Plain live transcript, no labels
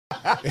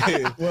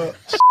Well,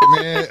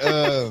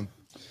 man,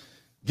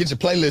 get your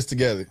playlist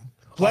together.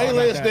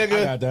 Playlist, I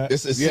nigga. got that.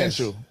 It's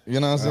essential. Yes. You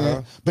know what I'm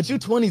saying? But you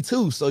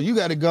 22, so you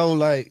got to go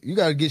you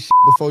got to get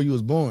before you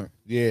was born.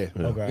 Yeah.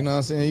 Okay. You know what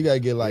I'm saying? You got to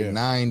get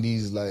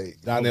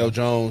 90s, Donnell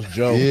Jones,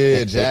 Joe.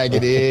 Yeah,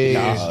 Jagged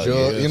Edge,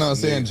 Joe. Yes, you know what I'm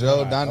saying?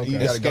 Joe, you got to go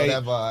Escape.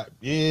 that vibe.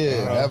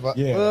 Yeah, that vibe.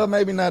 Yeah. Well,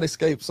 maybe not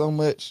Escape so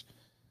much.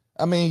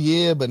 I mean,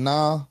 yeah, but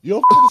nah. You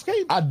don't f***ing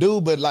Escape? I do,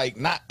 but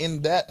not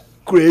in that.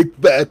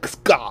 Craigback's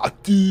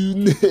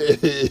cartoon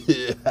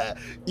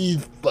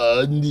is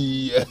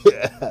funny.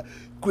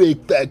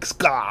 Craigback's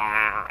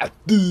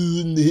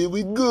cartoon. Here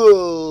we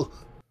go.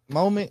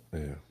 Moment.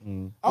 Yeah.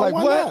 Like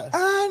what?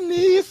 I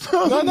need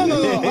from No.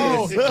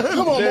 Oh,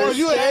 come on, Morris.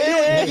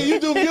 You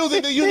do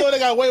music, then you know they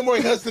got way more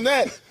hits than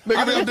that.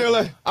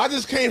 I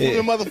just came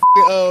from the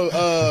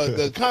motherfucking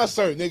the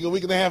concert, nigga, a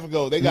week and a half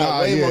ago. They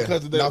got way more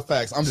cuts than that. No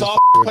facts. I'm just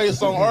play a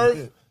song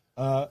Earth.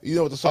 You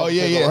know what the song on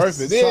Earth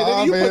is. Yeah,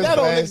 nigga, you put that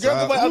on, nigga.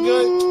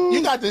 Girl,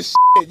 you got this shit.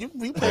 You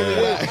play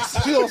it.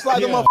 She don't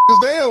slide them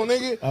motherfuckers down,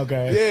 nigga.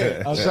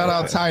 Okay. Yeah. Shout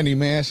out Tiny,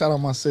 man. Shout out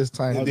my sis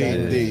Tiny.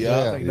 Indeed.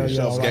 Yeah.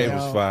 Game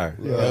was fire.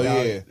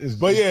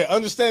 But yeah,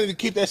 understanding to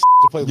keep that shit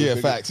to play with. Yeah,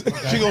 nigga. facts.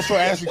 She gonna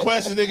start asking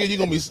questions, nigga. You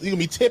gonna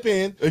be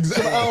tipping.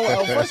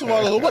 Exactly. First of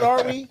all, what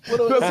are we?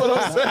 Don't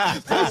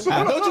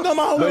you know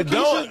my whole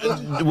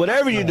But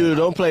whatever you do,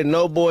 don't play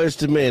No Boys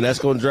to Men. That's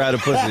gonna drive the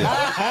pussy.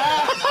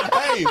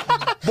 Hey,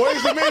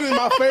 Boys II Men is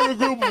my favorite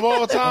group of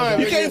all time.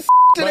 You can't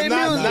to their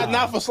music.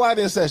 Not for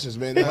slide-in sessions,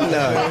 man. You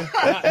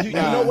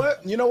know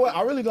what? You know what?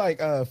 I really like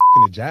the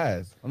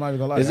jazz. I'm not even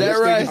gonna lie. Is that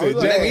right? You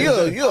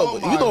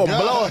gonna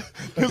blow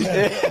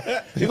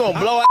you gonna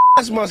blow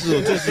ass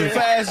muscles to some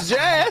fast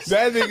jazz.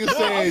 That nigga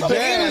said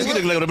jazz.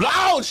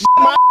 Oh shit,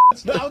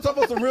 No, I'm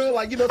talking about some real,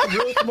 some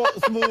real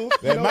smooth.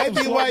 That might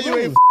be why you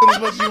ain't as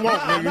much as you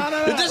want,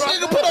 nigga. Did this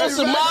nigga put on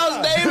some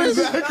Miles Davis?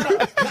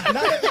 Not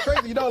that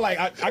crazy. You know,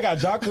 I got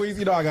Jacquees,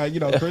 I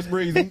got, Chris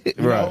Breezy.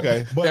 Right.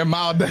 Okay. But and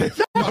Miles Davis.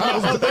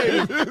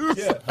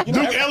 Yeah.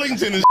 Duke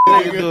Ellington is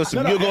Nigga doing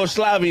some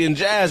Yugoslavian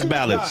jazz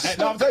ballads.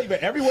 No, I'm telling you, man,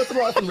 every once in a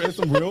while, some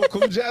real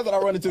cool jazz that I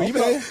run into.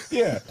 Even though,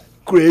 yeah.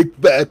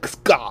 Craigback's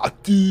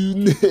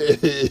cartoon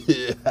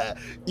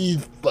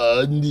is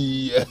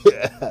funny.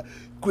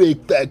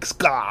 Craigback's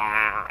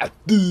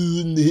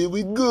cartoon. Here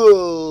we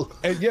go.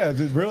 And yeah,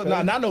 just real,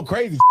 not no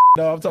crazy.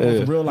 No, I'm talking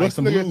about some real,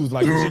 some blues,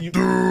 like Dizzy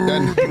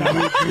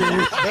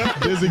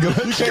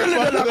Gillespie. You can't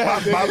fuck with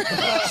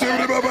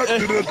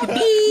that.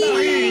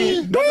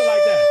 Nothing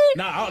like that.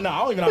 Nah, I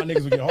don't even know how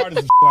niggas would get hard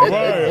as like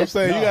that. I'm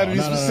saying you gotta be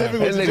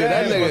specific with the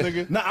jazz,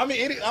 nigga. Nah,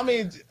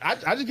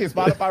 I just get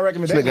Spotify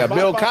recommendations. They got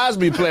Bill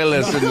Cosby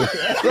playlist in the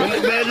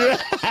bedroom.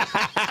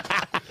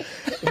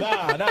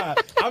 Nah.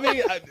 I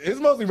mean, it's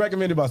mostly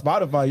recommended by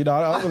Spotify. I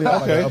don't really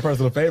have a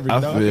personal favorite.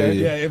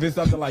 Yeah, if it's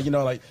something like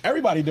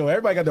everybody do it.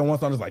 Everybody got that one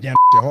song that's like, damn,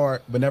 shit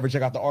hard, but never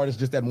check out the artist.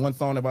 Just that one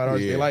song about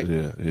artist they like.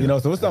 Yeah.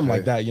 So it's something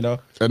like that.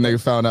 That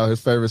nigga found out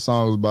his favorite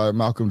song was by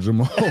Malcolm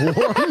Jamal.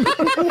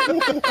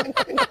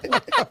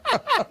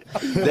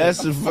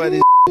 That's the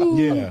funny.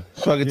 Yeah.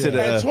 Fucking to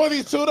the. At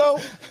 22 though.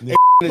 The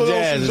Put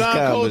jazz on is some John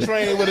coming.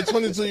 Coltrane with a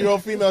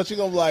 22-year-old female. She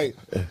gonna be like,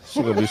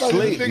 She gonna be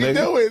sleep, nigga.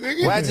 Do it,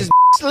 nigga. Why just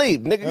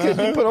sleep, nigga?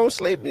 Cause you put on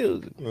sleep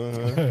music.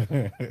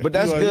 But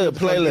that's good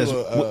playlist.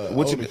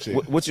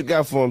 What you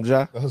got for him,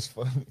 Ja? That was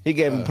funny. He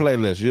gave him a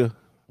playlist, yeah.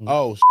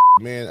 Oh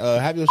man,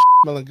 have your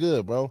smelling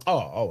good, bro. Oh,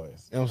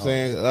 always. You know what I'm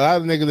saying? A lot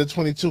of niggas that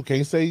 22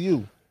 can't say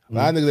you. A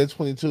lot of niggas that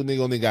 22 nigga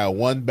only got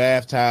one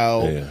bath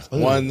towel,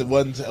 one. I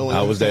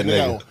was that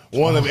nigga.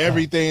 One of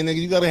everything, nigga.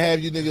 You gotta have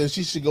you nigga.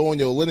 She should go in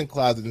your linen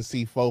closet and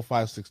see 4,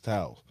 5, 6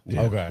 towels.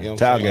 Yeah. Okay. You know what I'm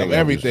Towel saying? gang Of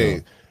everything.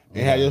 sure.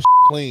 And have your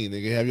clean,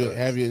 nigga. Have your,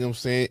 you know what I'm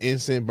saying,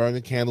 incense,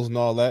 burning candles and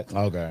all that.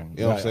 Okay.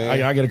 You know what I'm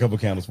saying? I get a couple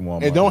candles from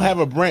Walmart. And don't have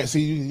a brand.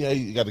 See,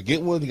 you got to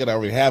get one. You got to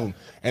already have them,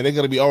 and they're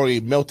gonna be already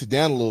melted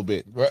down a little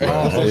bit. Right.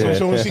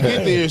 So when she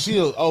get there,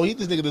 she'll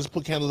this nigga just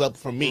put candles up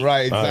for me.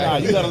 Right. Exactly. Nah,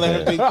 you gotta let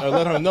her think, or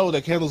let her know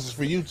that candles is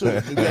for you too.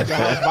 You got your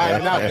house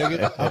buying out,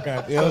 nigga.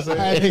 Okay. You know what I'm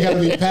saying? I think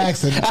gotta be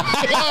Paxton.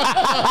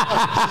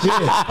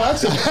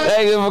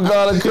 Thank you for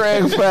calling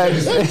Craig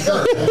Facts.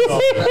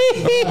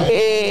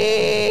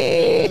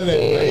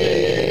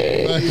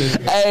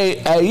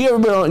 Hey, you ever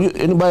been on?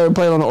 Anybody ever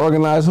played on an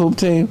organized hoop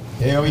team?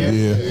 Hell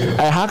yeah.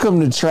 Hey, how come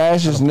the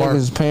trashiest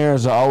niggas'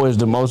 parents are always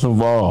the most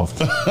involved?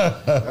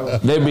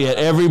 They be at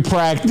every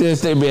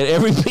practice. They be at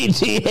every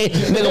PTA.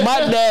 Nigga, my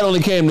dad only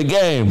came to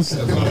games.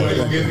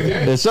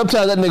 And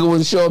sometimes that nigga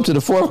wouldn't show up to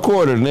the fourth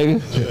quarter,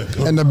 nigga.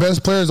 And the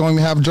best players don't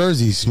even have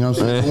jerseys. You know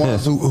what I'm saying? The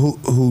ones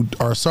who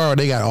are sorry,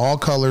 they got all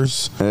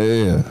colors.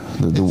 Yeah.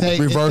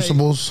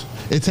 Reversibles.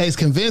 It takes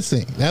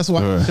convincing. That's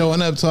why he's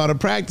showing up to all the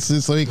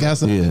practices so he got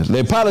some. Yeah,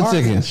 they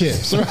politicking.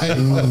 Chips, right?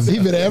 He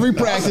been at every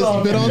practice,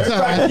 been on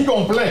time. He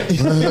gonna play.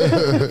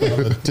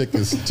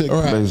 Tickets.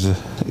 Right.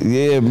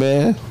 Yeah,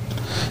 man.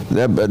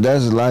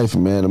 That's life,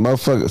 man.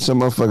 Some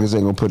motherfuckers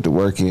ain't gonna put the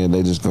work in.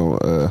 They just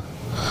gonna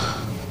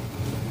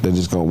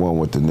want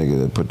what the nigga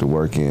that put the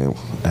work in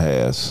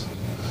has.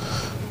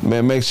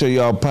 Man, make sure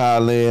y'all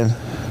pile in.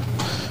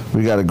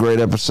 We got a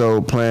great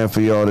episode planned for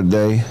y'all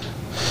today.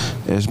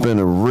 It's been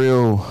a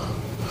real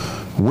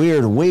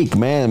weird week,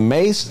 man.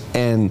 Mace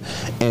and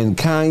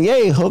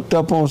Kanye hooked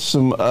up on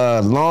some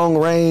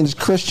long-range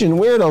Christian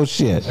weirdo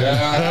shit.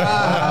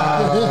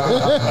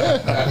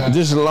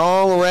 Just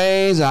long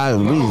range.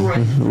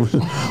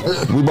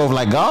 We both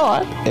like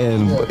God,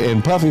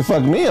 and Puffy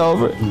fucked me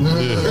over. Did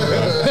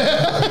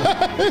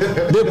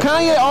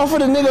Kanye offer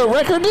the nigga a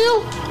record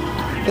deal?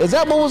 Is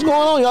that what was going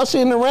on? Y'all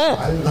seen the rant?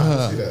 I did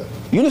not see that.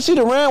 You didn't see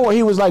the rant where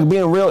he was like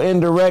being real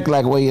indirect,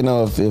 like, well, you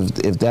know,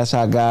 if that's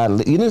how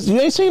God, you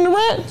ain't seen the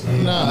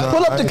rant? Nah.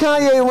 Pull up the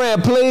Kanye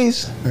rant,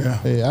 please.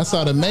 Yeah, I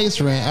saw the Mace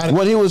rant.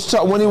 When he was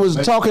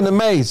talking to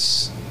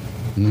Mace.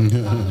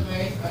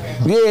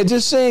 Yeah,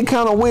 just saying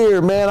kind of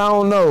weird, man. I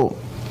don't know,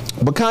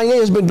 but Kanye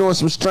has been doing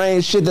some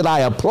strange shit that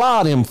I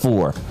applaud him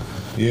for.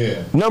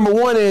 Yeah. Number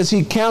one is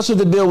he canceled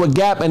the deal with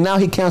Gap, and now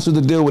he canceled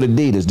the deal with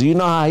Adidas. Do you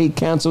know how he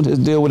canceled his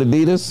deal with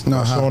Adidas?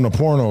 No, Showing the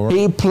porno, right?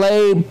 He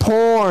played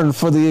porn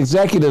for the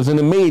executives in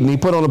the meeting. He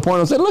put on the porno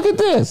and said, look at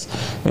this.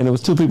 And it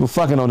was two people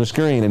fucking on the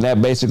screen, and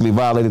that basically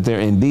violated their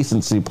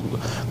indecency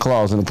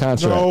clause in the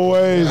contract. No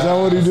way. Is that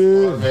what he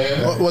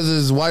did? What, was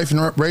his wife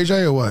and Ray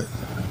J or what?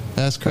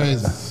 That's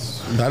crazy.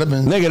 That'd have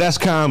been. Nigga, that's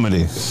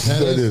comedy.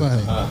 That is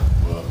funny.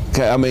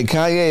 I mean,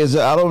 Kanye is,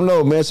 I don't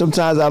know, man.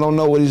 Sometimes I don't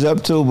know what he's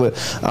up to, but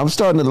I'm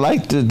starting to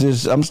like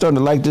this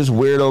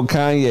weirdo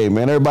Kanye,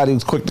 man. Everybody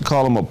was quick to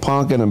call him a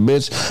punk and a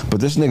bitch,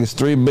 but this nigga's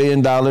 $3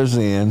 billion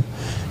in.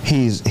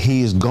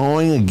 He's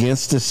going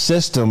against the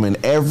system in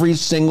every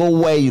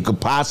single way you could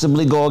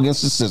possibly go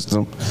against the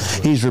system.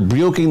 He's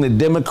rebuking the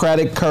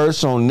Democratic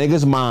curse on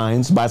niggas'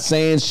 minds by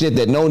saying shit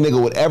that no nigga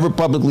would ever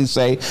publicly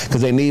say because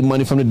they need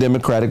money from the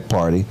Democratic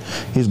Party.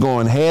 He's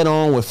going head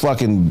on with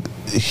fucking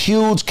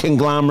huge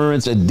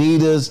conglomerates,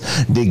 Adidas,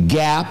 The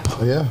Gap.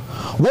 Yeah.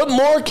 What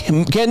more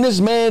can this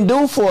man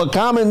do for a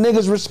common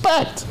nigga's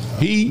respect?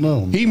 He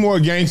more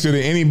gangster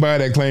than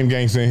anybody that claim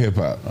gangster in hip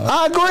hop.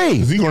 I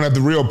agree. He gonna have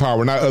the real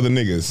power, not other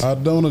niggas. I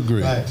don't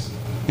agree. Nice.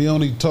 He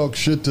only talked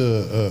shit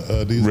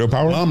to these Real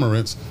power?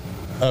 conglomerates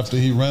after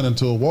he ran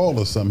into a wall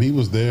or something. He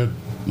was there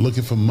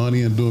looking for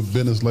money and doing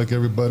business like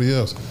everybody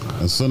else.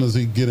 As soon as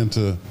he get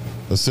into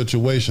a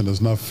situation that's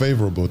not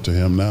favorable to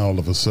him, now all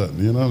of a sudden,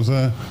 you know what I'm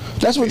saying?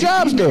 That's what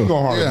jobs do. Go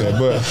hard at that,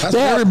 but That's what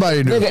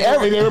everybody do. Nigga,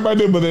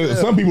 everybody do. But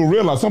some people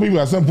realize, some people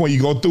at some point you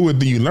go through it,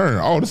 then you learn.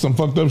 Oh, this is some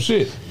fucked up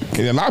shit.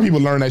 And a lot of people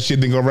learn that shit,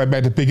 then go right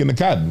back to picking the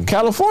cotton.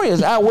 California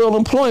is at will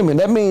employment.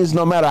 That means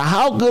no matter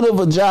how good of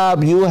a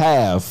job you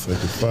have, They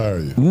can fire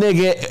you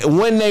nigga,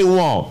 when they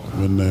want,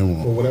 when they For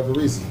want. whatever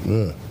reason.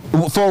 Yeah.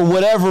 for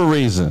whatever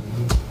reason.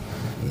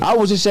 I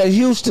was just at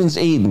Houston's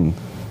eating.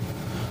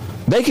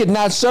 They could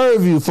not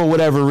serve you for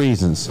whatever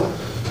reasons.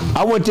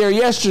 I went there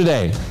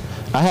yesterday.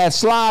 I had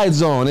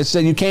slides on. It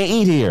said you can't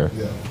eat here.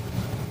 Yeah.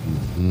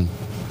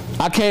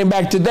 I came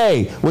back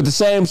today with the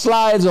same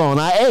slides on.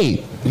 I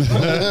ate.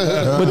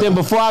 But then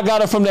before I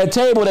got up from that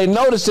table, they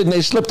noticed it and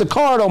they slipped a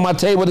card on my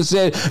table that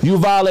said, you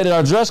violated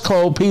our dress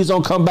code. Please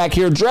don't come back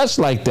here dressed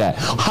like that.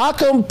 How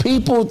come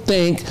people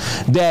think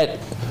that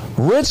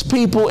rich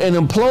people and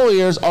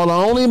employers are the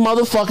only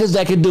motherfuckers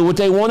that can do what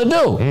they want to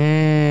do?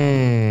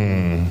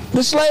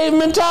 The slave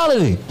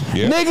mentality.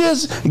 Yeah.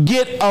 Niggas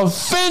get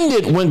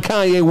offended when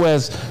Kanye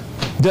West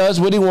does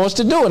what he wants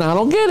to do, and I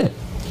don't get it.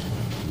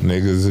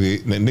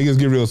 Niggas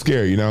get real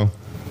scared, you know?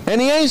 And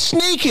he ain't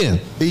sneaking.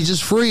 He's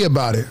just free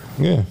about it.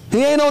 Yeah.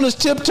 He ain't on his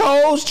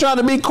tiptoes trying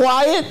to be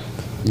quiet.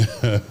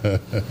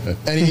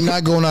 And he's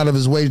not going out of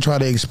his way to try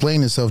to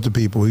explain himself to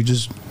people. He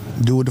just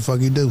do what the fuck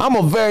he do. I'm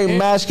a very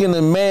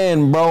masculine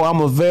man, bro.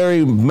 I'm a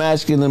very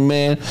masculine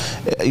man.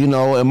 You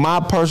know, in my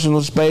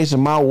personal space, in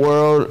my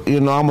world, you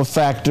know, I'm a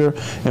factor.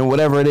 And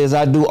whatever it is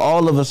I do,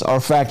 all of us are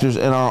factors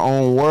in our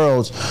own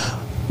worlds.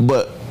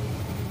 But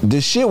the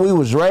shit we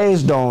was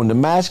raised on, the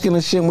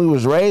masculine shit we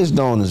was raised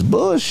on is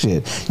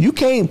bullshit. You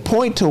can't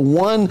point to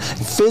one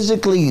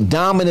physically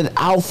dominant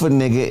alpha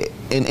nigga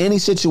in any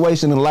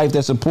situation in life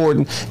that's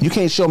important. You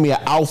can't show me an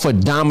alpha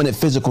dominant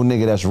physical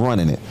nigga that's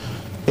running it.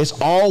 It's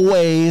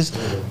always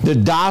the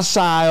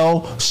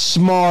docile,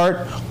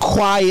 smart,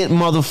 quiet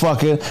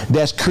motherfucker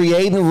that's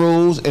creating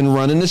rules and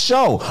running the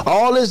show.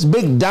 All this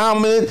big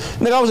dominant,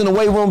 nigga, I was in the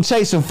weight room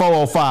chasing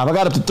 405. I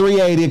got up to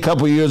 380 a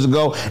couple years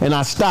ago and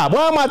I stopped.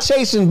 Why am I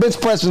chasing bench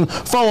pressing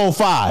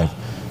 405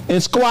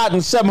 and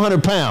squatting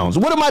 700 pounds?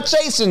 What am I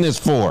chasing this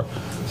for?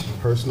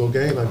 Personal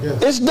gain, I guess.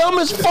 It's dumb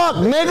as fuck,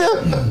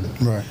 nigga.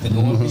 Right.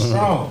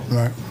 Strong.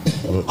 Right.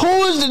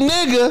 Who is the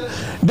nigga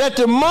that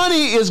the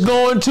money is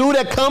going to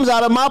that comes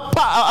out of my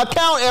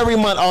account every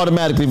month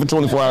automatically for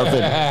 24-hour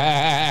fitness?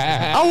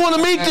 I want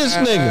to meet this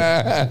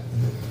nigga.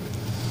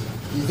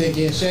 You think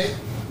he in shape?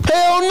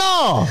 Hell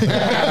no.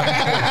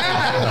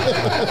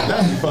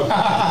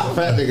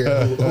 Fat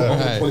nigga,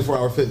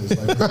 24-hour fitness.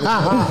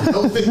 Like,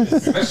 no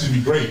fitness. That should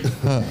be great.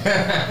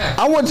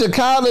 I went to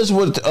college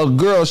with a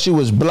girl. She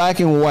was black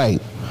and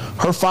white.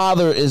 Her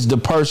father is the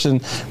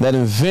person that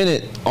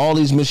invented all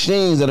these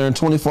machines that are in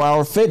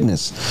 24-hour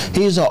fitness.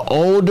 He's an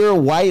older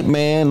white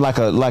man,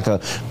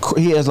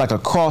 he has like a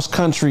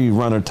cross-country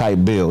runner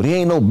type build. He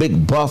ain't no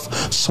big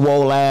buff,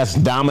 swole ass,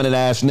 dominant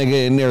ass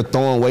nigga in there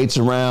throwing weights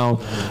around.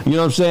 You know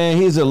what I'm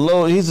saying?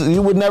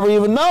 You would never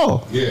even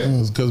know. Yeah,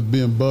 it's because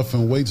being buff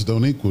and weights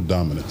don't equal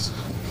dominance.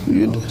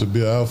 To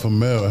be an alpha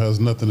male has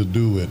nothing to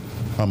do with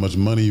how much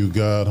money you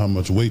got, how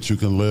much weight you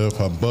can lift,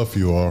 how buff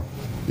you are.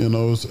 You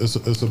know,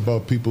 it's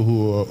about people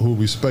who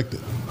respect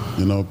it.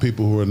 You know,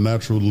 people who are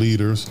natural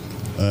leaders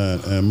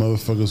and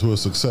motherfuckers who are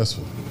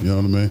successful. You know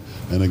what I mean?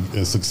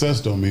 And success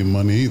don't mean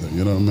money either.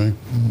 You know what I mean?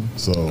 Mm-hmm.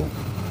 So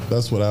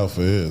that's what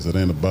alpha is. It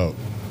ain't about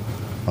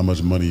how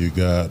much money you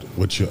got,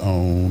 what you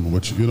own,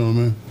 you know what I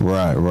mean?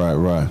 Right.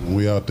 When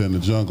we out there in the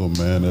jungle,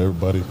 man,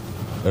 everybody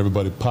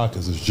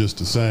pockets is just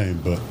the same,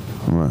 but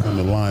kind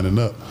of lining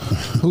up.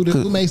 Who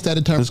makes that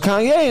determination?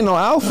 Because Kanye ain't no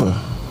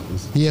alpha.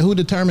 Yeah, who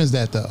determines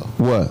that though?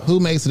 What? Who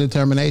makes the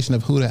determination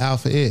of who the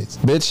alpha is?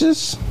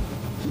 Bitches.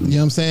 You know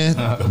what I'm saying?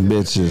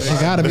 Bitches. It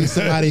gotta be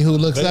somebody who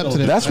looks up to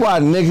them. That's why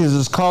niggas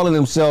is calling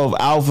themselves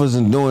alphas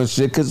and doing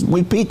shit, because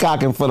we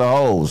peacocking for the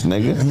hoes,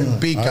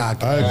 nigga.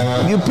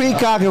 Peacocking. You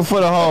peacocking for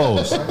the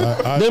hoes.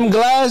 Them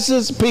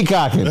glasses,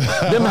 peacocking.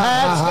 Them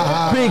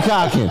hats,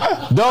 peacocking.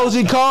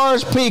 Dozy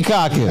cars,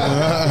 peacocking.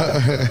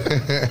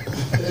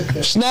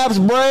 Snaps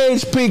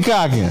braids,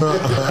 peacocking.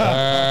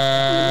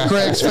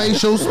 Craig's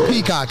facials,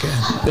 peacocking.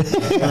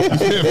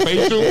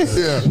 Facials?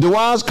 Yeah.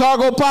 Dewan's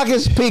cargo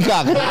pockets,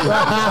 peacocking.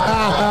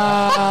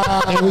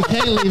 And we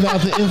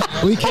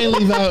can't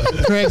leave out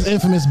Craig's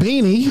infamous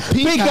beanie,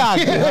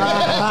 peacocking.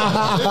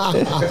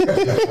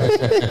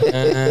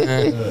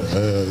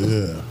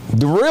 Yeah.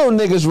 The real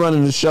niggas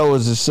running the show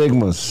is the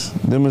Sigmas.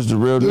 Them is the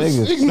real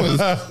niggas.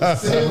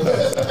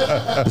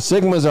 The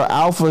Sigmas are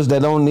alphas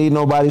that don't need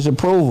nobody's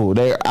approval.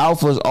 They're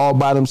alphas all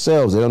by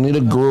themselves. They don't need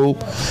a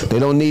group. They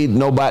don't need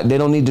nobody. They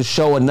don't need to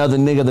show another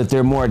nigga that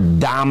they're more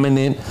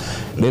dominant.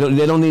 They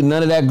don't need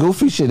none of that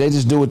goofy shit. They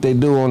just do what they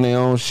do on their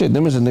own shit.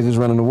 Them is the niggas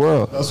running the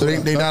world. So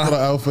that's what an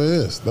alpha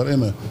is. That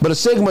ain't a. But a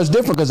Sigma is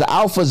different because the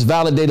alpha is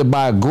validated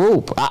by a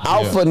group. An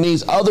alpha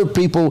needs other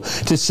people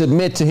to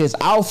submit to his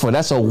alpha.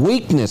 That's a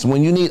weakness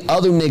when you need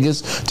other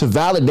niggas to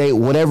validate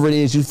whatever it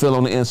is you feel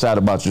on the inside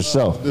about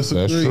yourself. That's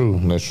true.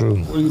 That's true.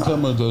 What are you talking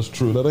about? That's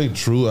true. That ain't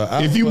true.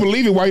 If you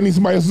believe it, why you need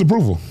somebody else's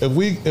approval? If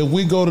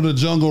we go to the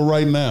jungle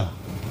right now,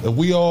 if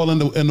we all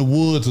in the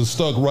woods and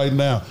stuck right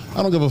now,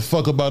 I don't give a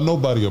fuck about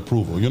nobody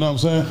approval. You know what I'm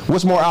saying?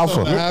 What's more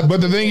alpha?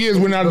 But the thing is,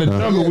 we're not in the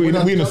jungle. We in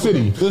the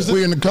city.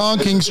 We're in the Kong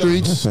King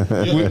streets.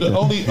 The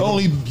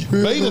only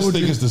beta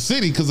stick is the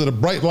city because of the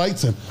bright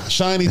lights and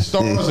shiny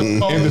stars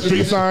and the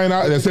street sign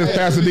out that says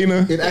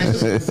Pasadena. It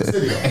actually is the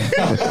city.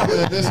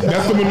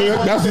 That's the manure.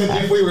 That's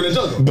if we were in the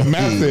jungle. The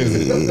map says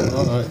it.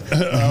 All right.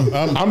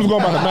 I'm just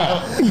going by the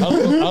map.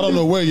 I don't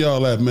know where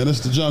y'all at, man.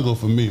 It's the jungle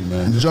for me,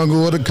 man. The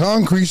jungle of the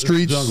concrete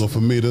streets. Jungle for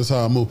me. That's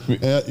how I move.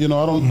 And,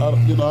 I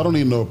don't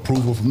need no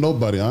approval from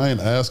nobody. I ain't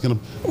asking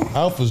them.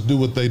 Alphas do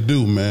what they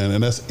do, man,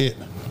 and that's it.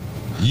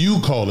 You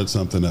call it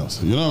something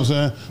else. You know what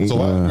I'm saying? So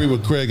I agree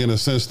with Craig in the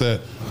sense that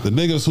the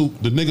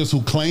niggas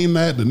who claim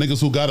that, the niggas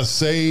who gotta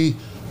say, you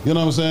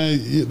know what I'm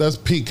saying? That's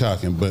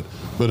peacocking. But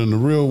in the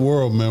real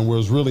world, man, where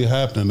it's really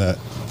happening, that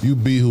you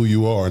be who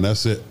you are, and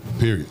that's it.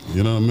 Period.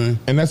 You know what I mean?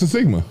 And that's a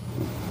Sigma.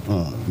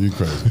 You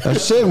crazy.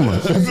 That's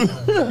Sigma.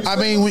 I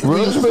mean, when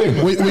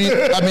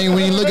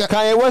you look at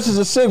Kanye West is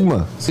a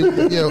Sigma.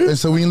 And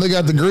so when you look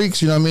at the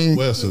Greeks, you know what I mean?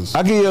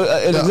 I'll give you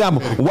an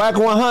example. Wack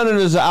 100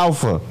 is an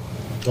alpha.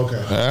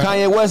 Okay.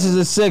 Kanye West is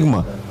a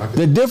Sigma.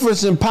 The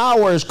difference in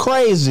power is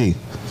crazy.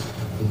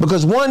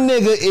 Because one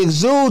nigga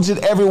exudes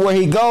it everywhere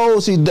he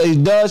goes. He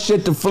does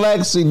shit to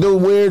flex. He do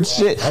weird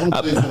shit. I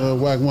don't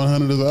think Wack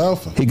 100 is an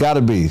alpha. He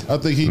gotta be. I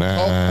think he talk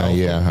alpha.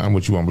 Yeah, I'm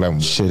with you on Black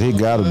one. Shit, he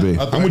gotta be.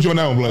 I'm with you on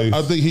that one, Blaze.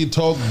 I think he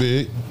talk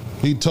big.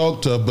 He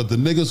talked tough, but the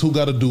niggas who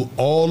got to do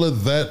all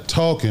of that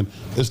talking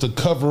is to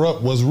cover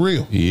up what's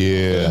real.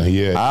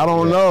 Yeah. I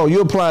don't know.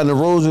 You're applying the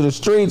rules of the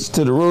streets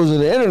to the rules of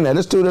the internet.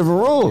 It's two different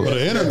rules.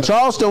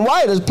 Charleston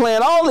White is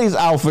playing all these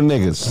alpha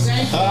niggas.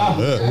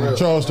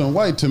 Charleston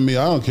White, to me,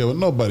 I don't care what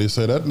nobody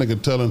say. That nigga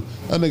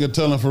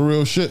telling for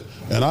real shit.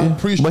 And I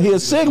appreciate. But he a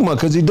Sigma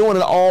because he doing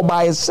it all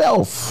by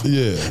himself.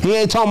 Yeah. He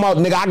ain't talking about,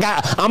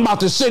 nigga, I'm about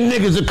to send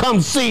niggas to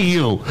come see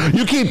you.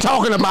 You keep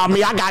talking about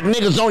me. I got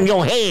niggas on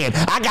your head.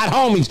 I got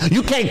homies.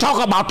 You can't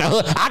talk about the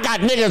hood. I got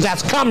niggas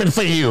that's coming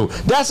for you.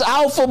 That's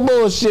alpha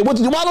bullshit. Why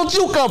don't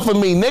you come for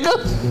me,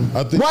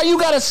 nigga? Why you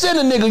gotta send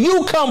a nigga?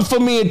 You come for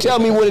me and tell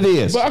me what it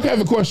is. But I have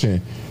a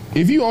question.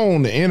 If you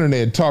on the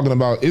internet talking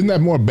about, isn't that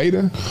more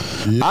beta?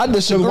 Yeah. I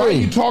disagree. Why are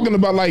you talking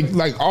about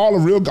like all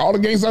the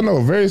gangsters I know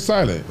are very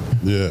silent?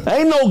 Yeah.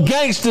 Ain't no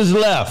gangsters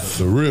left.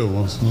 The real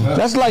ones.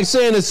 That's like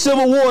saying the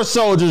Civil War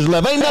soldiers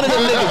left. Ain't none of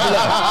them niggas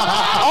left.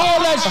 All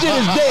that shit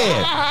is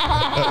dead.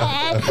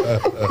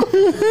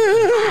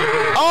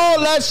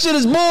 All that shit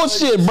is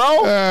bullshit,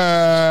 bro.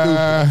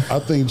 I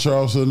think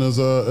Charleston is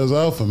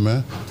alpha,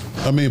 man.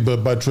 I mean,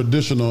 but by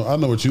traditional, I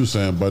know what you're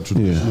saying, by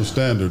traditional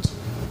standards,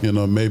 you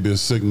know, maybe a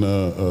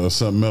Cigna or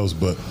something else.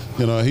 But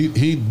you know,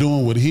 he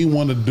doing what he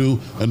want to do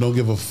and don't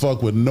give a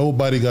fuck what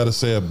nobody got to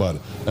say about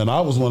it. And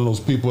I was one of those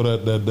people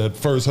that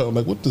first heard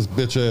like, what this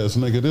bitch ass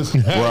nigga this?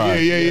 Right.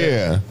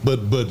 Yeah.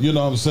 But you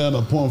know what I'm saying?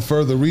 Upon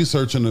further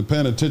research and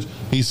paying attention,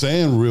 he's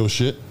saying real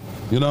shit.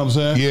 You know what I'm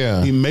saying?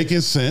 Yeah. He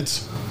making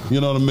sense. You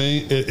know what I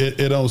mean?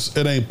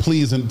 It ain't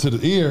pleasing to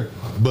the ear,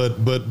 but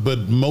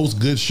most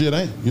good shit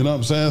ain't. You know what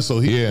I'm saying? So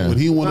what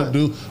he want to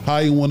do,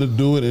 how he want to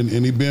do it, and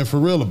he being for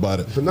real about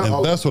it. And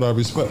that's what I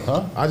respect.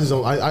 Huh? I just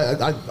don't.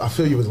 I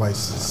feel you with like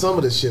some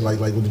of the shit, like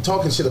when you're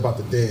talking shit about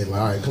the dead.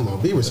 Like, all right, come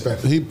on, be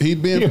respectful. He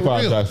being for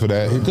real. For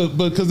that.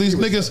 Because these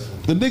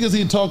niggas, the niggas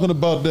he talking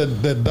about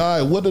that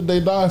died, what did they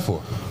die for?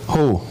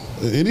 Who?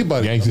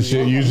 Anybody. Gangster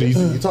shit. Usually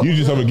some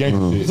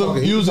gangster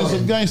shit. Using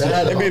some gangster.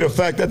 It be the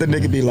fact that the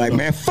nigga be like,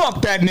 man,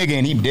 fuck that nigga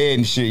and he dead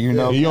and shit, you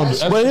know.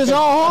 But his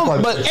own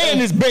home, and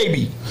his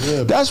baby.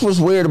 That's what's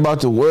weird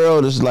about the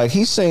world is like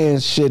he's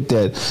saying shit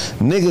that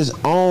niggas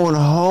own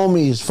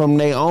homies from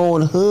their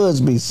own hoods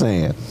be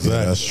saying. Exactly.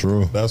 Yeah, that's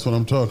true. That's what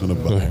I'm talking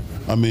about.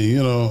 I mean,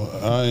 you know,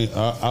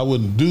 I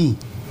wouldn't do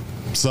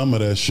some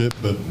of that shit,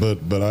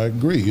 but I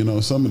agree. You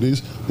know, some of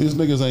these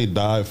niggas ain't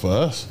died for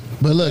us.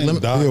 But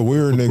look,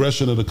 weird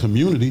progression of the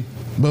community.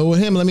 But with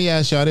him, let me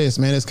ask y'all this,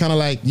 man. It's kind of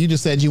like you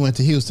just said you went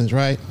to Houston's,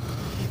 right?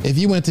 If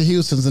you went to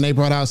Houston's and they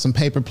brought out some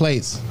paper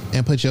plates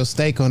and put your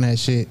steak on that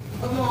shit,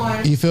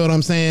 you feel what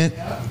I'm saying?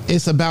 Yeah.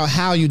 It's about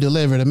how you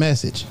deliver the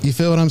message. You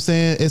feel what I'm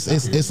saying?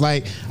 It's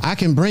like I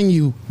can bring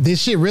you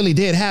this shit really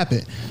did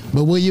happen,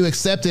 but will you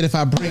accept it if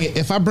I bring it?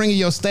 If I bring you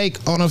your steak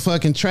on a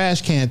fucking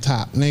trash can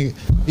top, nigga,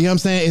 you know what I'm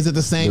saying? Is it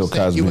the same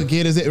steak you would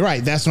get? Is it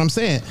right? That's what I'm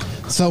saying.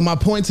 So my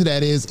point to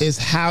that is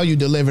how you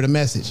deliver the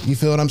message. You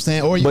feel what I'm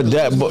saying? Or you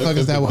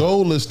the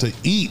goal is to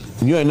eat.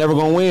 You ain't never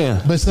gonna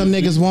win. But some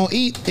niggas won't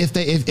eat if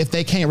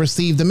they can't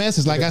receive the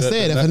message. Like I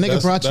said, if a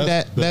nigga brought you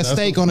that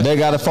steak on, they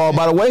gotta fall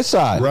by the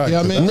wayside. Right. You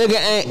know what I mean? Nigga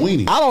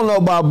ain't. I don't know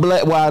about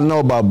Blaze. Well, I know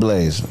about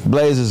Blaze.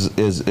 Blaze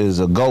is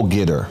a go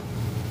getter.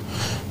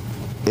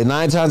 And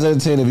 9 times out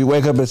of 10, if you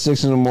wake up at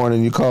 6 in the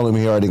morning, you call him,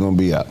 he already gonna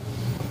be up.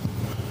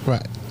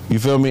 Right. You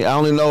feel me? I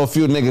only know a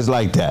few niggas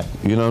like that.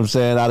 You know what I'm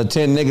saying? Out of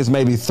 10 niggas,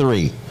 maybe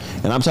 3.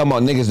 And I'm talking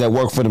about niggas that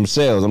work for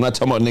themselves. I'm not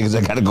talking about niggas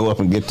that gotta go up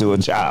and get to a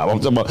job. I'm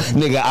talking about,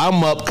 nigga,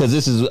 I'm up because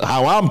this is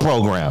how I'm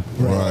programmed.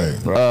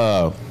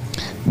 Right.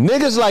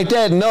 Niggas like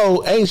that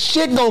know ain't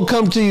shit gonna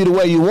come to you the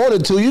way you want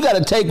it to. You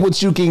gotta take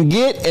what you can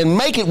get and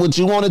make it what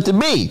you want it to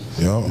be.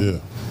 Yeah.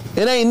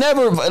 It ain't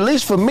never, at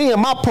least for me in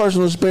my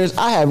personal experience,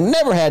 I have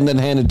never had nothing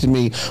handed to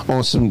me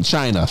on some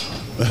China.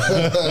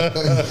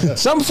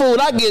 Some food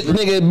I get,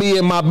 nigga, be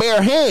in my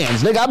bare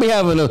hands. Nigga, I be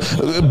having to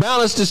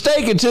balance the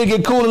steak until it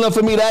get cool enough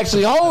for me to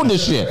actually hold the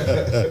shit.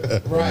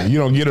 Right. You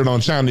don't get it on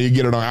China, you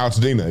get it on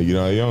Altadena. You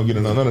know, you don't get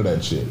it on none of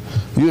that shit.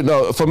 You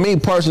know, for me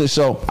personally,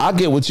 so I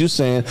get what you're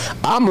saying.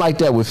 I'm like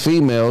that with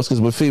females,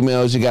 because with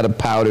females, you got to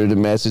powder the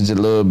message a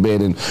little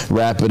bit and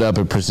wrap it up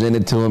and present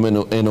it to them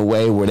in a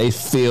way where they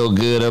feel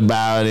good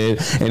about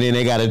it, and then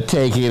they got to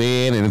take it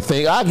in and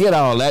think. I get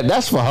all that.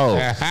 That's for hoes.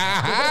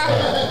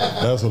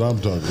 That's what I'm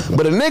talking about.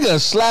 But a nigga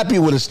slap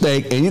you with a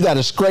steak and you got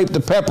to scrape the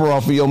pepper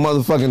off of your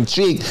motherfucking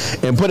cheek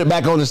and put it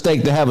back on the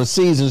steak to have a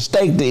seasoned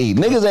steak to eat.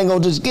 Niggas ain't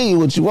gonna just give you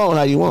what you want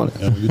how you want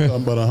it. And when you're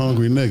talking about a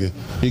hungry nigga,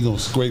 he gonna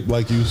scrape,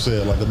 like you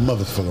said, like a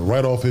motherfucker,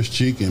 right off his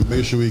cheek and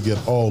make sure he get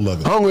all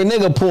of it. Hungry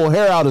nigga pull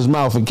hair out his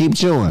mouth and keep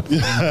chewing.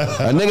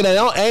 A nigga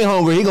that ain't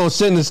hungry, he gonna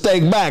send the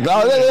steak back.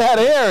 Oh, they had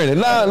a hair in it.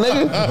 Nah,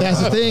 nigga.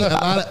 That's the thing.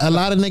 A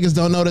lot of niggas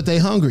don't know that they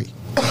hungry.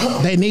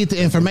 They need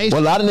the information.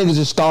 Well, a lot of niggas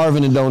is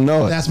starving and don't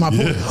know it. That's my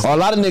point. Yeah. Or a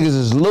lot of niggas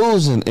is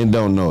losing and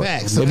don't know it.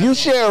 Facts. If you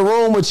share a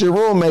room with your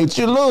roommates,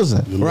 you're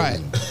losing. Right.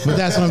 But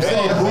that's what I'm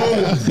saying.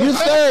 You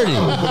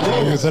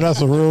 30. So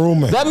that's a real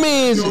roommate. That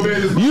means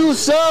you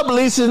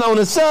subleasing on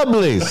a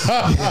sublease.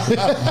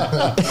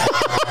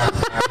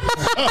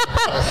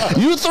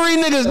 You 3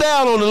 niggas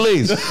down on the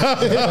lease.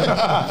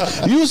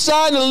 You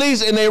signed the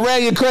lease and they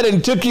ran your credit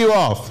and took you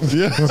off.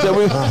 Yeah.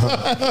 So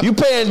you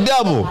paying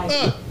double.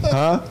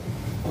 Huh?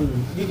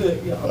 You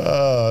good?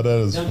 Oh, that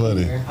is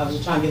funny. I was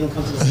just trying to get him to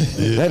come to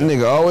the That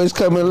nigga always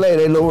coming late.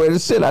 Ain't nowhere to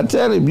sit. I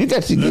tell him, you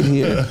got to get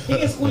here. He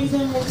can squeeze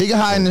in more. He can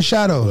hide in the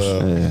shadows.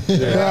 He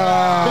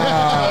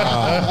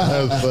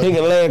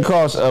can lay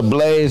across a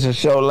Blaze and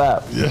show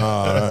lap.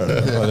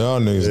 Y'all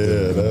niggas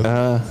do.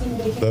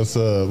 That's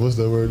what's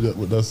that word?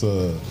 That's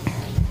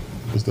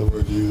what's that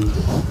word you use?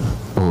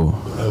 Oh.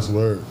 That's the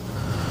word.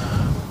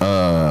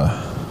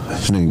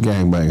 This nigga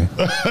gangbanging.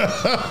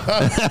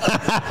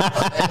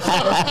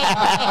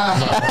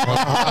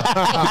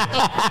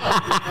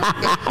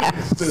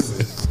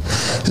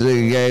 This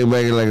nigga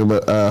gangbanging like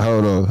a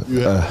hold on. You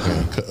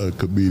have to be a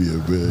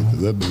comedian, man.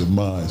 'Cause that nigga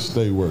mind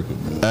stay working,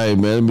 man. Hey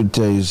man, let me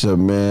tell you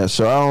something, man.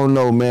 So I don't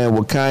know, man,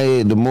 what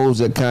Kanye, the moves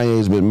that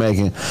Kanye's been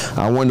making,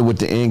 I wonder what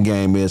the end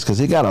game is, because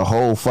he got a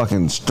whole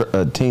fucking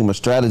team of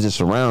strategists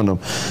around him.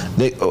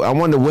 I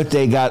wonder what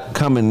they got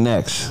coming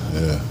next.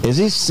 Yeah. Is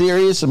he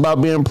serious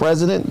about being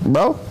president,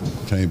 bro?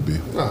 Can't be.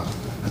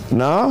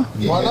 No?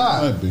 Why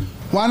not? Can't be.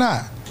 Why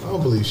not? I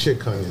don't believe shit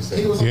Kanye said.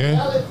 He was on the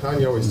ballot.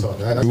 Kanye always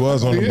talking. He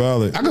was on the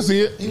ballot. I can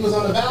see it. He was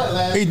on the ballot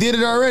last. He did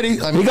it already.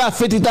 I mean, He got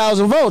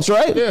 50,000 votes,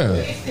 right?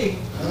 Yeah.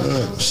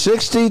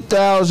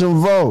 60,000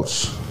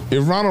 votes.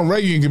 If Ronald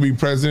Reagan could be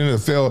president, a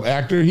failed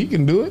actor, he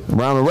can do it.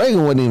 Ronald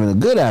Reagan wasn't even a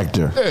good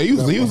actor. Yeah, he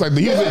was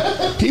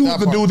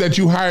the dude that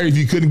you hired if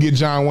you couldn't get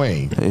John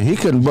Wayne. He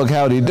couldn't book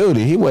Howdy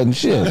Doody. He wasn't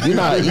shit. You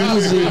know,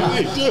 easy.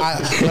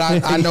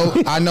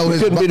 I know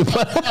his. Couldn't be the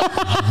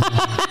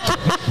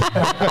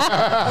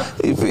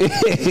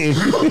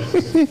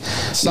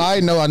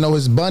Side note, I know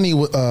his bunny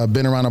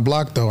been around the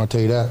block though. I'll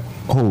tell you that.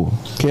 Who?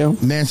 Kim?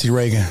 Nancy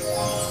Reagan.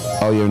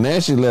 Oh, yeah,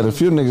 Nancy let a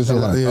few niggas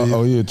hit.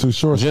 Oh yeah, too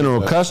short.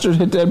 General Custer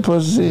hit that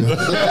pussy. Newt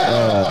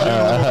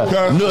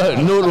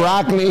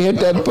Rockney hit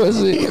that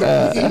pussy.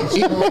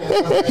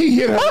 He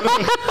hit her.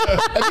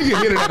 I think he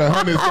hit her at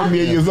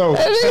 178 years old.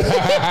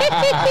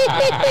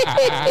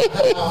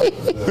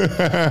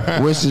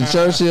 Winston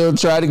Churchill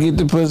tried to get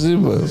the pussy,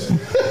 but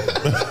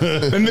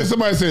And then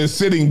somebody said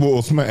Sitting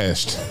Bull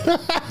smashed.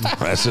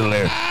 that's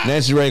hilarious.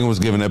 Nancy Reagan was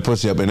giving that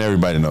pussy up, and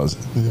everybody knows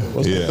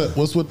it.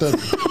 What's with that?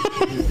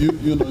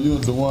 You know, you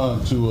and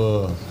Dewan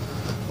to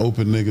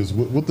open niggas.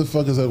 What the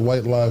fuck is that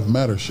White Lives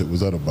Matter shit? Was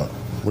that about?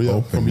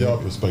 From y'all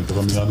perspective,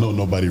 I mean, I know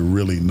nobody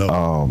really knows.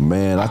 Oh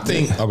man, I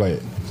think. Oh, go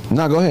ahead.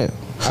 No, go ahead.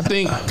 I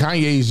think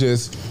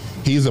Kanye's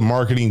he's a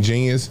marketing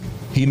genius.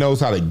 He knows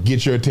how to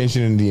get your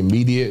attention in the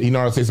immediate. He knows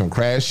how to say some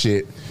crass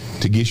shit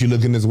to get you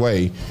looking this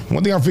way.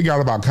 One thing I figured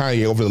out about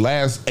Kanye over the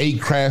last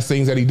 8 crass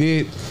things that he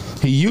did,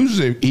 he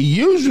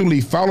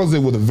usually follows it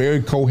with a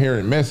very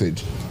coherent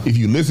message if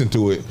you listen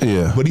to it.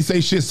 Yeah. But he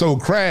say shit so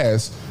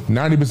crass,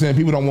 90% of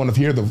people don't want to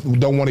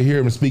hear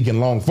him speak in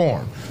long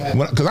form.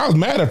 Because I was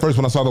mad at first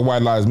when I saw the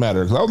White Lives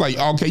Matter. Because I was like,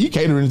 okay, you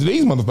catering to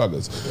these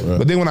motherfuckers. Right.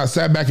 But then when I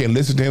sat back and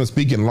listened to him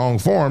speak in long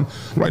form,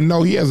 right,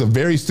 no, he has a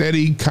very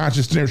steady,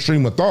 conscious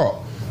stream of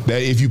thought.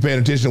 That if you pay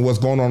attention to what's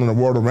going on in the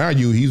world around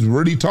you, he's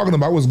really talking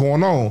about what's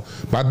going on.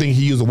 But I think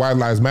he used the White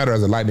Lives Matter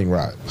as a lightning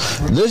rod.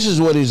 This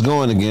is what he's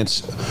going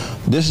against.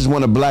 This is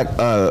one of Black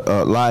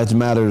Lives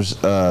Matter's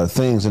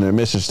things in their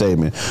mission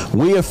statement.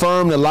 We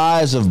affirm the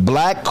lives of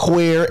black,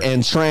 queer,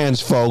 and trans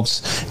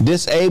folks,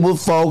 disabled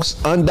folks,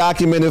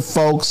 undocumented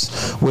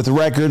folks with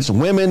records,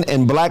 women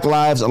and black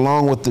lives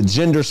along with the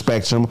gender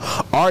spectrum.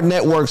 Our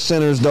network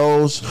centers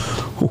those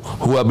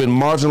who have been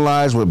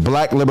marginalized with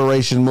black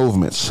liberation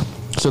movements.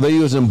 So they're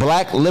using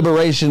black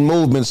liberation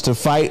movements to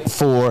fight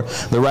for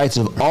the rights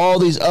of all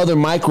these other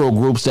micro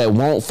groups that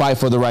won't fight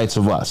for the rights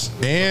of us.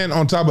 And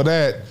on top of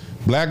that,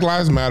 Black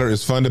Lives Matter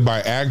is funded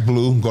by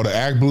ActBlue. Go to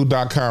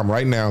actblue.com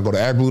right now. Go to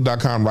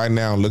actblue.com right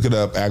now and look it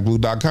up,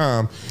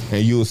 actblue.com,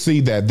 and you'll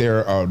see that they're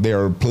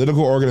a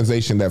political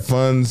organization that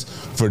funds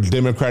for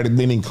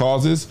democratic-leaning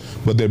causes,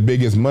 but their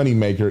biggest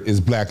moneymaker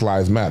is Black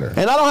Lives Matter.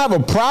 And I don't have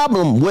a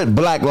problem with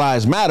Black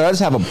Lives Matter. I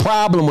just have a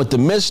problem with the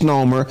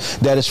misnomer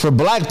that it's for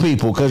black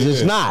people, because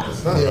it's not.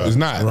 It's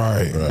not.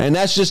 Right. And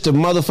that's just the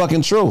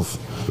motherfucking truth.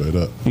 Straight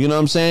up. You know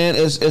what I'm saying?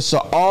 It's an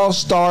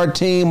all-star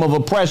team of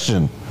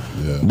oppression.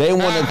 Yeah. They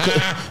want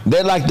to.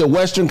 They're like the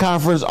Western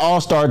Conference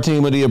All-Star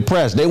team of the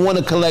oppressed. They want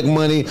to collect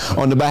money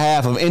on the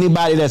behalf of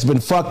anybody that's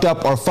been fucked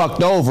up or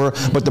fucked over,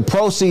 but the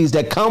proceeds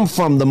that come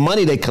from the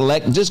money they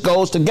collect just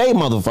goes to gay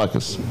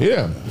motherfuckers.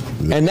 Yeah.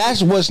 And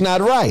that's what's not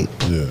right.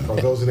 Yeah.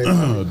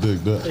 Dig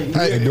that.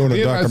 They're doing a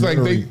It's like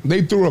documentary.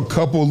 they threw a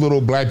couple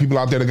little black people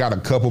out there that got a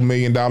couple $1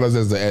 million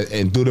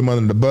and threw them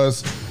under the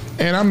bus.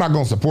 And I'm not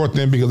going to support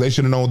them because they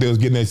should have known what they was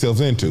getting themselves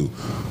into.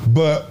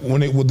 But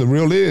what the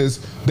real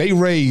is, they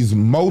raised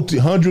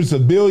hundreds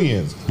of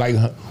billions. Like,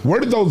 where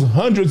did those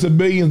hundreds of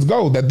billions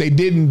go that they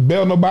didn't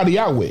bail nobody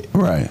out with?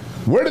 Right.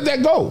 Where did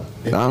that go?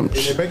 In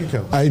their bank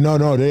account. Hey,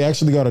 no, they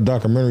actually got a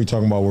documentary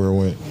talking about where it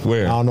went.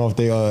 Where? I don't know if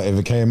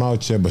it came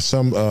out yet, but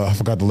some I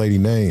forgot the lady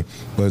name,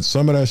 but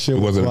some of that shit It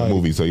wasn't like, a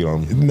movie, so you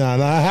don't. Nah.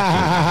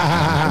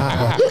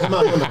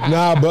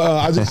 Nah, but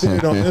I just seen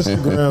it on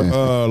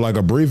Instagram, like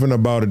a briefing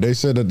about it. They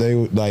said that they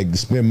would like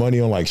spend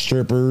money on like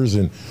strippers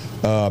and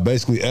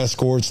basically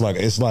escorts. Like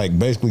it's like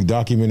basically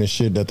documented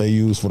shit that they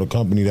use for the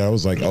company. That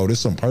was like, oh, this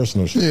is some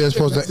personal shit. Yeah, it's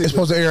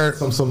supposed to air.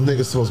 Some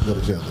niggas supposed to go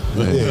to jail.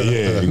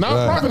 Yeah.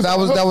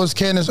 That was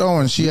Candace Owens.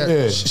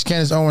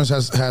 Candace Owens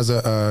has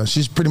a.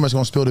 She's pretty much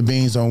gonna spill the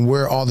beans on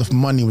where all the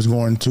money was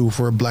going to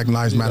for Black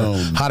Lives Matter.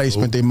 How they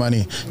spent their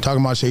money.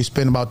 Talking about they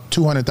spent about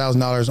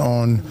 $200,000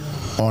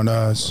 on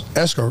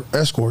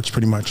escorts,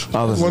 pretty much.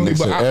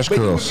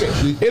 Escorts.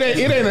 It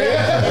ain't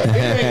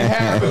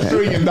 $500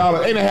 billion.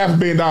 Ain't $500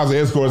 million of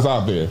escorts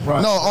out there.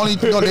 Right.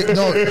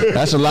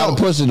 That's a lot of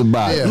pussy to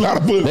buy. Yeah. A lot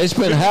of pussy. They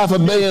spent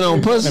 $500 million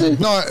on pussy.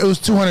 No, it was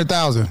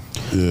 200,000.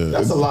 Yeah.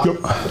 That's a lot.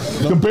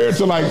 Compared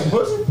to like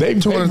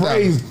they've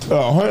raised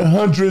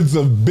hundreds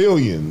of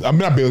billions. I mean,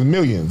 not billions,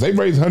 millions. They've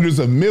raised hundreds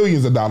of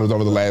millions of dollars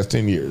over the last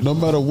 10 years. No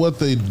matter what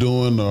they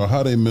doing or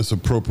how they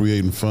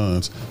misappropriating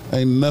funds,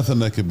 ain't nothing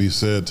that could be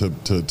said to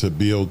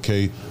be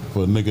okay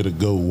for a nigga to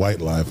go White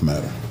Lives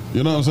Matter.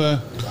 You know what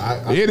I'm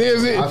saying? It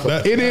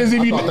is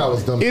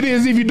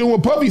if you do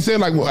what Puffy said.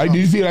 Like, did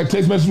you see that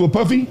text message with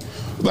Puffy?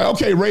 Like,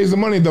 okay, raise the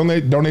money,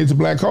 donate to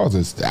black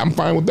causes. I'm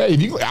fine with that.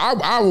 If you,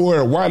 I will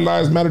wear a White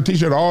Lives Matter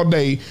T-shirt all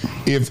day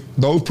if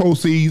those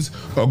proceeds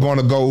are going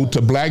to go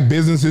to black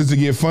businesses to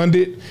get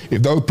funded.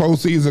 If those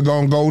proceeds are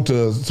going to go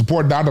to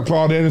support Dr.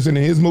 Claude Anderson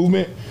and his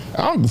movement,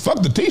 I don't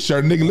fuck the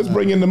T-shirt, nigga. Let's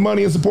bring in the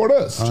money and support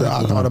us.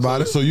 I thought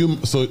about it. So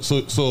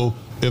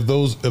if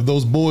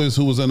those boys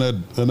who was in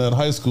that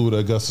high school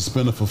that got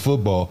suspended for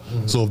football,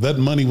 so if that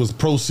money was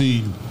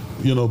proceed,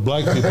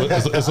 black people,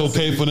 it's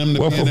okay for them to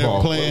be in there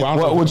playing.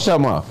 What you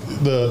talking about?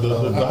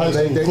 The high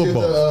school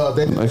football.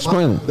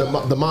 Explain it.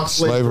 The mock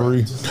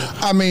slavery.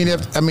 I mean,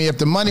 if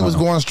the money was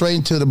going straight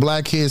into the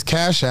black kids'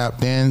 cash app,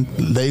 then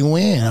they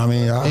win. I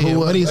mean,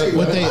 what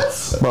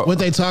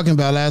they talking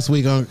about last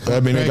week on?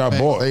 They got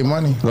bought. They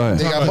money. Right.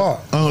 They got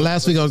bought.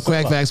 Last week on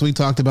Crack Facts, we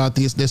talked about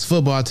this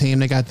football team.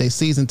 They got their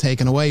season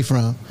taken away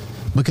from.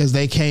 Because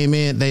they came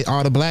in,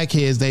 all the black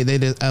kids, they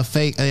did a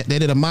fake, they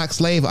did a mock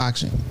slave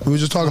auction. We were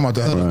just talking about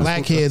that. So the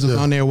black kids was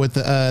on there with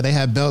they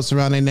had belts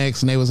around their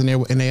necks and they was in there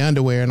in their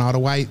underwear, and all the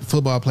white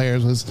football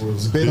players was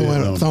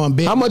throwing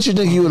big. How much you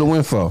think you would have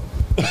went for?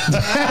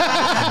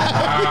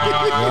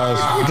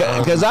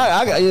 Because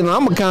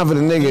I'm a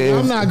confident nigga.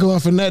 I'm not going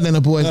for nothing in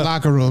the boys'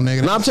 locker room,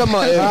 nigga. No, I'm talking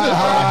about.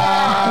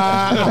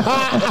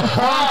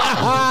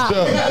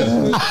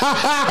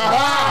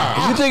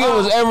 You think it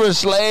was ever a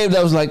slave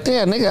that was like,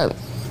 damn, nigga,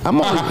 I'm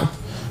only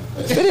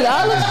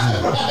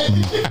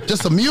 $50?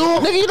 Just a mule?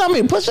 Nigga, you know how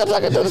many push-ups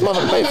I can do? This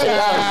motherfucker paid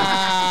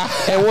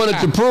 $50. And wanted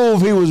to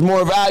prove he was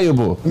more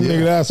valuable.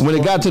 Nigga, when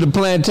it got to the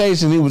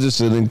plantation, he was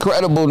just an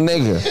incredible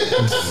nigga.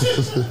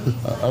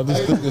 I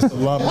just think it's a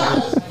lot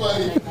more.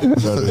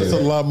 It's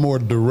a lot more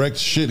direct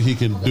shit he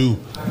can do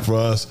for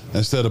us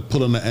instead of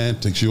pulling the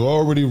antics. You're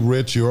already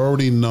rich. You're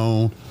already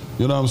known.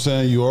 You know what I'm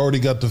saying? You already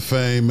got the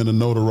fame and the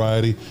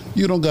notoriety.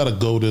 You don't got to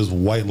go this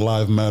White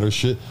Lives Matter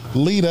shit.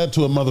 Leave that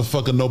to a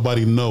motherfucker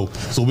nobody know,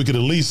 so we could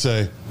at least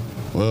say,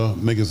 well,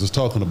 niggas is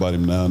talking about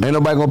him now. Ain't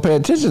nobody gonna pay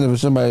attention if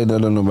somebody that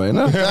don't nobody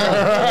know.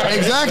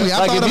 Exactly.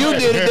 Like if you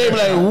did it, they be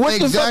like, what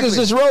the fuck is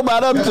this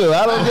robot up to?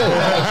 I don't get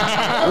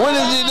it. What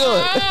is he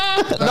doing?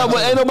 No,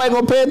 but ain't nobody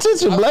gonna pay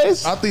attention,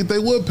 Blaze. I think they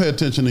would pay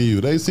attention to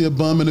you. They see a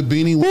bum in a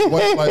beanie,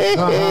 white like,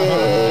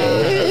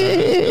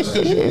 just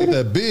because you ain't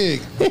that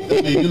big,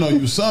 I mean,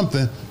 you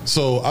something.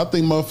 So I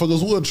think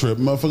motherfuckers would trip.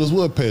 Motherfuckers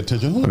would pay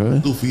attention. Who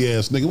goofy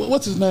ass nigga?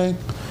 What's his name?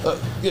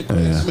 You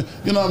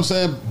know what I'm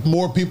saying?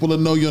 More people that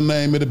know your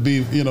name, it'd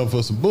be,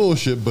 for some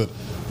bullshit. But,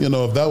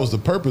 if that was the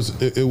purpose,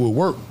 it would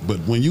work. But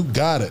when you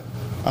got it,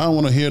 I don't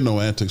want to hear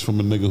no antics from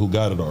a nigga who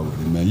got it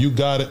already, man. You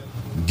got it,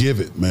 give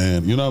it,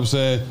 man. You know what I'm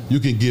saying? You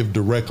can give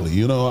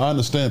directly. I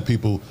understand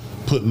people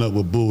putting up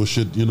with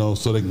bullshit,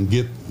 so they can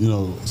get,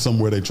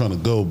 somewhere they trying to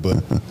go.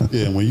 But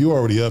yeah, when you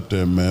already up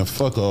there, man,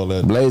 fuck all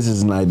that. Blaze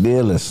is an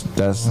idealist.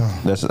 That's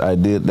an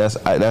ideal. That's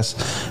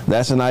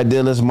an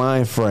idealist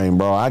mind frame,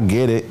 bro. I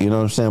get it, you know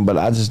what I'm saying. But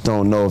I just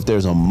don't know if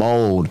there's a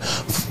mold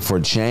for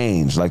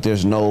change. Like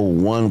there's no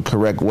one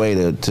correct way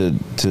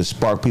to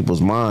spark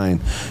people's mind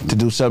to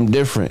do something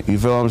different. You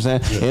feel what I'm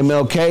saying? Yeah.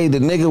 MLK, the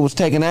nigga was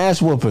taking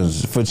ass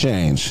whoopings for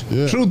change.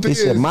 Yeah. He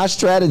said, my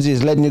strategy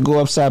is letting you go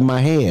upside my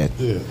head.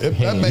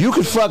 Yeah. You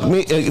could fuck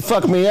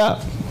me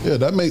up. Yeah,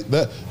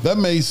 that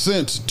made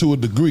sense to a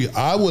degree.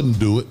 I wouldn't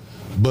do it,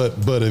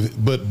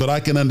 but I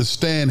can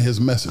understand his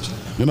message.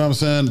 You know what I'm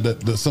saying?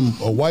 That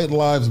a White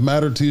Lives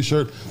Matter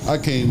T-shirt, I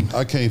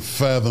can't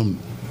fathom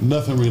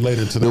nothing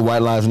related to that. Do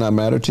white lives not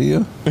matter to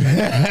you?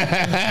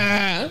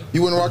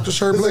 You wouldn't rock the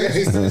shirt,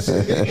 Blaze?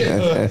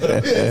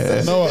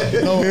 No,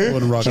 I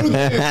wouldn't rock it.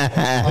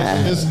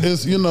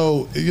 It's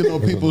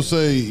people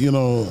say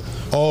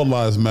all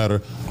lives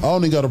matter. I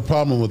only got a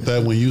problem with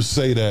that when you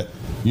say that.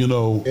 In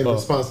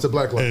response to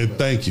Black Lives Matter.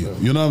 Thank you.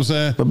 You know what I'm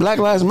saying? But Black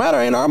Lives Matter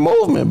ain't our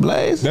movement,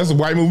 Blaze. That's a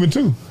white movement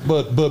too.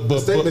 But the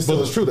statement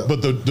still is true though.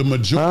 But the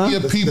majority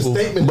of people.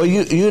 But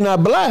you're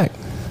not black.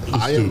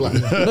 I am black.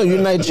 No,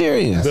 you're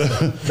Nigerian.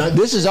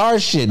 This is our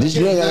shit. This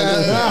you ain't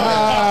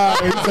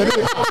got He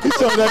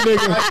told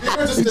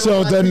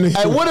that nigga.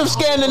 Hey, what if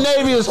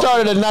Scandinavia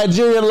started a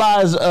Nigerian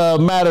Lives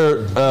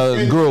Matter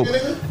group?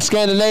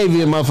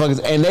 Scandinavian motherfuckers,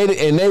 and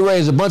they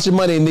raised a bunch of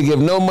money and they give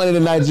no money to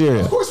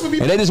Nigeria. Of course, and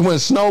they just went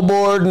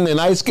snowboarding and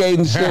ice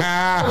skating shit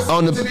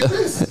on the.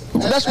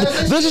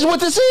 This is what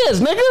this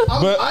is, nigga.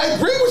 I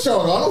agree with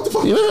y'all. I don't know what the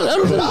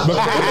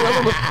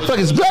fuck. Fuck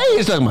is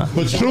Blaze talking about?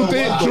 But truth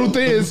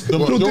is,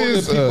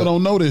 people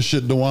don't know this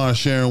shit. Dewan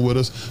sharing with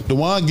us.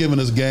 Dewan giving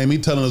us game. He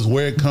telling us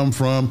where it come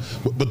from.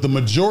 But the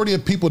majority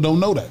of people don't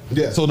know that.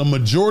 Yeah. So the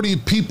majority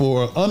of people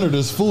are under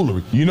this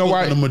foolery. You know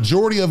why? The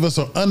majority of us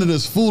are under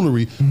this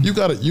foolery. You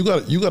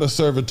gotta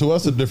serve it to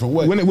us a different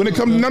way. When it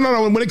comes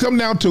when it comes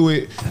down to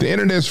it, the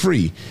internet's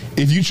free.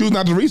 If you choose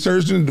not to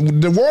research,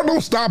 the world don't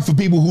stop for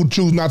people who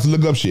choose not to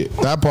look up shit.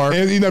 That part.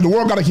 And the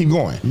world got to keep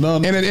going. No.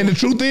 And the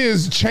truth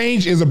is,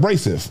 change is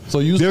abrasive.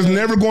 So there's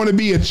never going to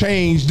be a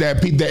change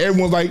that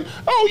everyone's like,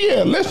 oh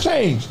yeah, let's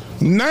change.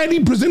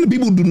 90% of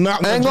people do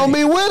not. Ain't gonna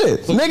be with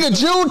it. Nigga,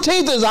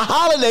 Juneteenth is a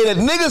holiday that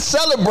niggas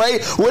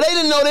celebrate where they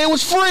didn't know they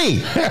was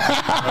free.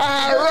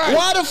 Right.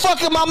 Why the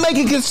fuck am I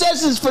making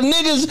concessions for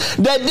niggas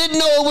that didn't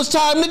know it was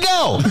time to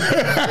go?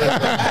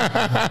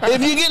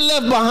 If you get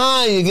left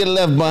behind, you get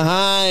left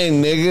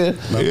behind, nigga.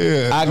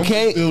 Yeah. I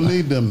can't. We still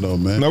need them though,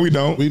 man. No, we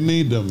don't. We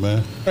need them,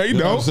 man. No, you know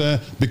don't. what I'm saying?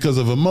 Because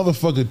if a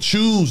motherfucker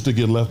choose to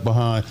get left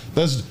behind,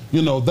 that's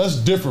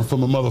different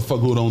from a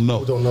motherfucker who don't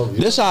know.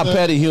 This how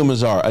petty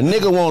humans are. A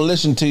nigga won't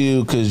listen to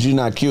you because you're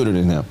not cuter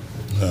than him.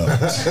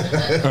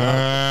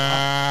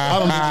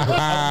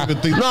 I don't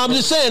even think. No, I'm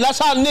just saying that's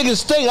how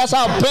niggas think. That's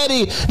how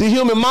petty the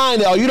human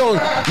mind are. You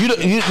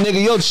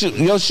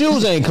nigga, your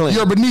shoes ain't clean.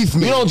 You're beneath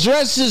me. You don't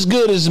dress as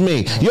good as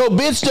me. Your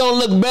bitch don't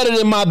look better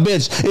than my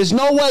bitch. There's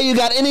no way you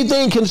got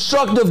anything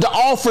constructive to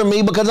offer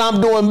me because I'm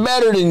doing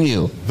better than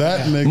you.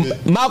 That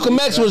nigga. Malcolm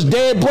X was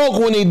dead broke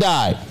when he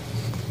died.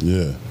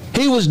 Yeah.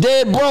 He was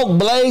dead broke,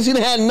 Blaze. He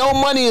had no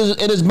money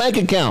in his bank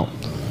account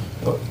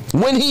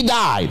when he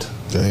died.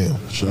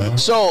 Damn. Shame.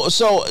 So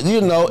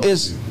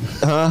it's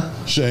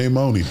shame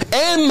on him.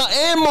 And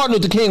Martin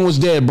Luther King was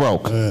dead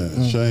broke. Yeah,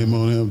 shame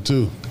on him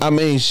too. I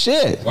mean,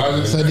 shit.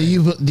 So do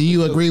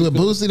you agree with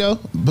Boosie though?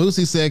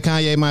 Boosie said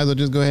Kanye might as well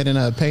just go ahead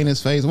and paint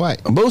his face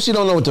white. Boosie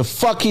don't know what the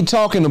fuck he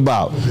talking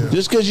about.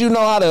 Just because you know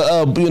how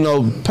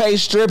to pay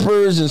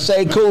strippers and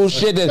say cool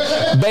shit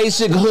that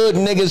basic hood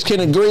niggas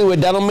can agree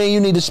with, that don't mean you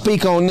need to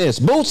speak on this.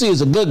 Boosie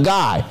is a good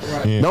guy.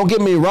 Right. Don't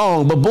get me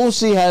wrong, but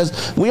Boosie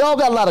we all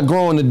got a lot of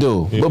growing to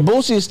do. Yeah. But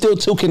Boosie is still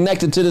too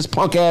connected to this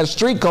punk ass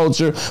street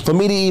culture for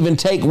me to even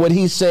take what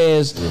he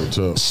says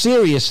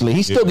seriously.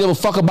 He still give a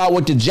fuck about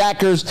what the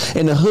jackers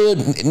and the hood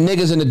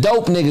niggas and the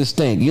dope niggas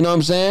think. You know what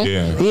I'm saying?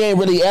 Yeah. He ain't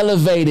really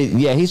elevated.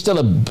 Yeah, he's still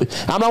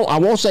I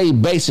won't say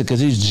basic because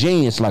he's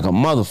genius like a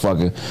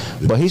motherfucker,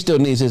 but he still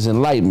needs his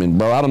enlightenment,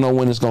 bro. I don't know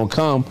when it's gonna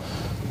come.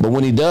 But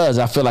when he does,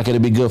 I feel like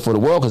it'll be good for the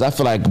world because I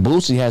feel like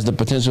Boosie has the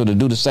potential to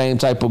do the same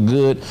type of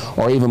good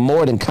or even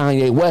more than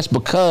Kanye West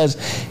because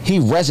he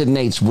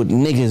resonates with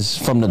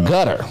niggas from the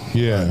gutter.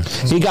 Yeah.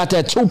 He got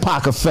that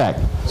Tupac effect.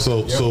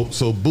 So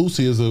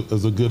Boosie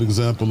is a good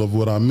example of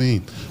what I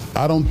mean.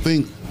 I don't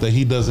think that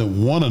he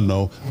doesn't want to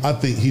know. I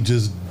think he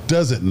just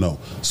doesn't know.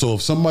 So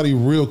if somebody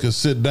real could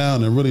sit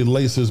down and really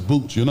lace his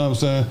boots, you know what I'm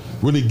saying?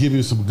 Really give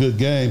you some good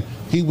game,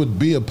 he would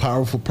be a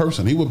powerful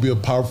person. He would be a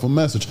powerful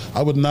message.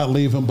 I would not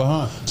leave him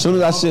behind. As soon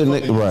as I said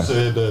right.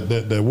 Said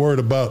that word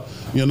about,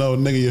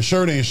 nigga, your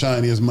shirt ain't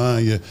shiny as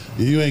mine.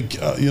 You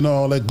ain't,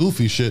 all that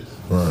goofy shit.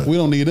 Right. We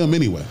don't need them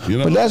anyway.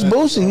 But that's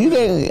Boosie. You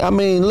can't. I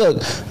mean,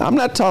 look, I'm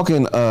not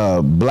talking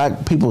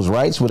black people's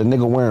rights with a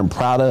nigga wearing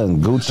Prada and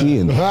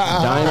Gucci and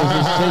diamonds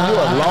and shit. You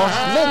a lost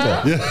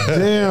nigga. Yeah.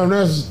 Damn,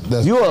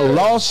 that's you a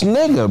lost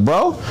nigga,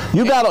 bro.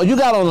 You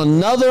got on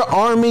another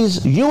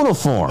army's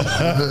uniform.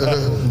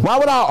 Why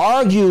would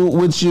I argue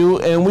with you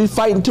and we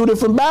fighting two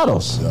different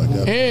battles?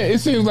 And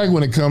it seems like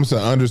when it comes to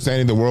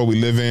understanding the world we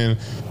live in,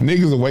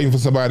 niggas are waiting for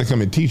somebody to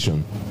come and teach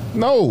them.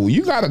 No,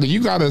 you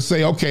gotta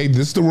say, okay,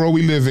 this is the world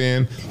we live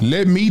in.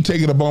 Let me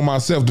take it upon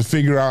myself to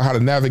figure out how to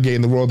navigate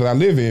in the world that I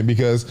live in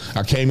because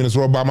I came in this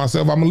world by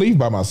myself. I'm gonna leave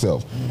by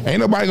myself. Ain't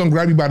nobody gonna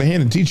grab you by the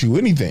hand and teach you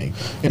anything.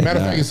 As a matter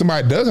of fact, if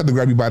somebody does have to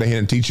grab you by the hand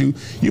and teach you,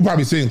 you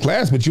probably sit in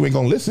class, but you ain't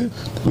gonna listen.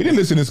 We didn't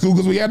listen in school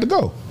because we had to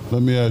go.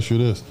 Let me ask you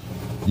this.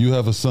 You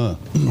have a son.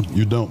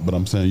 You don't, but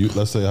I'm saying,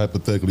 let's say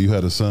hypothetically you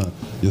had a son.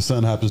 Your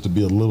son happens to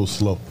be a little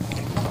slow.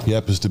 He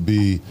happens to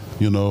be,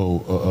 a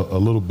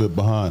little bit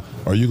behind.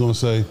 Are you going to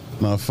say,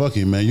 nah, fuck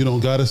him, man. You don't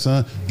got a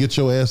son? Get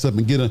your ass up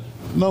and get him.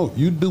 No,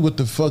 you do what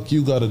the fuck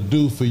you got to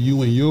do for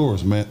you and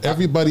yours, man.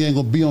 Everybody ain't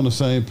going to be on the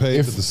same page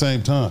at the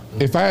same time.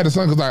 If I had a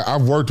son, because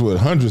I've worked with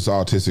hundreds of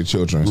autistic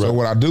children. Right. So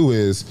what I do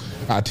is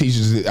I teach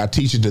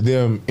it to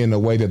them in a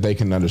way that they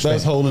can understand.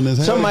 That's holding his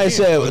hand. Somebody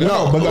said,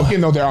 no. But again,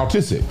 no, they're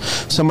autistic.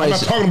 Somebody I'm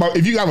not talking about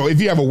if you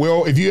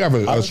have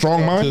a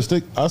strong mind, you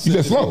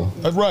just slow.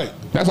 That's right.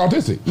 That's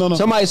autistic. No.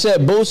 Somebody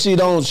said Boosie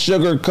don't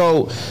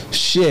sugarcoat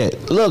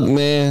shit. Look,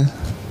 man.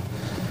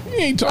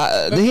 He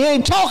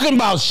ain't talking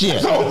about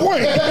shit.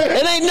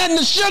 It ain't nothing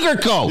to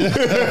sugarcoat.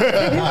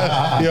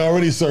 He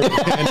already served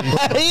candy.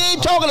 He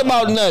ain't talking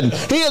about nothing.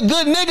 He a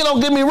good nigga, don't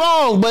get me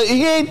wrong, but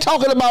he ain't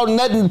talking about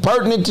nothing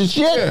pertinent to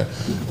shit. Yeah.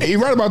 You're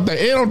right about that.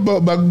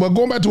 But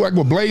going back to like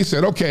what Blaze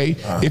said, okay,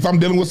 if I'm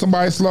dealing with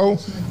somebody slow,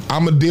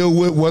 I'm going to deal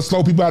with what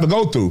slow people have to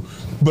go through.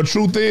 But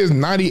truth is,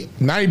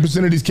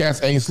 90% of these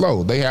cats ain't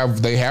slow. They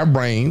have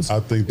brains.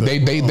 I think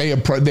they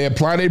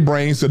apply their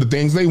brains to the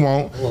things they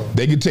want.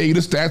 They can tell you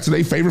the stats of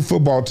their favorite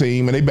football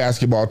team and their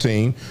basketball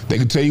team. They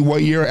can tell you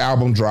what year an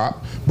album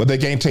dropped, but they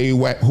can't tell you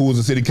who was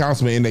a city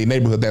councilman in their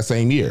neighborhood that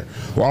same year.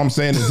 What I'm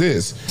saying is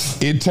this: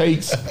 it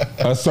takes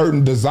a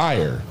certain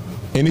desire.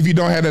 And if you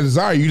don't have that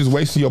desire, you just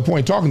wasting your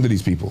point talking to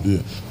these people. Yeah,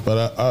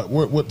 but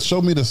what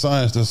show me the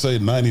science to say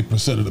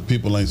 90% of the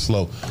people ain't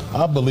slow.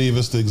 I believe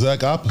it's the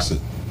exact opposite.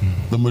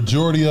 The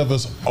majority of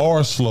us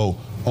are slow,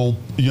 on,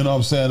 you know what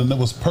I'm saying, and it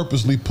was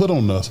purposely put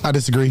on us. I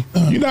disagree.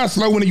 You're not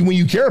slow when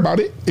you care about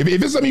it. If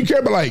it's something you care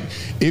about, like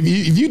if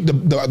you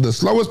the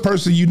slowest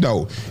person you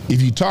know,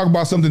 if you talk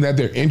about something that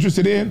they're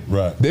interested in,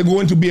 right, they're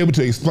going to be able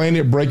to explain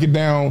it, break it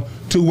down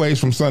 2 ways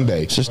from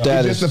Sunday. It's just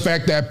the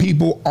fact that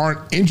people aren't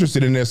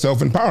interested in their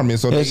self-empowerment,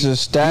 so it's a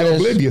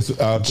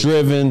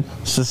status-driven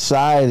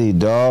society,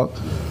 dog.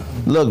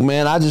 Look,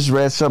 man, I just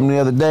read something the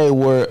other day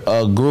where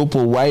a group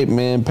of white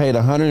men paid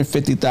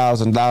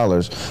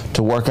 $150,000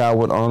 to work out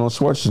with Arnold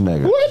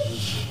Schwarzenegger. What?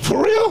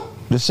 For real?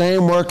 The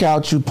same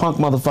workout you punk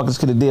motherfuckers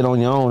could have did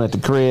on your own at the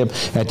crib,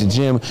 at the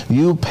gym,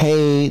 you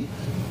paid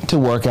to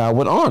work out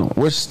with Arnold.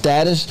 We're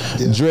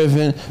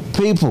status-driven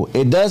people.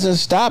 It doesn't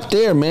stop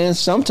there, man.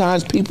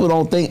 Sometimes people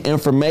don't think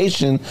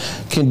information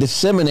can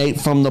disseminate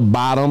from the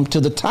bottom to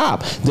the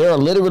top. There are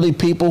literally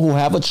people who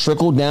have a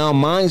trickle-down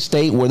mind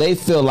state where they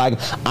feel like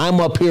I'm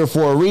up here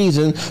for a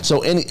reason,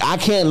 so I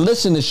can't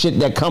listen to shit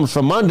that comes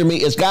from under me.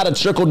 It's got to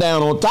trickle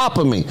down on top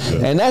of me.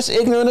 Yeah. And that's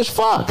ignorant as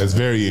fuck. That's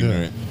very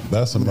ignorant.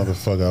 That's a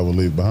motherfucker I would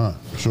leave behind.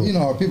 Sure. You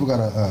know, people got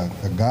a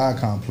God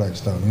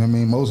complex, though. You know what I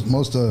mean?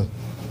 Most of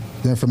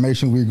the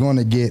information we're going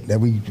to get that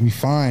we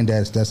find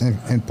that's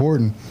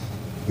important,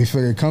 we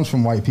figure it comes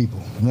from white people.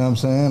 You know what I'm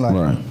saying? Like,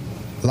 right.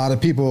 A lot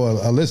of people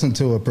listen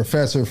to a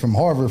professor from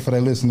Harvard before they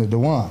listen to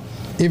Dewan.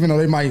 Even though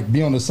they might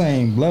be on the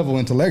same level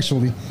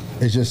intellectually,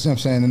 it's just, you know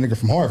what I'm saying, the nigga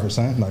from Harvard,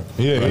 son. Like,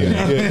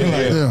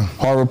 yeah.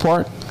 Harvard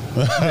Park?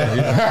 but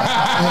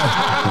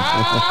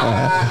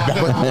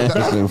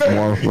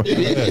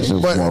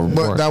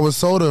that was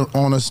sold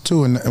on us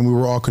too, and we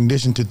were all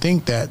conditioned to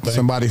think that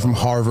somebody from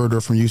Harvard or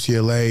from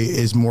UCLA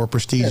is more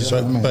prestigious.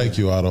 Thank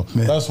you, Otto.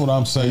 Yeah. That's what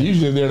I'm saying.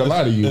 Usually there are a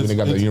lot of you when they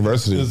got the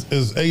university.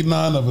 There's 8,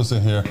 9 of us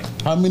in here.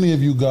 How many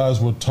of you guys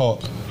were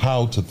taught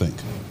how to think?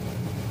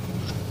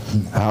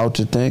 How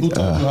to think? Who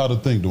taught you how to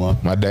think, Duane?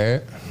 My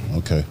dad.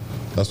 Okay.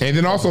 And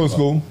then also in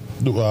school.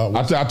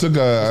 I took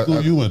what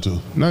school you went to?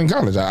 No, in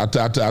college. I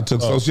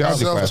took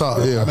sociology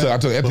classes. Yeah. I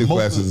took ethics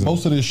classes.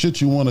 Most of this shit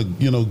you want to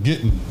get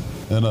in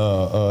and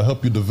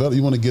help you develop.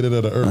 You want to get it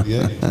at an early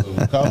age.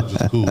 So college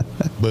is cool,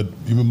 but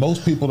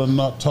most people are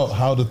not taught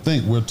how to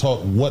think. We're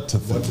taught what to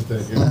think.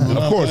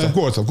 Of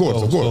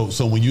course.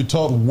 So when you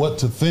taught what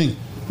to think,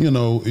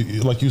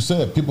 like you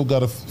said, people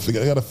gotta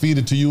feed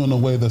it to you in a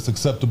way that's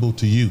acceptable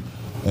to you,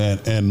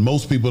 and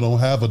most people don't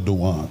have a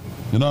Dewan.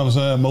 You know what I'm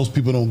saying? Most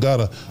people don't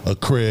got a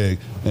Craig,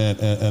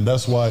 and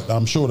that's why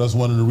I'm sure that's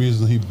one of the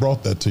reasons he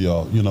brought that to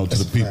y'all, to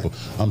the people.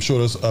 I'm sure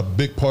that's a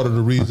big part of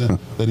the reason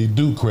that he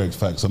do Craig's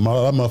Facts. Some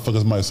other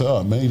motherfuckers might say,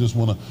 "Oh man, he just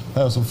want to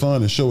have some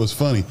fun and show it's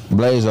funny."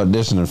 Blaze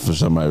auditioning for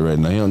somebody right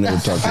now. He don't never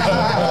talk to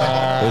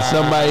somebody. If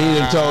somebody he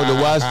done told to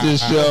watch this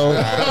show, I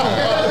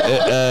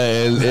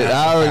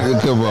already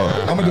come on.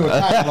 I'm gonna do a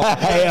title.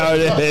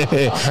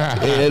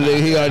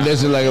 He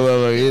auditioned like a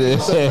motherfucker.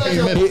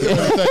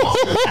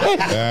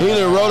 He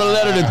done wrote a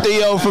letter to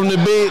Theo from the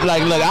beat.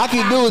 Like, look, I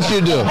can do what you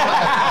do.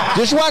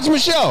 Just watch my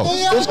show.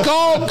 It's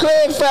called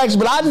Craig Facts,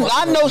 but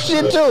I know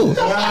shit too.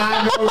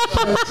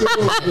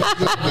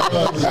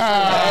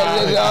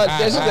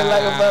 Auditioning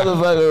like a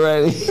motherfucker,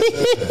 right?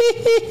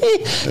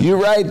 You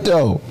right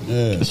though.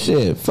 Yeah.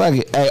 Shit, fuck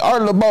it. Hey,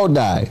 Art LeBeau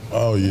died.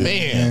 Oh yeah,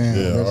 man.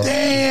 Yeah.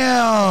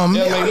 Damn.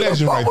 LA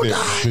legend right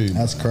there.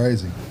 That's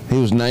crazy. He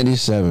was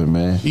 97,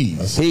 man. He,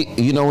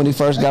 when he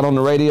first got on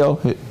the radio,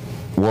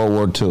 World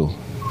War II.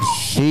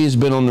 He's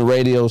been on the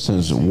radio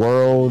since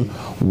World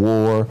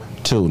War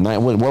II.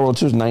 World War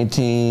II is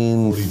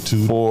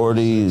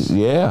 1940s.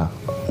 Yeah.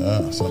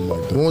 Something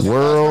like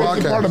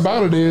that. The part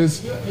about it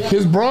is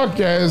his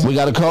broadcast. We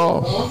got a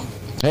call.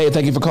 Hey,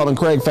 thank you for calling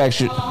Craig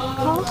Facts. Nigga,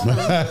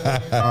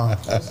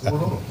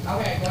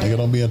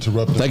 don't be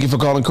interrupted. Thank you for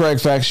calling Craig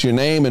Facts. Your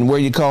name and where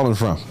you calling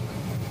from?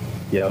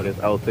 Yo, this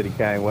Old City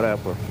Kane. What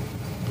up, bro?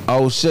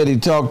 Old City,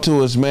 talk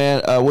to us,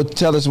 man.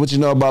 Tell us what you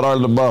know about Art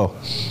LeBeau.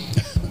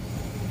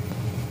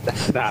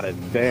 That's not a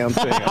damn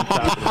thing I'm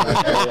talking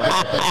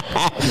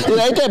about.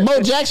 Ain't that Bo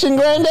Jackson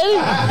granddaddy?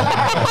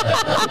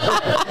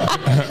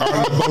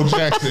 Bo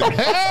Jackson.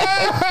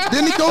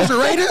 Didn't he go to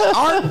Raiders?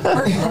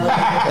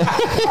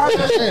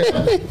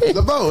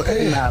 LeBeau.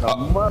 Not a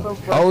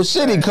motherfucker. Old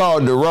City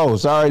called the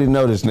roast. I already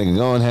know this nigga.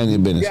 Go and handle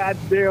your business.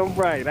 Goddamn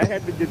right. I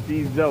had to get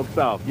these jokes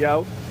off,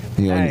 yo.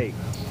 Hey,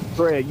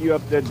 Fred, you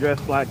up there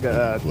dressed like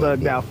a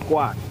thugged out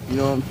squat. You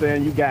know what I'm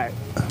saying? You got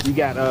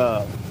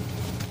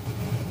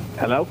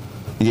hello?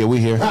 Yeah, we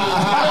here. He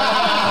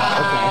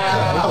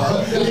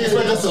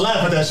expect us to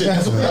laugh at that shit.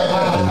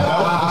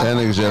 That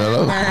nigga said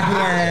hello.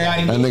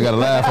 That nigga got a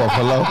laugh off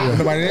hello.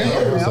 Nobody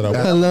there?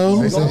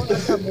 Hello.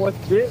 More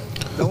spit.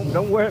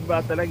 Don't worry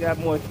about that. I got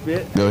more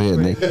spit. Go ahead,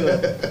 Nick.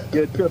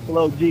 You're Triple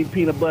OG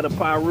peanut butter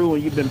Pyru,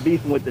 and you've been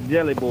beefing with the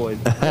Jelly Boys.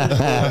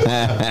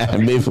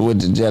 Beefing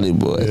with the Jelly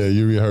Boys. Yeah,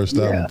 you rehearsed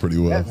that one pretty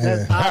well.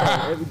 That's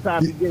every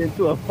time you get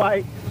into a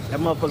fight, that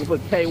motherfucker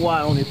put KY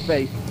on his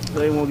face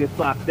so he won't get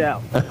socked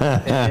out.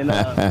 And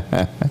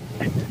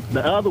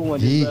the other one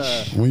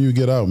is when you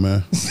get out,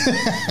 man.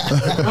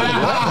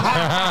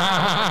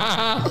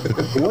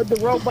 What the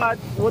robot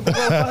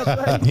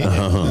say?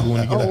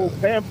 Oh,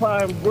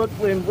 Vampire in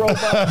Brooklyn robot.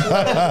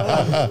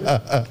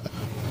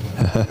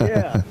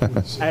 Yeah.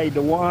 Hey,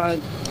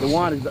 Dewan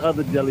is the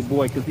other jelly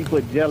boy because he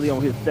put jelly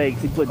on his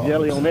steaks. He put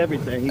jelly on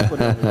everything. He put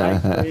it on his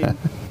ice cream.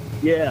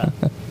 Yeah.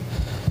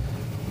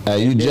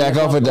 You jack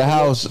off at the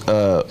house,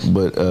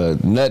 but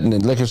nothing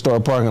in the liquor store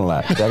parking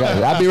lot.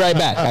 I'll be right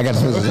back. I got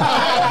some business.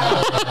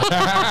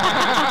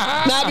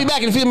 I'll be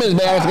back in a few minutes,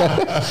 man. I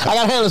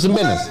got to handle some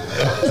business.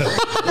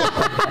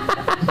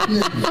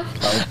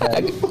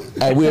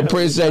 Hey, we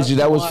appreciate you.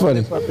 That was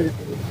funny.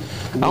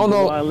 I don't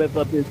know.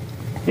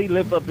 He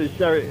lift up his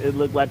shirt, it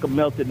looked like a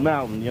melted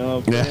mountain, you know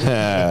what I'm saying?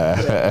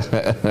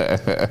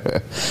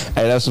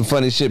 Hey, that's some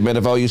funny shit, man.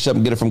 If I owe you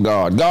something, get it from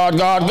God. God.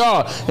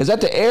 Is that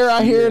the air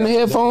I hear in the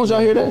headphones? Y'all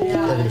hear that?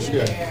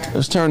 Yeah.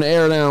 Let's turn the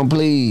air down,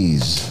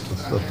 please.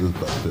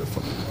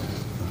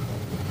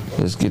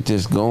 Let's get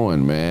this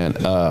going, man.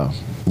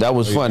 That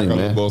was funny, man.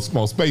 A little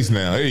small space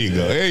now. There you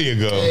go.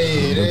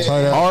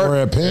 Hey,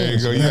 Art. There you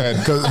go. You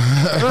had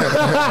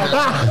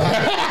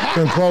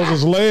can close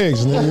his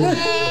legs.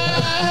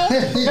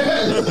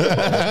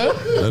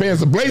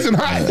 Pants are blazing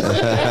hot.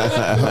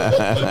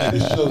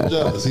 He's so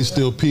jealous. He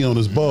still pee on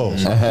his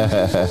balls. What?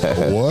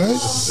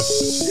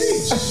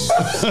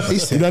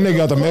 That nigga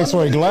got the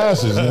X-ray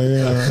glasses.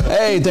 Nigga.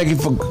 Hey, thank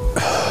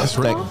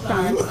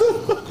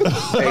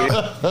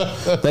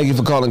you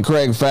for calling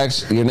Craig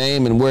Facts. Your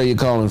name and where you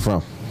calling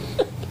from?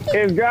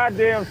 It's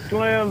goddamn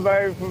Slim,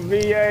 baby, from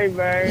VA,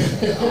 man.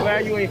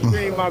 Glad you ain't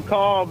seen my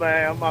call,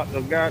 man. I'm about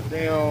to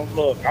goddamn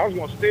look. I was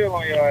gonna steal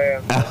on your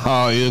ass.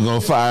 Oh, you was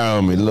gonna fire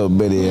on me, little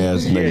bitty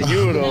ass nigga. Yeah,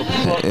 you would have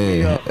fucked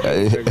me up.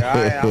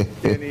 I'm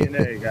sitting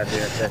in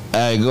goddamn.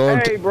 Hey, go.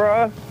 Hey,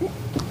 bro.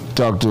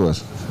 Talk to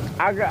us.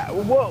 I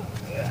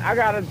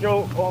got a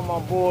joke on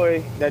my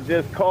boy that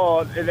just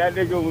called, and that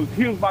nigga was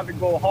about to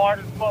go hard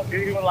as fuck,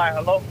 and he was like,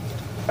 hello.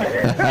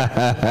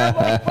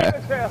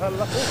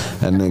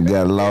 And then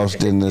got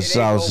lost in the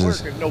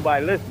sauces.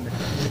 Nobody listening.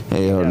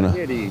 Hell no.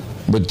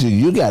 But dude,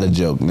 you got a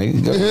joke,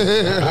 nigga.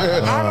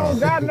 I don't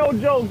got no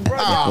jokes, bro.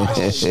 Y'all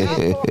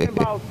talking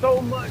about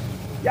so much.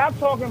 Y'all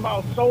talking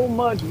about so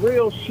much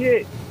real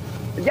shit.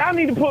 Y'all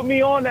need to put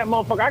me on that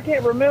motherfucker. I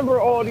can't remember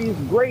all these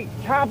great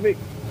topics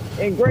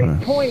and great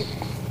points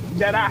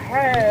that I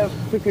have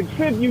to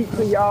contribute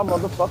to y'all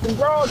motherfucking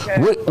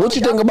broadcast. What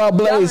you think about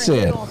Blaze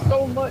saying?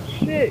 So much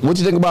shit. What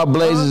you think about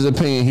Blaze's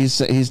opinion? He's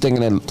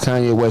thinking that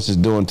Kanye West is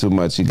doing too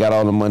much. He got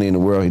all the money in the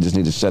world. He just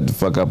needs to shut the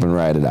fuck up and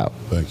ride it out.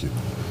 Thank you.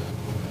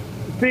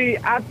 See,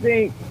 I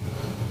think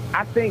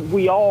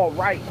we all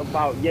right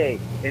about Ye,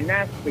 and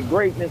that's the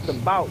greatness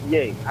about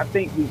Ye. I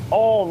think we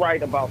all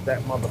right about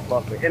that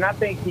motherfucker, and I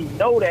think he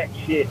know that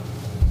shit.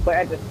 But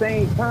at the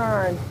same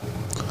time,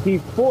 he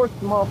forced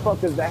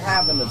motherfuckers to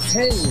have an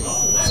opinion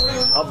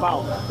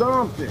about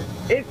something.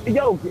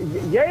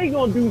 Ye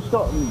gonna do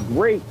something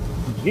great,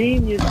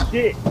 genius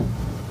shit.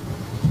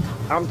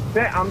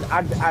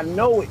 I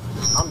know it.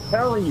 I'm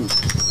telling you,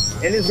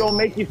 and it's gonna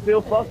make you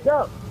feel fucked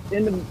up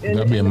in the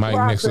That'll be a mic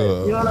next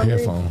to a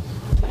headphone.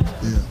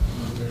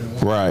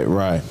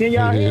 Right. Can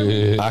y'all hear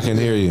me? I can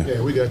hear you.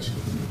 Yeah, we got you.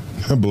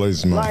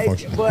 Blaze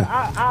malfunction. But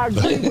I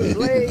agree with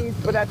Blaze,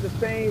 but at the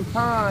same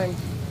time,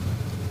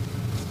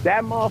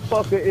 that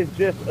motherfucker is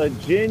just a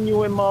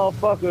genuine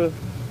motherfucker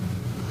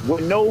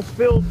with no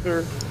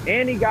filter,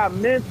 and he got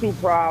mental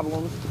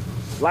problems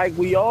like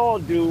we all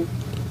do,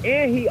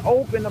 and he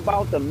open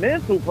about the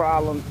mental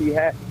problems he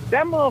had.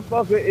 That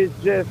motherfucker is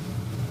just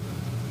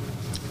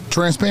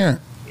transparent.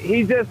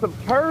 He's just a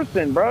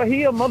person, bro.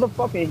 He a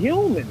motherfucking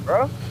human,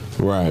 bro.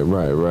 Right.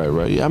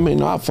 I mean,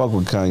 no, I fuck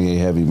with Kanye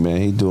heavy,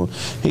 man. He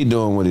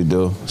doing what he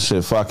do.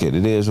 Shit, fuck it.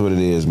 It is what it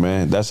is,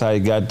 man. That's how he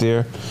got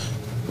there.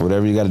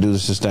 Whatever you got to do to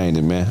sustain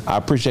it, man. I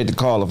appreciate the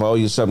call. If I owe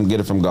you something, get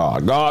it from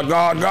God. God.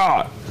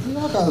 You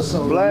know, I got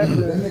something. That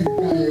nigga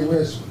Kanye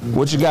West.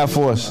 What you got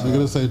for us? Nigga,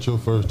 this ain't your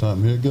first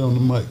time here. Get on the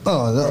mic.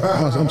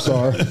 I'm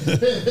sorry. But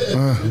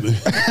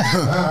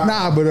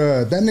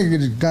that nigga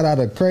just got out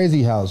of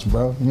crazy house,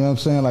 bro. You know what I'm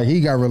saying? Like,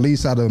 he got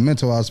released out of a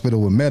mental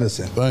hospital with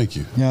medicine. Thank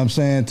you. You know what I'm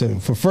saying?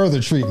 For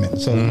further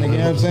treatment. So, nigga, you know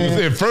what I'm saying? You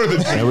said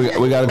further treatment.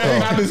 We got a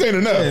call. This ain't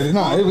enough.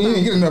 Yeah, we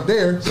ain't getting enough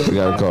there. So, We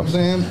got a call. You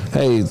know what I'm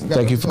saying? Hey,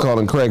 thank you for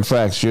calling Craig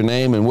Facts. Your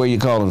name and where you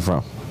calling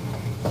from?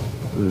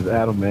 This is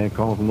Adam, man,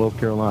 calling from North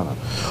Carolina.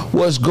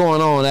 What's going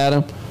on,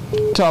 Adam?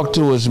 Talk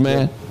to us,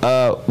 man.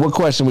 What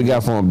question we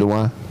got for him,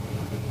 Dewan?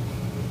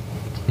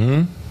 I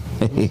ain't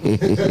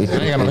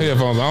got no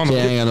headphones on. You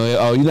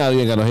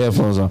ain't got no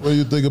headphones on. What do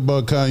you think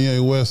about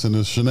Kanye West and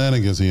the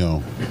shenanigans he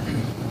on?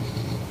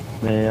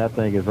 Man, I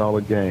think it's all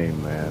a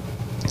game, man.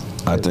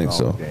 I think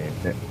so.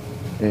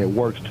 And it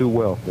works too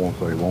well for him,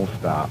 so he won't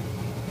stop.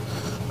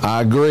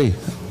 I agree.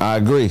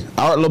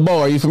 Art LeBeau,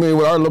 are you familiar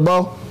with Art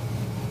LeBeau?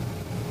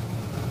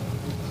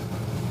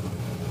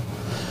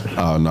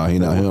 Oh no, he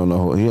don't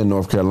know. He in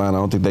North Carolina. I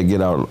don't think they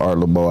get Art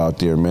LeBeau out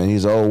there, man.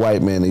 He's an old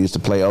white man that used to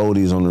play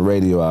oldies on the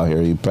radio out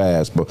here. He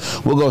passed, but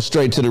we'll go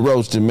straight to the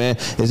roasting, man.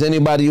 Is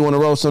anybody you want to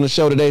roast on the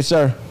show today,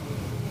 sir?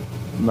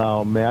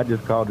 No, man, I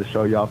just called to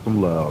show y'all some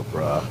love,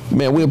 bro.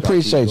 Man, we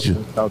appreciate you.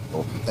 That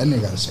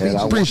nigga got a speech.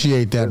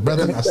 Appreciate that,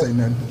 brother. I say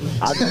nothing.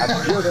 I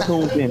just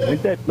tuned in.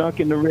 Ain't that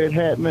Duncan the Red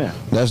Hat, man?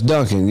 That's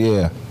Duncan,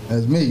 yeah.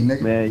 That's me,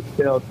 nigga. Man, you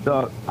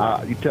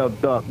tell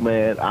Duck,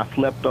 man, I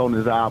slept on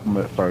his album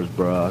at first,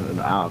 bro. And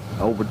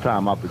over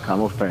time, I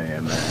become a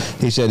fan, man.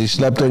 He said he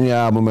slept on your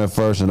album at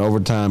first, and over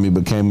time he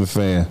became a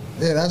fan.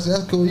 Yeah, that's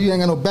cool. You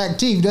ain't got no back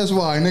teeth. That's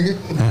why, nigga.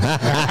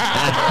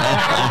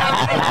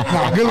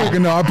 Nah, good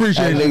looking though. I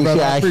appreciate it,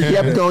 brother. I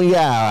slept on y'all.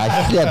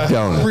 I slept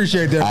on it.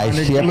 Appreciate that, I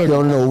nigga. slept Look.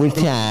 on it over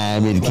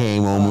time. It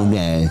came over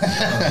me.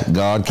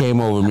 God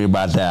came over me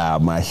about the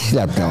album. I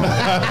slept on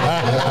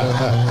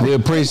it. We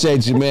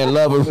appreciate you, man.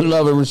 Love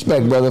and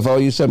respect, brother. If I owe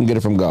you something, get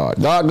it from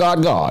God.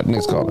 God.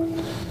 Next caller.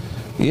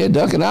 Yeah,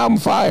 Duncan, album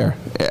fire.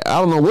 I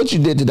don't know what you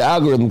did to the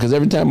algorithm because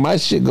every time my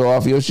shit go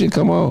off, your shit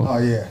come on. Oh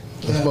yeah,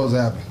 that's supposed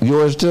to happen.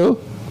 Yours too?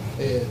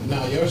 Yeah,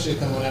 no, your shit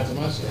come on after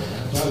my shit.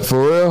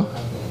 For real?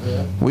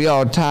 Yeah. We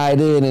all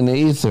tied in the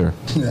ether.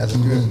 That's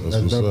good.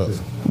 That's dope.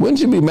 Wouldn't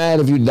you be mad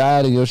if you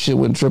died and your shit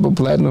went triple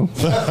platinum?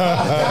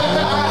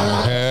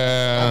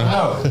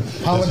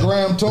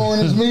 Hologram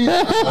touring is me.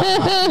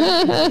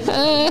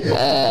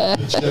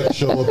 Check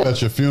show up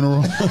at your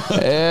funeral.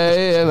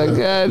 Yeah, like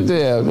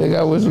goddamn, nigga.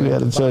 I wish we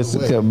had a choice to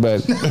come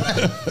back.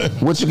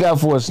 What you got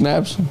for us,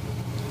 Snaps?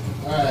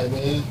 All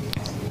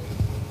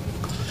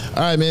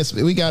right, man.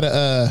 So we got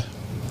a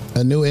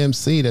new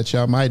MC that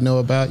y'all might know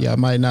about. Y'all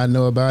might not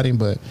know about him,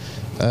 but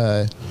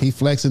he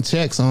flexing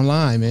checks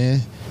online,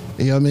 man.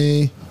 You know what I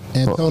mean?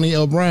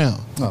 Antonio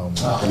Brown. Oh,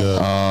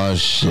 oh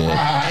shit.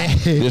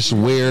 This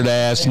weird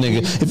ass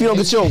nigga. If you don't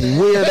get your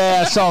weird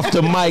ass off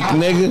the mic,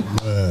 nigga.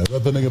 Man,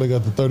 that the nigga that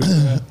got the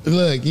 30.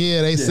 Look,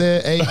 yeah, they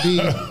said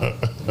AB.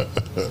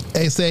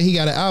 They said he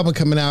got an album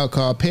coming out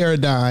called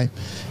Paradigm,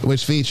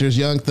 which features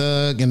Young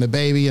Thug and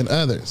DaBaby and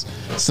others.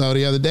 So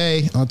the other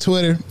day on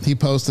Twitter, he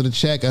posted a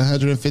check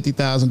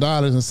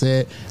 $150,000 and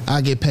said,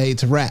 "I get paid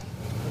to rap."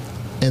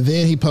 And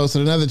then he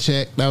posted another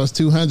check that was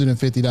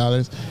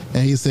 $250,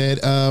 and he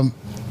said,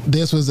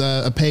 this was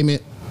a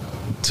payment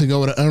to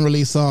go with an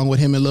unreleased song with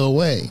him and Lil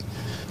Wayne.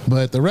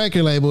 But the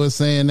record label is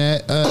saying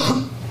that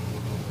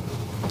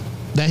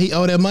that he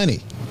owed them money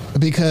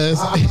because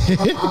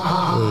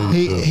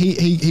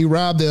he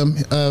robbed them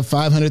of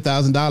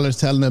 $500,000,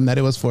 telling them that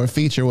it was for a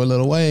feature with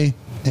Lil Wayne,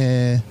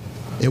 and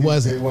it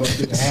wasn't.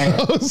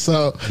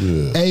 So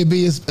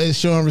AB is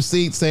showing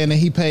receipts saying that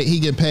he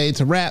get paid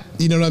to rap.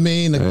 You know what I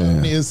mean? The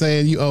company is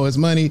saying you owe us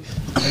money.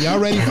 Are y'all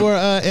ready for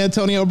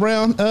Antonio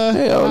Brown?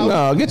 Hell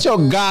no. Get your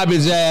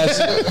garbage ass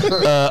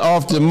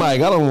off the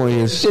mic. I don't want to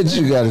hear shit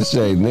you got to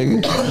say,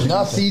 nigga.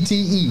 Not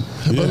CTE.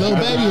 But Lil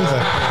Baby is.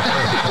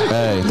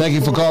 Hey, thank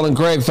you for calling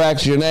Craig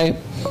Facts, your name.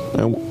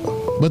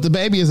 But the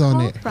baby is on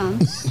there.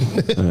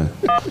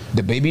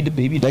 The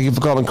baby. Thank you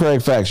for calling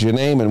Craig Facts, your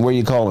name and where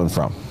you calling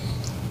from.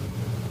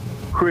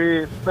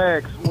 Craig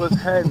Facts, what's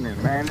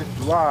happening, man? It's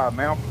live,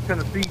 man. I'm from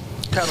Tennessee,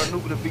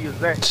 Chattanooga to be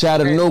exact.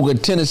 Chattanooga,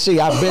 Tennessee.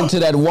 I've been to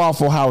that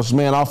Waffle House,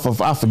 man. I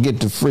forget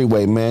the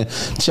freeway, man.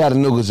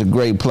 Chattanooga's a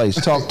great place.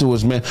 Talk to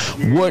us, man.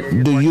 What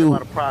do you?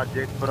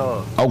 Project, but,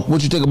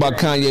 what you think about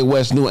Kanye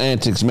West's new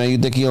antics, man? You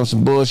think he on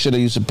some bullshit or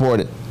you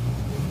support it?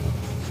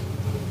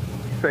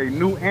 You say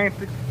new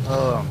antics?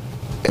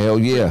 Hell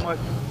yeah.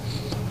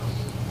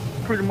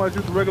 Pretty much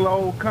just a regular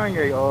old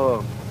Kanye.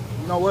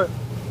 You know what?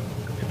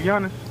 To be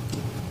honest,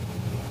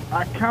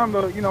 I kind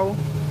of, I ain't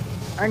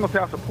gonna say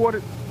I support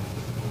it,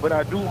 but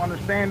I do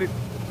understand it.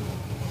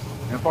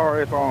 As far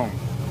as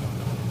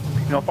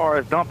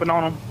dumping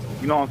on them,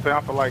 you know what I'm saying?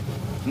 I feel like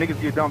niggas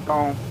get dumped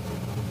on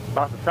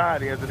by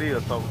society as it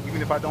is. So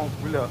even if I don't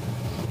really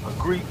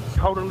agree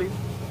totally,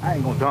 I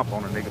ain't gonna dump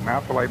on a nigga, man. I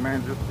feel like,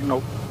 man, just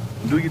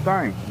do your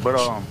thing. But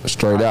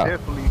straight out, I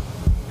definitely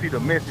see the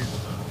message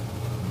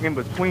in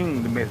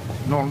between the message.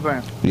 You know what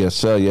I'm saying? Yes,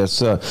 sir. Yes,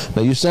 sir.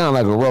 Now you sound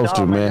like a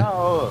roaster, man.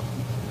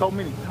 So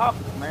many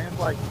topics, man. It's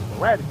like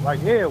erratic,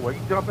 like where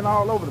you jumping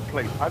all over the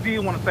place. I did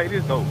want to say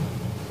this though.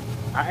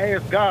 I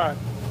asked God.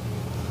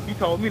 He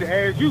told me to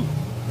ask you.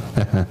 He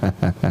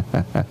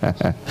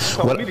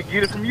told me to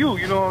get it from you.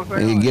 You know what I'm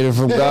saying? You get it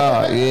from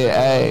God. Yeah.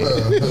 Hey.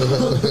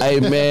 Hey,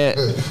 man.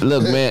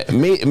 Look, man.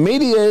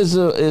 Media is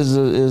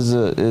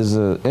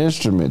a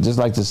instrument, just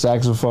like the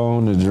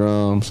saxophone, the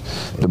drums,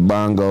 the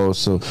bongos.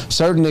 So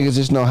certain niggas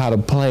just know how to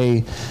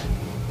play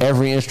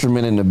every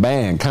instrument in the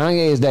band.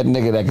 Kanye is that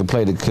nigga that can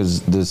play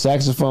the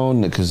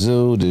saxophone, the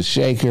kazoo, the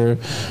shaker,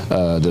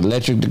 the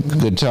electric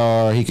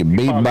guitar. He can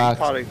beatbox.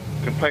 Probably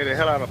can play the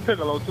hell out of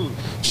piccolo too.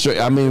 Straight,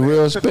 I mean,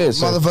 real spit.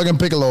 Motherfucking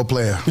piccolo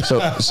player.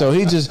 So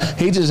he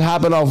just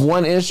hopping off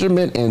one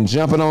instrument and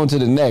jumping on to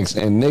the next,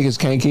 and niggas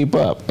can't keep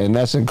up, and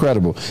that's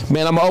incredible.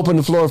 Man, I'm gonna open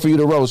the floor for you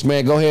to roast,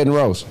 man. Go ahead and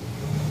roast.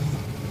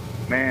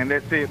 Man,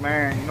 that's it,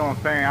 man. You know what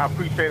I'm saying? I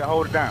appreciate it.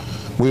 Hold it down.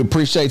 We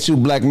appreciate you,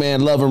 black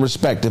man. Love and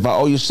respect. If I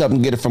owe you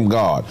something, get it from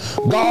God.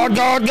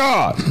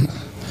 God.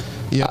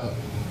 Yeah.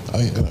 Oh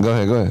yeah. Go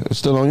ahead. It's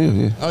still on you.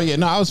 Yeah. Oh yeah.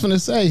 No, I was finna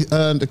say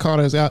the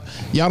Carter's out.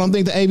 Y'all don't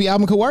think the AB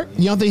album could work?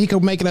 You don't think he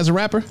could make it as a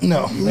rapper?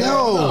 No.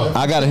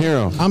 I gotta hear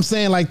him. I'm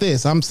saying like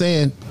this. I'm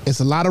saying it's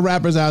a lot of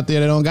rappers out there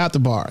that don't got the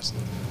bars,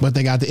 but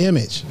they got the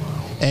image.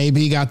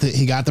 AB got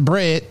the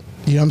bread.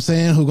 You know what I'm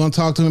saying? Who gonna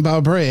talk to him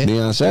about bread?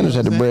 Deion Sanders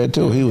had the bread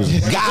too. He was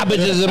garbage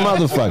as a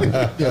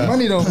motherfucker. Yeah,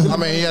 money don't. I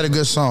mean, he had a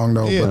good song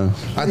though. Yeah.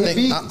 But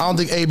I don't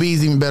think AB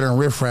is even better than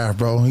Riff Raff,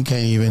 bro. He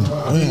can't even.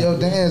 Do your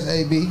dance,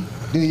 AB.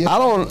 Do your.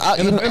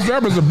 And the best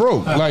rappers are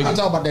broke. Like I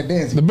talk about that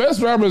dance. the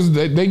best rappers,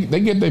 they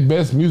get their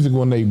best music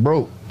when they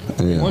broke.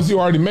 Yeah. Once you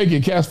already make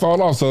it, cats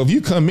fall off. So if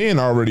you come in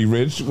already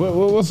rich,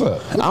 what's up?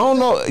 I don't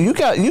know. You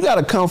got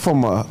to come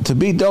from to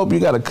be dope. You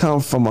got to come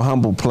from a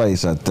humble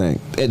place. I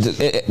think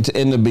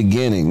in the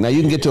beginning. Now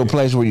you can get to a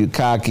place where you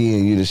cocky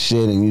and you the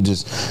shit and you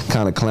just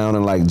kind of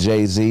clowning like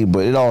Jay-Z.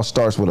 But it all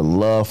starts with a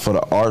love for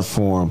the art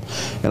form.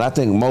 And I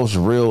think most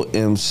real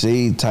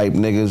MC type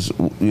niggas,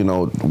 you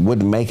know,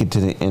 wouldn't make it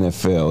to the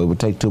NFL. It would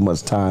take too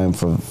much time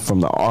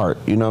from the art.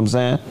 You know what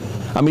I'm saying?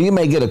 I mean, you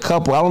may get a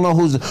couple. I don't know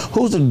who's the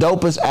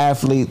dopest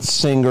athlete,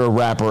 singer,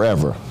 rapper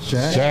ever.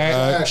 Shaq.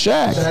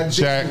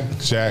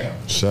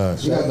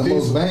 You got the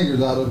most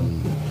bangers out of them.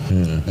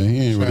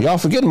 Yeah. Y'all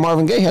forgetting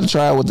Marvin Gaye had to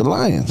try out with the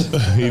Lions.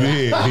 He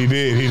did.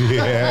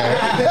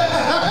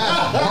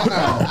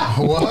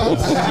 What?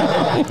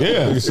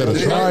 Yeah, You said a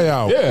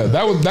tryout. yeah.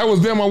 That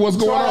was them on what's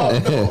going on.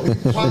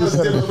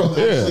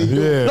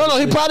 Yeah. No,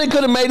 he probably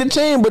could have made the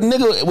team, but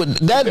nigga,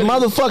 that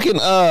motherfucking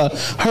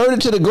heard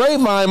it to the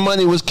grapevine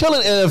money was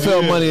killing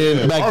NFL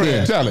money back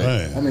then. Tell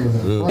it.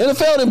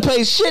 NFL didn't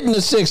pay shit in the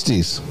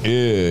 60s.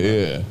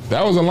 Yeah.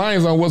 That was the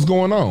Lions on what's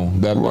going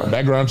on. That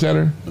background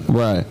chatter.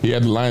 Right. He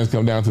had the Lions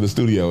come down to the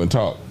studio and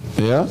talk.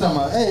 Yeah. Talking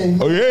about, hey,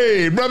 Oh,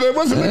 hey, brother,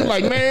 what's it look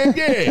like, man?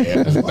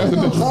 Yeah. why you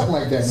don't talk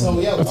like that? No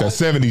more? That's that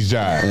 70s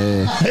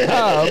jive.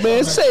 Oh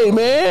man, say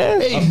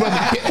man,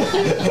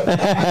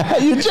 how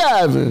you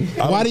jiving?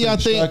 Why do y'all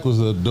think? Shaq was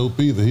a dope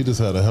either. He just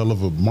had a hell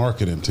of a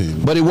marketing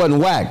team. But he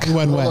wasn't whack. He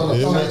wasn't whack.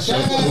 It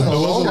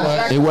wasn't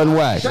whack. He wasn't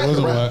whack. It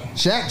wasn't whack.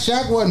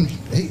 Shaq wasn't.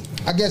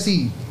 I guess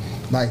he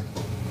like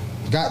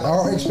got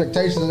our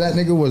expectations of that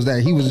nigga was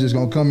that he was just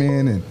gonna come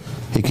in and.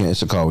 He can't.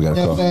 It's a call. We got to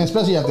You know call. what I'm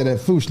saying? Especially after that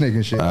Foosh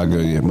nigga shit. I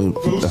agree. Yeah. Move.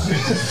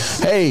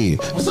 Hey.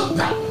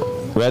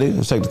 Ready?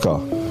 Let's take the call.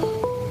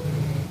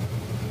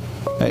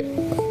 Hey.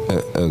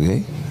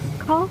 Okay.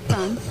 Call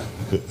from.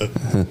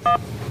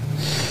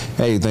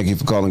 Hey, thank you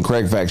for calling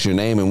Craig Facts. Your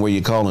name and where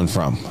you calling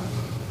from?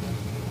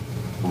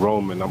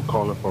 Roman, I'm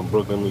calling from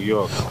Brooklyn, New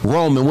York.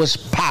 Roman, what's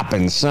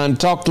poppin', son?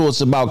 Talk to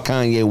us about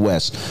Kanye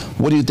West.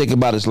 What do you think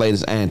about his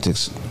latest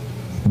antics?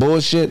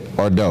 Bullshit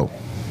or dope?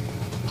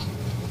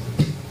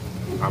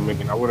 I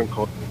mean, I wouldn't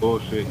call it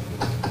bullshit.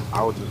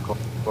 I would just call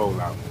it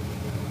rollout.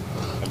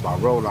 And by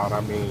rollout, I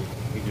mean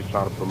he just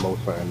trying to promote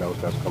something else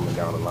that's coming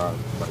down the line,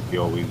 like he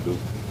always do.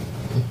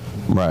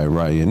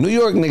 Right. Yeah. New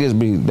York niggas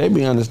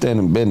be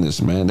understanding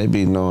business, man. They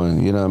be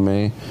knowing, you know what I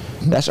mean?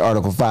 That's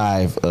Article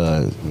 5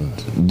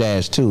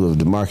 -2 of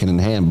the marketing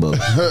handbook.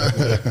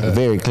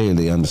 Very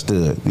clearly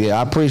understood. Yeah,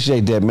 I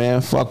appreciate that,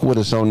 man. Fuck with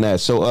us on that.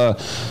 So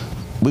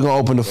we're gonna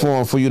open the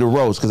forum for you to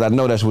roast, because I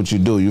know that's what you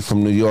do. You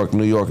from New York.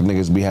 New York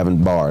niggas be having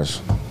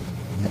bars.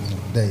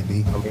 They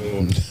be. I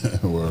mean,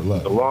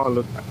 the Ron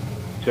look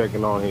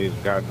checking on his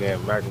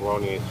goddamn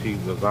macaroni and cheese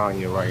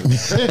lasagna right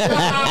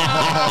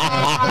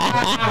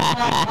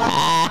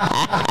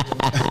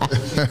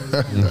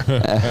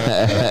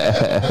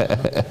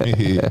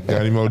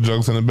Got any more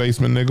jokes in the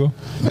basement, nigga?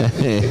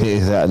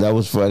 That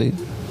was funny.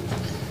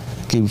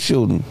 Keep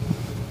shooting.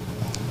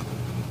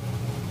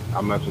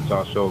 I mess with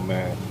y'all show,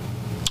 man.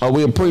 Oh,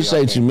 we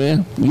appreciate you,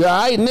 man. You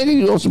all right, nigga?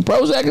 You on some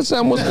Prozac or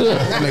something? What's good?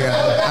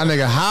 That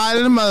nigga high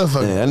than a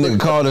motherfucker. Yeah, that nigga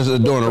called us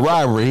during a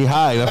rivalry. He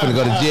high. I'm finna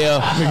go to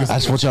jail. I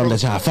just want y'all to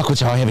let y'all fuck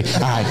with y'all heavy.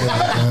 All right.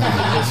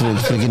 Finna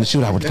get in the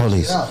shootout with the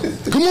police.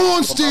 Come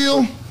on,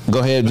 Steel. Go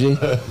ahead, G.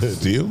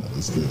 Steel?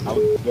 I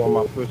was doing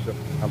my push-up,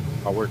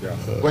 my workout.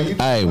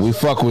 Hey, we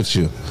fuck with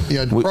you.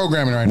 Yeah,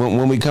 programming right now.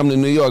 When we come to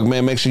New York,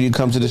 man, make sure you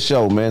come to the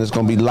show, man. It's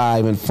gonna be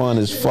live and fun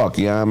as fuck,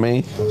 you know what I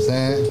mean? I'm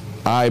saying.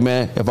 All right,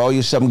 man. If I owe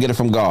you something, get it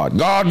from God.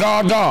 God.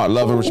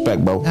 Love and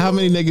respect, bro. How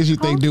many niggas you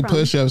think do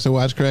push-ups and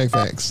watch Craig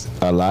Facts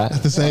A lot.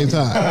 at the same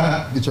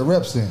time? Get your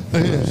reps in.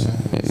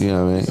 You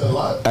know what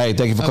I mean? Hey,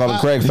 thank you for calling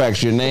Craig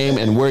Facts. Your name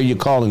and where are you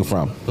calling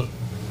from?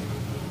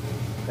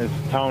 It's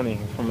Tony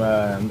from,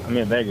 I'm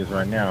in Vegas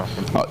right now,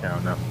 from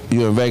P-Town now.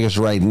 You're in Vegas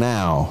right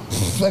now.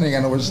 That ain't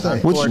got nowhere to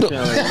stay. What you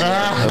doing?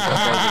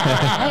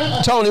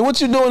 Tony, what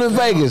you doing in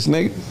Vegas,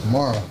 nigga?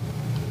 Tomorrow.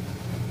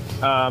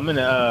 I'm in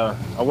I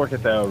work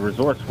at the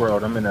Resorts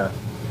World. I'm in a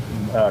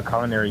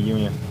culinary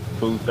union,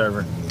 food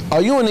server.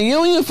 Are you in the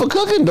union for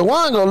cooking?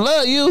 DeJuan gonna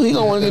love you. He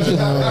gonna want to get you.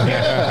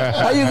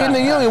 How you get in the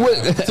union?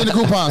 Send the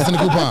coupon.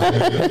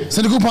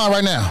 Send the coupon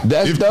right now.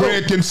 That's if dope.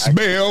 Craig can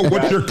smell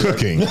what you're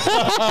cooking. And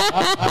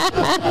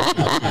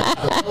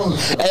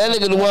that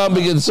nigga DeJuan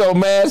be getting so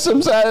mad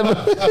sometimes.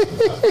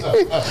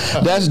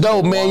 That's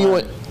dope, man. You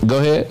went. Go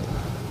ahead.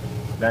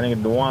 That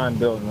nigga DeJuan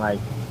built like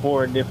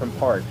 4 different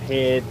parts: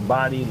 head,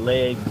 body,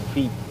 legs,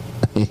 feet.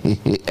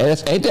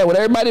 Ain't that what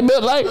everybody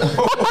built like?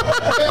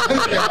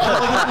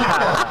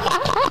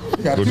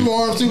 Got 2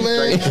 arms, 2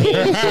 legs.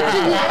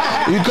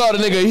 You call the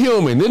nigga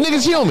human. This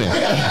nigga's human.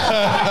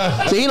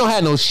 So he don't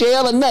have no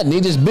shell or nothing.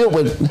 He just built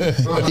with.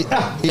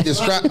 He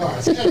described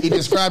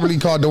what he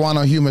called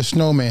Dewano human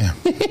snowman.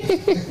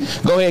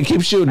 Go ahead,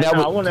 keep shooting.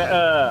 I want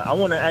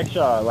to ask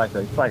y'all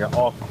it's like an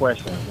off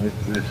question.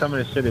 It's some of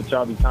the shit that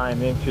y'all be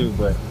tying into,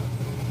 but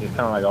it's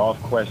kind of like an off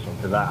question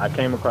because I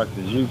came across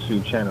his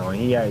YouTube channel and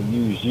he had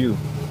used you,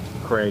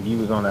 Craig. You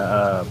was on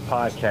a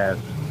podcast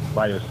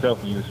by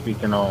yourself and you was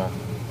speaking on.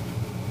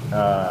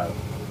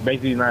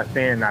 Basically not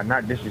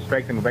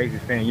disrespecting, but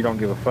basically saying you don't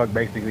give a fuck,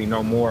 basically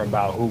no more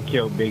about who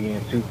killed Biggie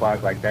and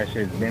Tupac, like that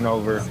shit's been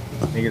over.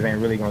 Niggas ain't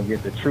really gonna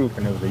get the truth.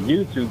 And it was a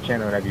YouTube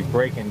channel that be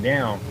breaking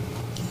down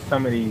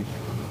some of these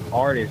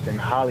artists in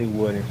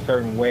Hollywood in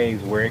certain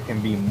ways where it can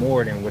be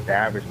more than what the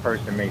average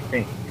person may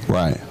think.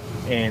 Right.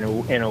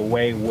 And in a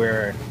way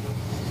where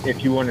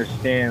if you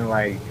understand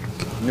like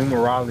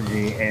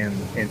numerology and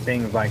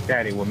things like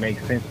that, it would make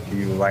sense to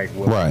you, like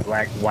with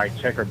black, white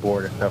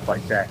checkerboard and stuff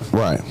like that.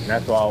 Right. And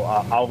that's why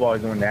I've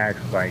always wanted to ask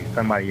like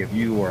somebody of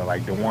you or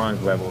like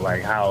Dewan's level,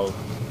 like how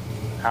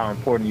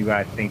important you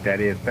guys think that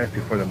is,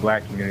 especially for the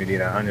black community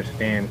to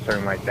understand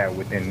something like that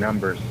within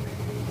numbers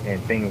and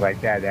things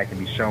like that can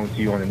be shown to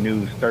you on the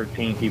news.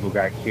 13 people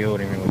got killed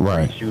and it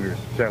was shooters,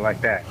 stuff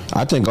like that.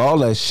 I think all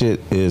that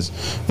shit is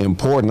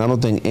important. I don't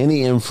think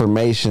any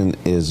information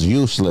is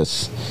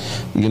useless.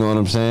 You know what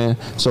I'm saying?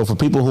 So for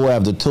people who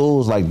have the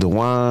tools like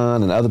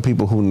Dewan and other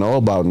people who know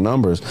about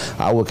numbers,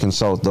 I would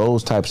consult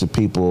those types of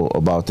people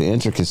about the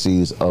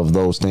intricacies of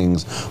those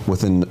things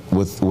within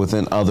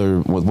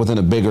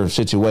a bigger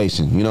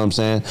situation. You know what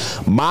I'm saying?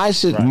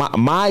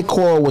 My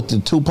core with the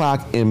Tupac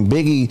and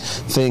Biggie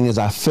thing is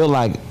I feel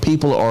like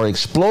people are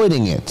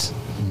exploiting it.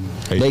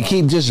 They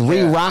keep just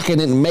re-rocking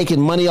it and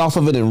making money off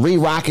of it and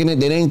re-rocking it.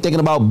 They ain't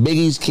thinking about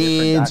Biggie's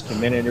kids.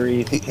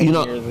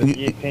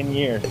 Documentaries, 10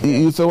 years.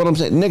 You feel what I'm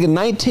saying? Nigga,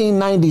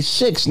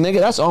 1996, nigga,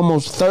 that's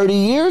almost 30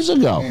 years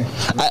ago.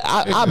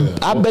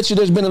 I bet you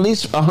there's been at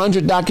least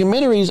 100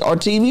 documentaries or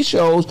TV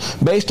shows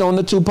based on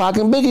the Tupac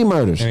and Biggie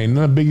murders. And ain't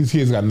none of Biggie's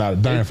kids got not a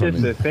dime from it.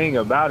 The thing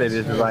about it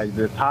is like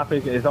the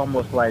topic is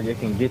almost like it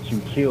can get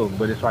you killed,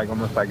 but it's like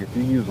almost like if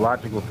you use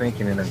logical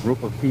thinking and a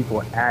group of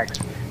people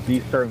ask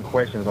these certain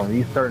questions on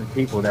these certain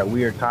people that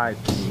we are tied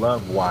to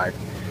love-wise.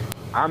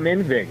 I'm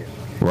in Vegas.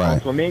 Right.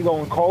 So Flamingo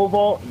and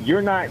Cobalt,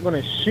 you're not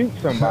going to shoot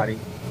somebody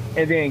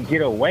and then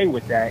get away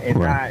with that and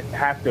not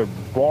have to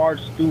barge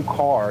through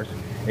cars.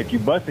 If you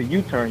bust a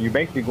U-turn, you're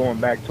basically going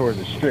back towards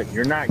the strip.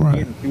 You're not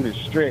getting through the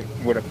strip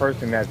with a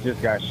person that's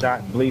just got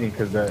shot bleeding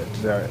because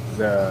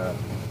the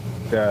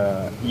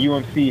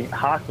UMC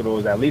hospital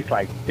is at least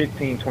like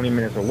 15, 20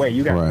 minutes away.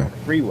 You got to go on the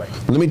freeway.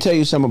 Let me tell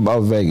you something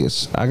about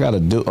Vegas. I got a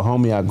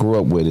homie I grew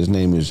up with. His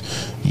name is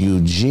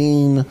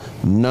Eugene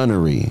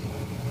Nunnery.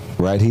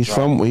 Right? He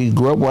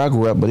grew up where I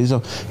grew up, but he's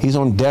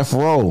on death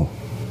row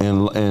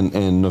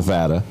in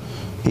Nevada.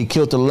 He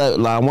killed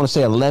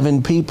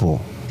 11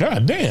 people.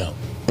 God damn.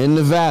 In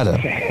Nevada.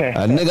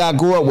 A nigga I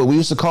grew up with, we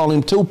used to call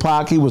him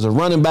Tupac. He was a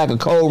running back, a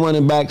cold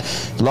running back,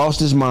 lost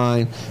his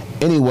mind.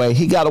 Anyway,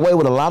 he got away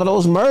with a lot of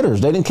those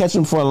murders. They didn't catch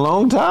him for a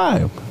long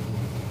time.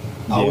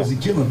 How was he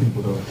killing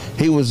people, though?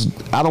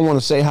 I don't want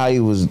to say how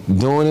he was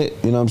doing it,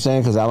 you know what I'm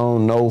saying? Because I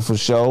don't know for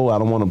sure. I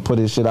don't want to put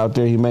his shit out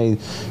there. He may,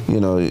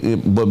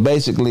 but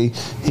basically,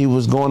 he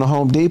was going to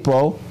Home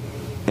Depot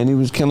and he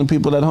was killing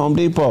people at Home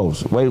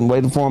Depots,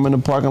 waiting for them in the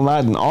parking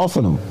lot and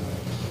offering them.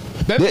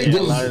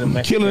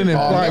 Killing in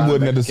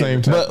plywood at the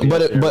same time.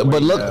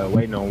 But look,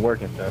 waiting on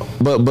work and stuff.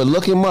 But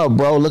look him up,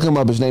 bro. Look him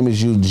up. His name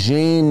is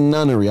Eugene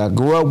Nunnery. I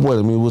grew up with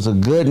him. He was a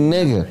good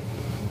nigga.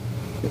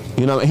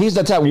 You know, he's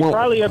the type. He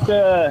probably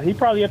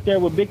up there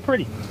with Big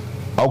Pretty.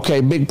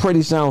 Okay, Big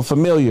Pretty sound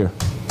familiar.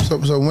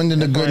 So when did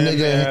the good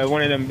nigga?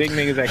 One of them big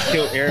niggas that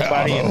killed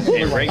everybody and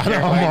raped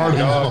everybody,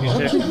 dog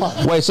and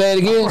shit. Wait, say it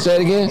again.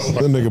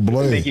 That nigga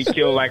Blaze. I think he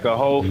killed like a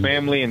whole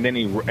family and then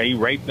he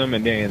raped them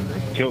and then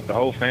killed the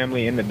whole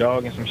family and the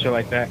dog and some shit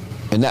like that.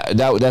 And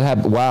that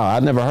happened. Wow,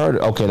 I never heard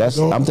it. Okay,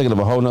 I'm thinking of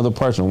a whole nother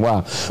person.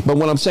 Wow. But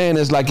what I'm saying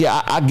is like,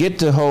 yeah, I get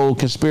the whole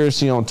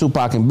conspiracy on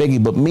Tupac and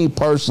Biggie, but me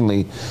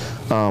personally,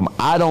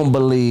 I don't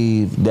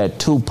believe that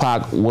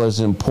Tupac was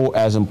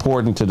as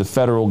important to the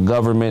federal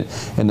government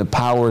and the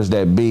powers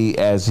that be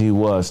as he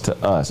was to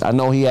us. I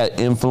know he had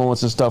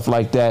influence and stuff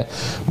like that,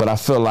 but I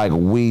feel like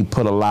we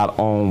put a lot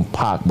on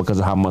Pac because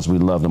of how much we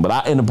loved him.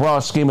 But in the broad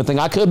scheme of things,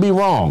 I could be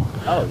wrong.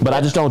 But I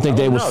just don't think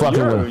they was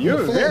fucking with him.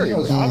 You're very.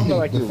 I feel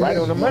like you're right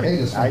on the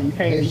money. You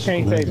can't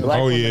say black.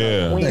 Oh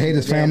yeah. They hate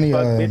his family.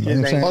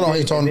 Hold on,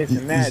 he's talking this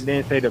and that.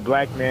 Then say the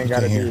black man got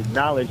to be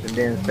acknowledged, and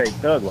then say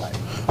thug life.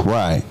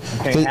 Right. You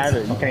can't have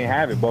it. You can't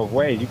have it both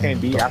ways. You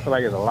can't be. I feel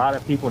like there's a lot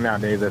of people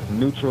nowadays that's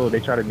neutral. They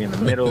try to be in the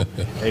middle.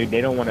 They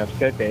don't want to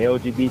upset the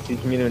LGBT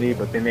community,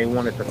 but then they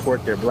want to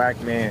support their black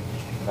man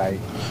Like,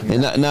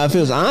 And now, if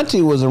his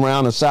auntie was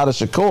around inside of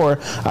Shakur,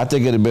 I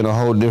think it'd have been a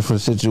whole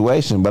different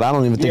situation. But I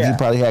don't even think he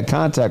probably had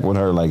contact with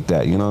her like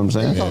that. You know what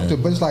I'm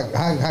saying? But it's like,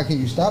 how can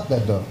you stop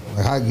that though?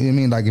 Like, how, I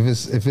mean, like if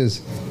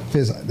his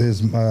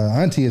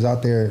auntie is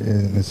out there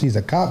and she's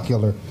a cop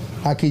killer,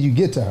 how can you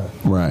get to her?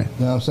 Right.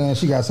 You know what I'm saying?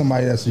 She got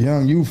somebody that's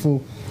young,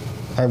 youthful.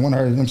 I want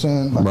her. You know what I'm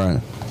saying? Like, Right.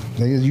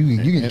 You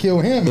can kill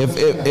him.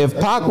 If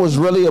Pac was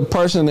really a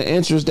person of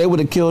interest, they would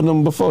have killed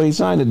him before he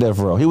signed the death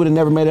row. He would have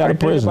never made it out of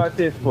Think prison. about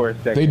this for a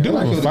second. They do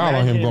have a file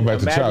on him going back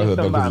to childhood.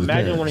 though, 'cause his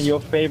Imagine parents. one of your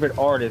favorite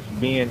artists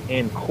being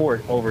in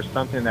court over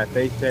something that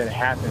they said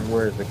happened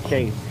where it's a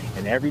case,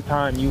 and every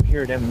time you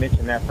hear them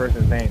mention that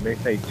person's name, they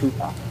say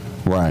Tupac.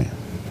 Right.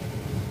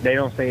 They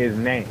don't say his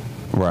name.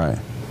 Right.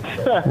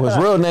 Well, his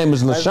real name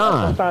is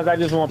LaShawn. Sometimes I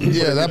just want people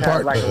to just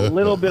have like a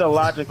little bit of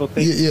logical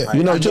thinking. Like,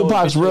 You know, I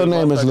Tupac's real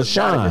name is motherfuckers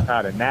gotta LaShawn. get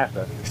out of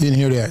NASA. You didn't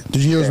hear that.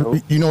 Did you hear?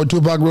 You know what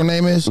Tupac's real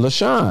name is?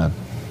 LaShawn.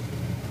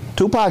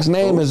 Tupac's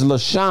name is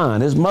LaShawn.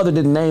 His mother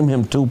didn't name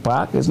him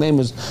Tupac. His name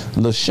is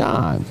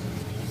LaShawn.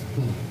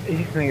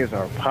 These niggas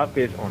are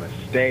puppets on a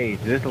stage.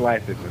 This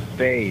life is a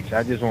stage.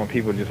 I just want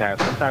people to just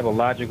have some type of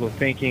logical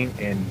thinking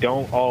and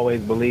don't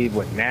always believe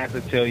what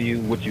NASA tell you,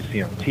 what you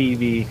see on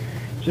TV.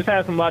 Just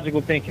have some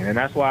logical thinking, and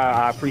that's why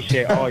I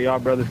appreciate all y'all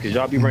brothers, because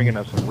y'all be bringing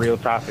up some real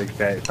topics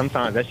that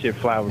sometimes that shit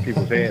fly over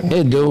people's heads.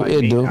 It do, Like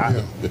it me, do.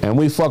 And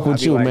we fuck I with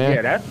be you, like, man.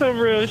 Yeah, that's some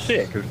real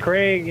shit. Cause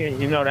Craig,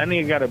 you know, that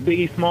nigga got a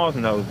Biggie Smalls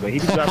nose, but he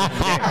be dropping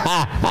some game.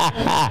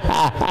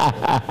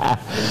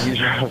 He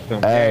dropped some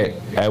game.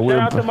 Shout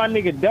out to my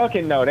nigga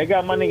Duncan though. They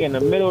got my nigga in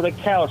the middle of the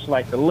couch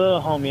like the little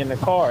homie in the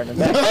car in the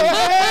back.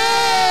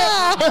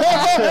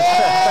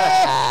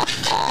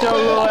 Your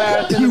little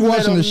ass in You the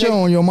watching middle, the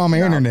show on your mama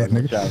internet,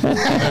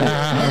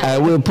 nigga. Hey,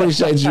 we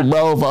appreciate you,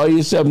 bro. For all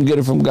you said and get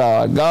it from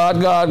God.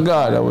 God.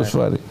 That was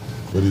funny.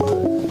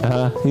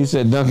 He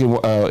said Duncan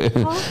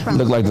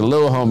looked like the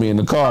little homie in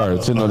the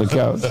car sitting on the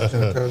couch.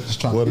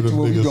 Just trying to get to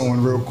where we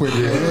going real quick.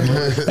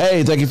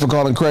 Hey, thank you for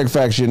calling Craig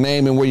Facts. Your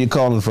name and where you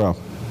calling from?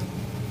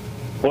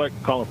 Blake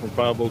calling from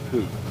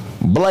 502.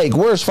 Blake,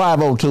 where's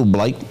 502,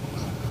 Blake?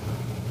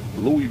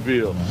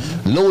 Louisville.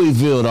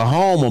 Louisville, the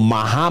home of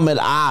Muhammad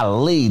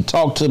Ali.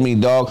 Talk to me,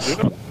 dog.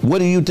 What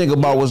do you think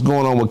about what's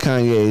going on with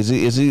Kanye?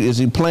 Is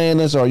he playing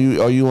this, or are you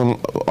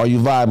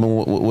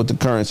vibing with the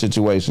current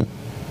situation?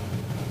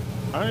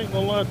 I ain't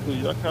gonna lie to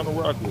you, I kind of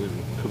rock with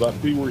it because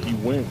I see where he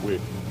went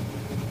with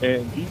it.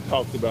 And he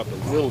talked about the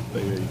real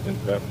estate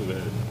agents after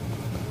that.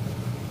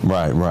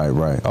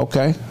 Right.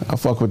 Okay, I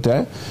fuck with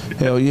that.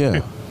 Hell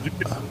yeah.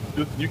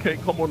 You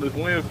can't come on this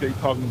landscape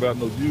talking about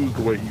no Jews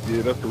the way he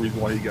did. That's the reason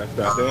why he got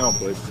shot down.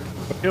 But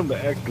for him to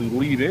actually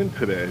lead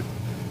into that,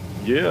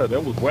 yeah,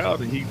 that was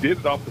wild. And he did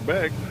it off the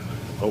back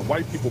of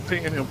white people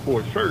paying him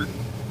for a shirt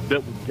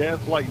that was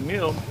gaslighting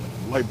them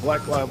like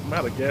Black Lives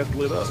Matter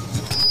gaslit us.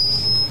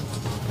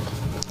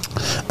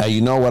 Hey,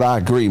 you know what? I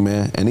agree,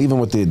 man. And even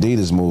with the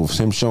Adidas moves,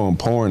 him showing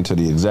porn to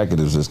the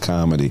executives is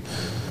comedy.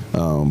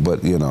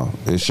 But, you know,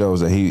 it shows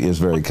that he is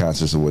very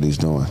conscious of what he's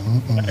doing.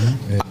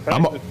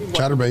 I'm a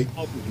chatterbait.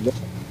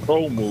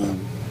 Troll move,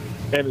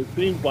 and it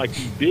seems like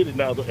he did it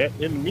now.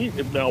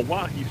 Now,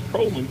 while he's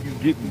trolling, he's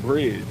getting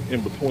bread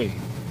in between.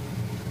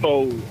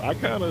 So I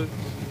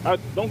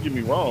don't get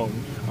me wrong.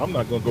 I'm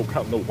not gonna go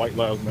cop no White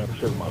Lives Matter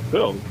shirt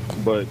myself,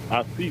 but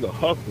I see the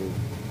hustle,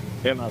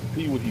 and I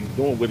see what he's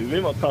doing with it. And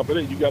then on top of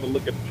that, you got to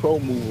look at the troll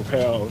move of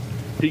how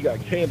he got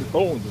Candace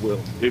Owens with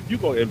him. If you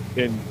go, and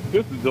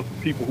this is just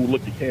for people who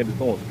look at Candace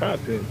Owens'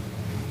 content,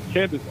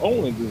 Candace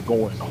Owens is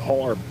going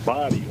hard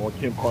body on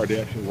Kim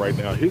Kardashian right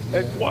now. His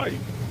ex-wife.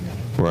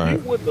 Right. He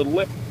wouldn't have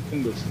left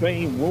in the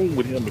same room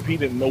with him if he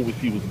didn't know what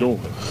she was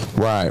doing.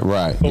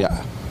 Right.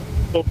 Yeah.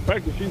 So the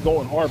fact that she's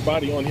going hard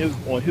body on his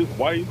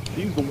wife,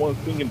 she's the one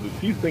singing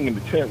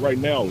the chant right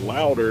now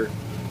louder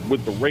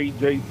with the Ray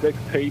J sex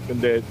tape,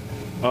 and that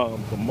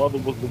the mother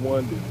was the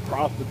one that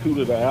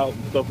prostituted her out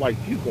and stuff. Like,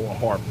 she's going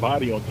hard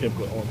body on Kim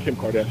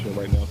Kardashian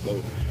right now.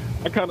 So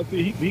I kind of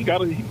see he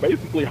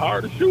basically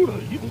hired a shooter.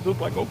 He was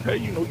just like, okay,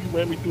 you know, you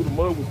ran me through the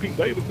mud with Pete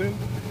Davidson.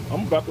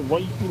 I'm about to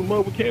run you through the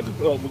mud with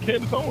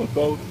Candace Owens.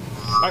 So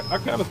I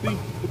kind of see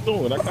what he's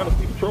doing. I kind of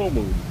see the troll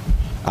move.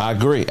 I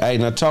agree. Hey,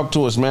 now talk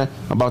to us, man.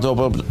 I'm about to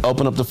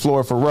open up the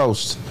floor for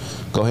roast.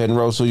 Go ahead and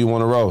roast who you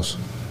want to roast.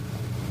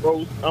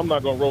 Roast? I'm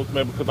not gonna roast,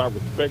 man, because I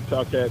respect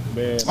y'all cats,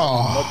 man. Much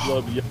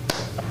love to y'all.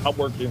 I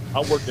work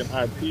in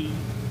IT.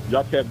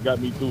 Y'all cats got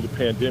me through the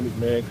pandemic,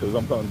 man, because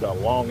I'm talking about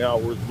long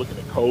hours, looking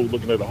at code,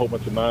 looking at a whole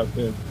bunch of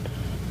nonsense.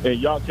 And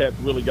y'all cats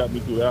really got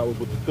me through the hours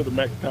with the To The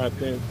Max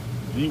content.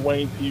 G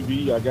Wayne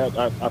TV,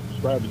 I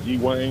subscribe to G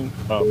Wayne,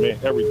 man,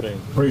 everything.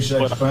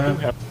 Appreciate you,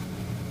 fam.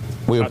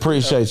 We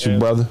appreciate you,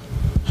 brother.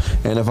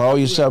 And if I owe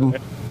you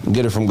something,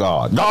 get it from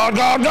God.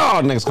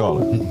 God. Next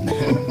caller.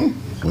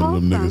 One of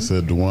them niggas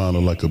said Dewan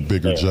look like a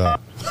bigger job.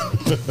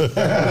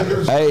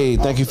 Hey,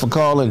 thank you for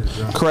calling.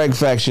 Craig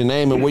Facts, your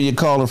name and where you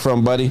calling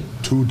from, buddy?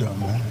 Too dumb,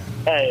 man.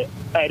 Hey,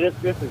 this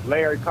is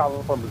Larry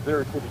calling from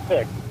Missouri City,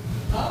 Texas.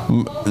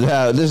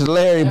 Yeah, this is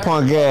Larry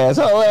punk ass.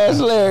 Oh, ass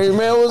Larry,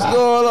 man. What's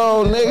going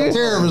on, nigga?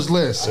 Terrorist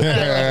list.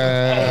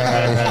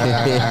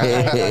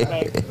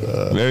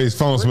 Larry's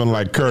phone smelling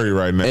like curry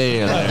right now.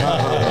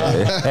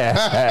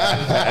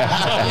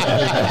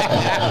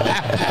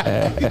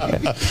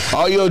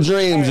 All your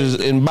dreams is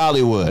in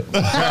Bollywood.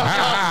 But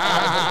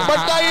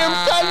I am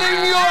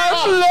telling you,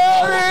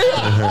 Larry.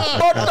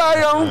 But I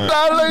am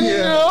telling you.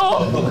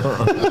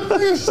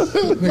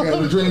 Nigga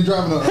had a dream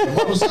driving a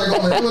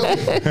motorcycle on the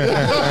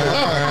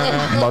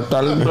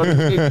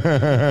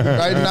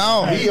Right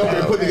now, he over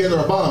there putting together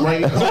a bomb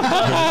right now.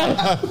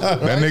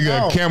 That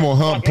nigga a camel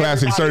hump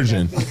plastic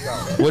surgeon.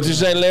 What you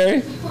say,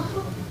 Larry?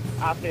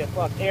 I said,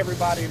 fuck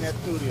everybody in that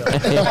studio.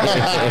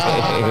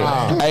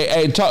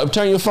 Hey,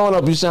 turn your phone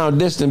up. You sound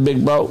distant,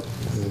 big bro.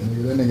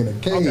 That nigga in a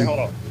cave. Okay, hold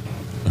on.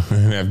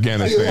 In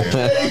Afghanistan.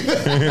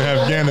 In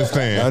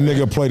Afghanistan. That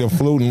nigga play the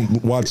flute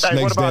and watch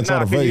snakes dance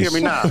out of Can you face.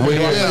 hear me now?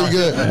 Yeah,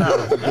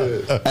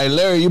 good. Hey,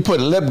 Larry, you put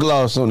lip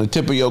gloss on the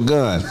tip of your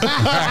gun.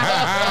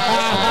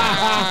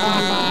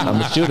 I'm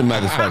a shooter,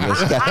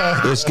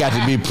 motherfucker. It's got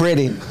to be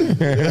pretty.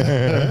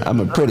 I'm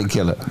a pretty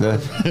killer.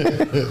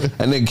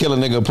 And then kill a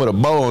nigga put a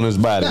bow on his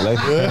body. Like.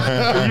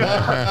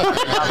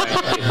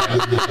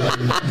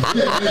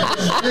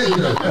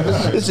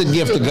 It's a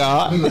gift of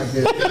God.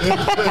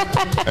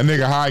 That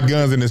nigga hide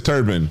guns in his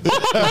turban.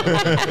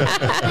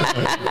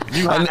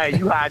 You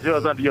hide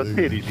yours under your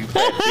titties. You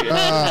fat bitch.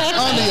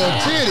 under your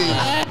titties.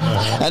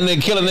 And then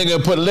kill a nigga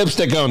and put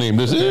lipstick on him.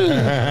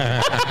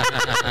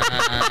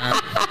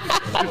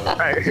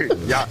 Hey,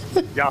 y'all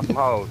some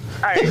hoes.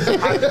 Hey, I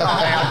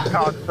just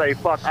called to say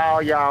fuck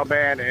all y'all,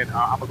 man, and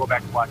I'm gonna go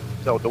back and watch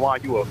the show.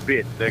 DeJuan, you a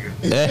bitch, nigga.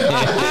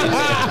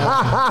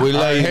 We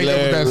love you, Hang up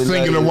Larry. with that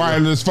singular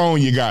wireless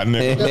phone you got,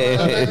 nigga.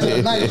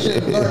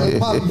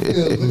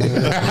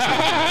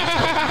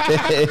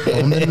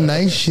 On the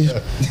night shift.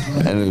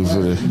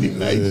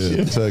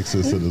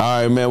 Texas. All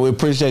right, man. We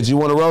appreciate you. You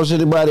want to roast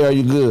anybody? Or are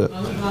you good?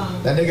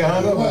 That nigga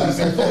hung up.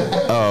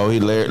 Oh,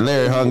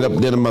 Larry hung up.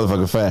 Did a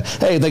motherfucker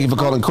fast. Hey, thank you for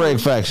calling Craig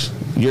Facts.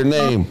 Your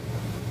name?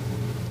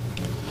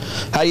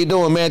 How you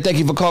doing, man? Thank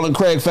you for calling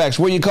Craig Facts.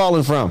 Where you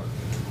calling from?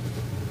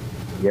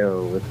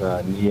 Yo, it's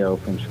Neo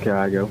from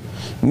Chicago.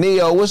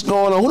 Neo, what's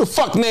going on? Who the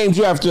fuck named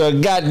you after a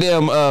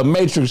goddamn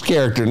Matrix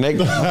character,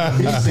 nigga?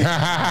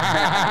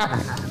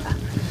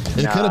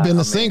 It could have been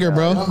the singer,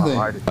 bro.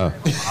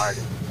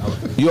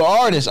 You're an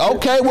artist.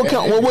 Okay,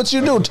 well, what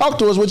you do? Talk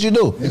to us. What you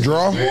do?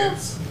 Draw?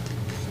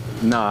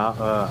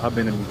 Nah, I've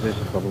been a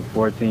musician for over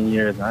 14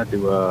 years. And I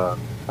do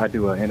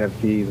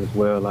NFTs as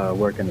well. I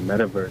work in the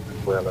metaverse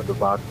as well as a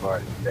box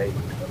party today.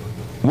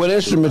 What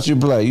instrument you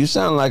play? You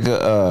sound like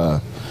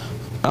a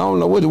I don't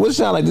know what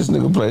sound like this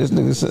nigga play. This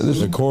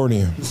nigga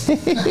accordion.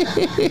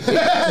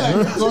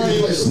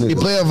 He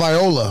play a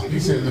viola. He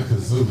said the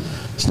kazoo.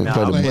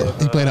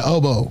 He played an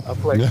oboe. I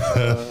play.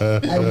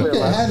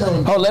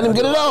 Oh, let him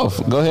get it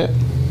off. Go ahead.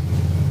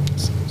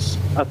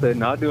 I said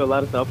no. I do a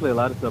lot of stuff. I play a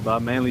lot of stuff, but I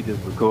mainly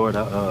just record.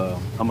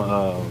 I'm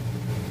a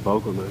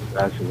vocalist,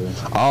 actually.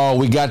 Oh,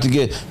 we got to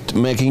get,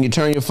 man, can you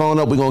turn your phone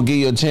up? We're going to give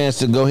you a chance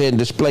to go ahead and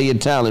display your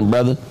talent,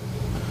 brother.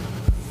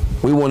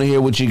 We want to hear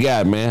what you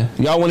got, man.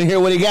 Y'all want to hear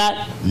what he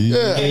got?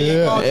 Yeah.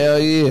 Hell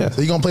yeah.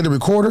 So you going to play the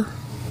recorder?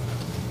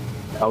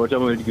 What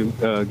y'all want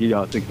to give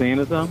y'all 16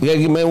 or something?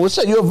 Yeah, man, what's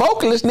up? You're a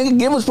vocalist, nigga.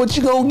 Give us what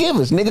you going to give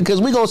us, nigga, because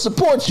we going to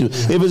support you.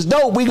 If it's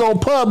dope, we going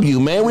to pub you,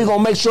 man. We going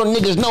to make sure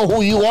niggas know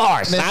who you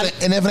are, son.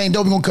 And if it ain't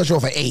dope, we going to cut you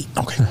off at 8.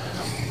 Okay.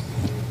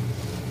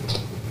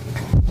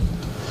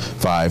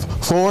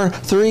 5, 4,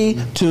 3,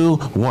 2,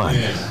 1.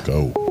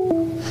 Go.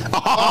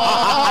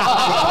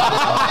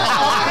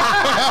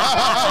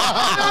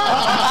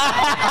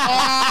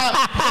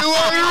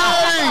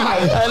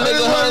 That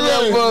nigga hung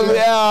up for me.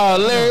 Oh,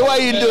 Larry, why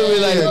you do me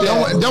like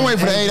that? Don't wait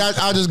for the 8.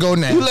 I'll just go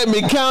now. You let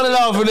me count it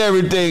off and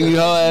everything, you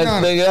hoe ass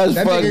nigga.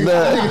 That's fucked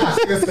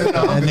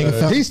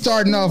up. He's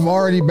starting off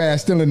already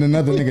bad, stealing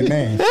another nigga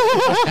name.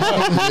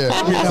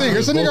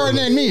 It's a nigga already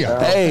named Nia.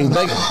 Hey,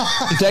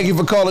 thank you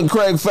for calling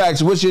Craig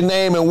Facts. What's your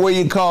name and where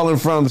you calling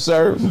from,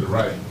 sir?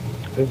 Right.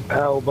 It's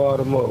Al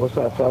Baltimore. What's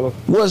up, fella?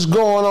 What's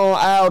going on,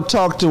 Al?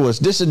 Talk to us.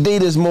 This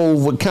Adidas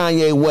move with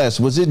Kanye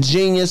West, was it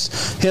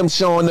genius, him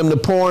showing them the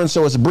porn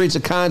so it's a breach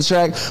of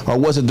contract, or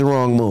was it the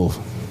wrong move?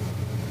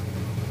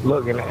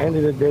 Look, at the end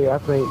of the day, I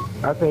think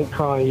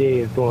Kanye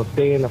is going to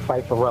stay in the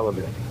fight for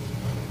relevance.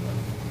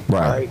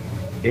 Right.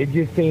 It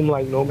just seemed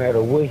like no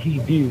matter what he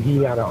do, he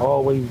got to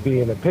always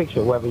be in the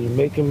picture, whether he's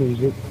making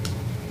music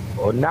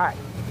or not.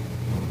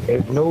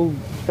 There's no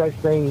such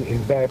thing as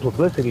bad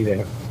publicity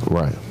there.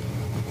 Right.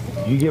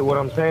 You get what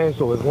I'm saying?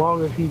 So as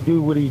long as he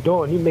do what he's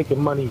doing, he making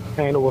money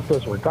paying over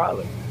fish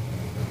regardless.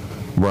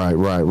 Right.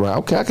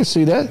 Okay, I can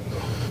see that.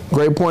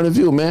 Great point of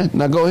view, man.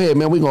 Now go ahead,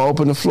 man. We're going to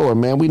open the floor,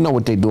 man. We know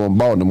what they do in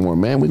Baltimore,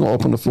 man. We're going to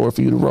open the floor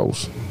for you to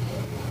roast.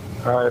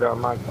 All right,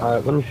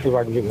 let me see if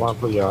I can get one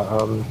for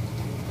y'all.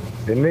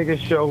 The nigga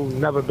show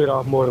never bit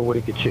off more than what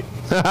he could chew.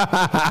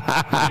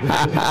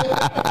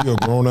 You're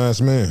a grown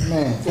ass man.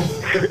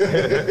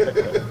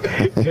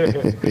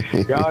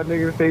 Y'all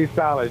niggas stay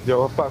solid,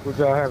 Joe. Fuck with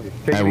y'all heavy.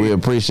 And we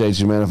appreciate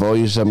you, man. If I owe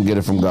you something, get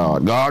it from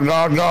God. God.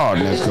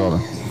 Next caller.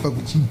 Fuck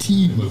with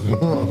GT.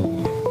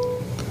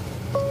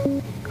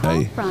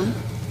 Hey.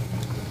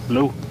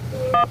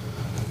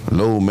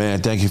 Lou,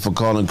 man. Thank you for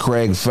calling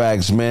Craig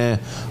Facts, man.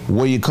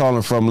 Where you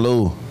calling from,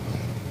 Lou?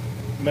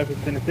 Memphis,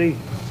 Tennessee.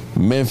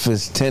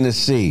 Memphis,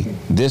 Tennessee.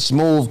 This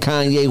move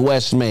Kanye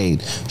West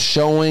made,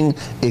 showing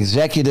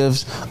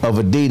executives of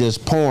Adidas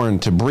porn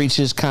to breach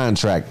his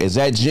contract. Is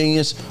that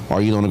genius,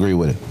 or you don't agree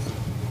with it?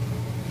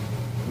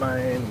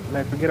 Man,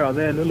 forget all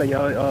that. Look like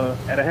y'all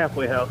at a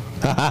halfway house.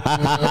 No,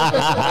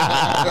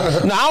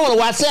 I want to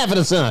watch Sanford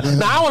and Son.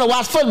 No, I want to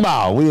watch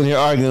football. We in here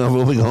arguing over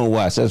what we going to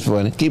watch. That's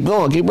funny. Keep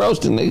going. Keep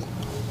roasting, nigga.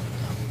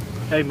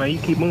 Hey, man, you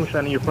keep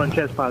moonshine in your front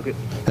chest pocket.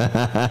 That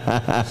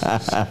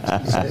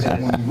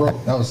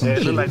was some Yeah,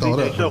 it shit look like thought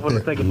DJ up. Shuffle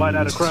to take a bite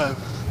out of crime.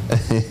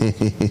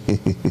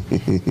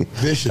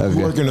 Bishop,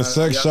 you work in a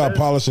sex shop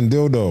polishing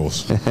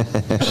dildos.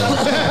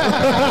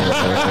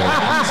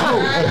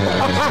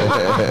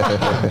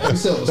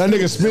 That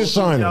nigga spit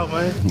shiner.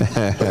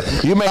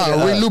 You made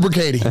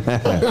re-lubricating.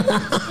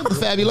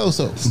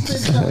 Fabuloso.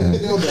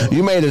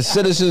 You made a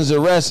citizen's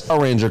arrest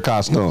Ranger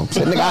costume.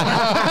 Said, nigga, I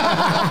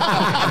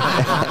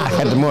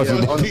had to morph you.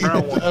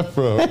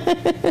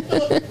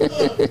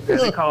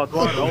 They called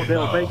Dwan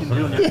Odell Bacon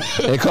Jr.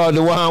 They called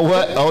Dwan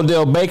what?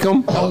 Odell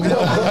Bacon?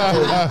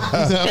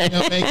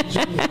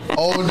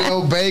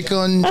 Odell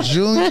Bacon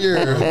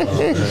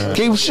Jr.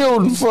 Keep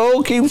shooting,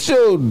 fool. Keep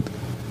shooting.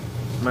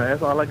 Man,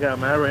 that's all I got,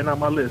 man. I ran out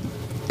my list.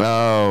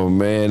 Oh,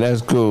 man,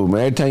 that's cool,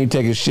 man. Every time you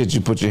take a shit,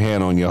 you put your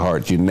hand on your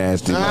heart, you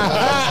nasty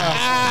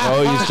motherfucker.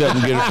 Oh, you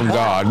shouldn't get it from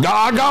God.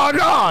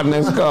 God.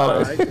 Next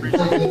caller.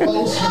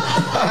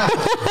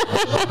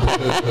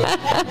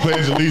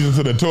 Pledge allegiance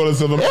to the toilets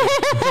of America.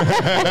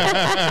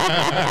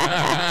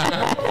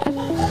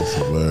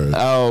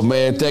 Oh,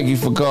 man, thank you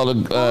for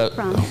calling.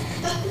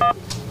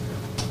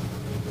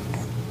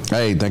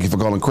 Hey, thank you for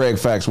calling Craig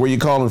Facts. Where you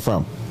calling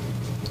from?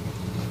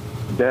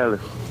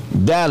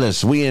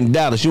 Dallas. We in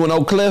Dallas. You in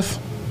Oak Cliff?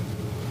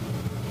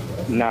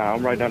 Nah,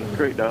 I'm right down the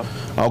street, though.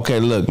 Okay,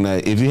 look, now,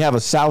 if you have a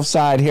South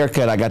Side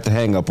haircut, I got to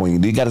hang up on you.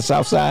 Do you got a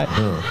South Side?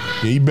 Yeah,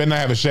 you better not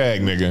have a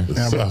shag, nigga.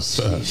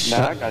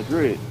 Nah, I got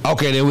dread.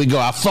 Okay, there we go.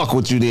 I fuck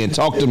with you then.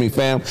 Talk to me,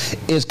 fam.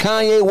 Is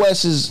Kanye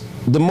West's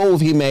the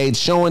move he made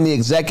showing the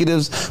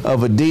executives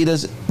of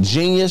Adidas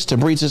genius to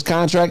breach his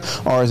contract,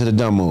 or is it a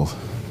dumb move?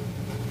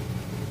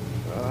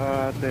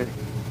 I think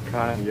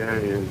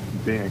Kanye is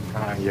being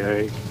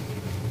Kanye.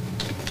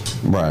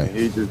 Right. And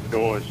he's just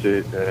doing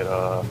shit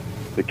that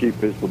to keep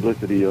his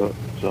publicity up.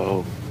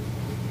 So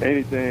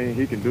anything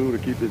he can do to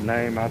keep his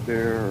name out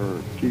there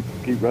or keep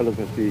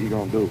relevancy, he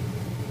gonna do.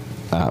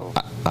 I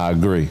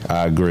agree.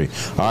 All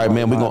right,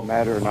 man. We're gonna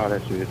matter and all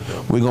that shit.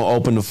 So. We're gonna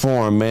open the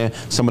forum, man.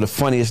 Some of the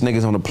funniest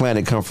niggas on the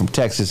planet come from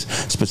Texas,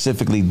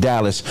 specifically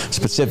Dallas,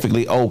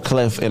 specifically Oak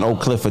Cliff and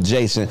Oak Cliff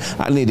adjacent.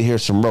 I need to hear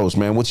some roast,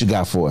 man. What you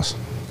got for us?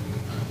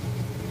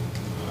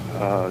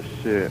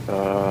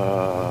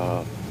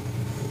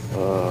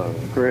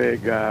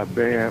 Craig got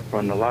banned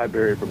from the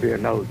library for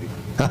being nosy.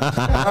 Get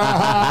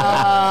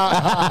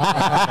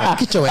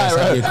your ass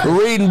out here.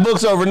 Reading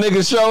books over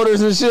niggas'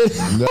 shoulders and shit.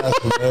 That's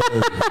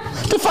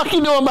hilarious. The fuck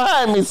you doing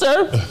behind me,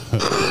 sir?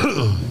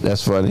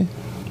 That's funny.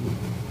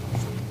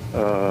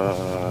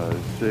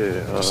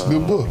 It's a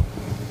good book.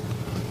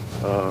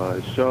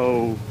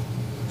 Show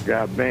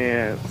got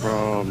banned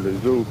from the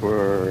zoo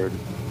for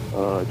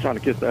trying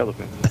to kiss the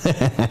elephant.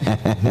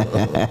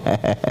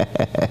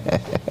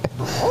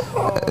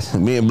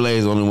 Me and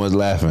Blaze only ones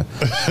laughing.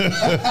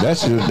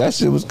 That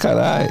shit was kind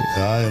of alright.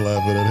 I ain't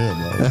laughing at him,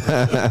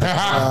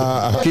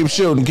 man.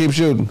 Keep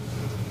shooting.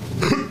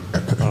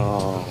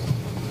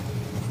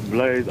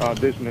 Blaze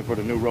auditioning for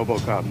the new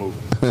RoboCop movie.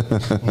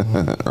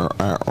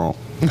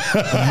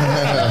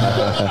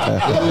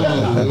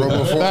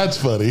 That's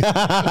funny.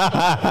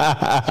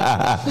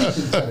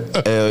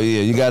 Hell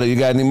yeah! You got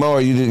any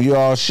more? You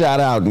all shot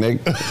out,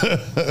 Nick.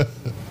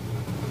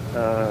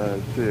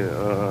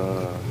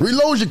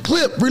 Reload your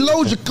clip. Let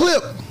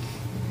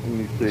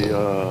me see.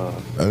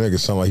 That nigga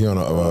sound like he on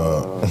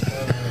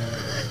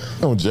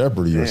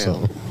Jeopardy or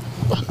something.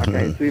 I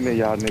can't see me,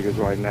 y'all niggas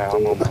right now.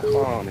 I'm on my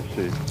phone and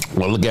shit.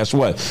 Well, guess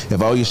what?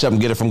 If I owe you something,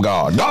 get it from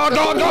God.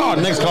 God.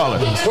 Next caller.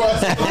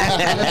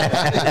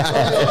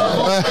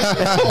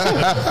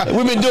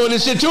 We've been doing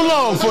this shit too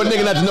long for a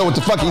nigga not to know what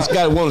the fuck he's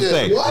got to want to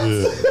say.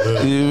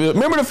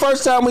 Remember the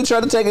first time we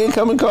tried to take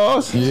incoming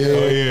calls?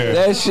 Yeah.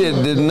 That shit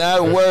did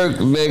not work,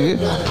 nigga.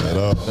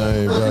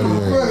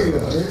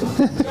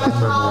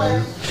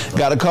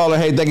 Got a caller.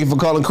 Hey, thank you for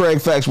calling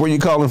Craig Facts. Where you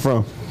calling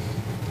from?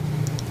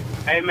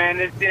 Hey, man,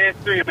 this is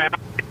D3, man.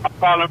 I'm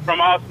calling from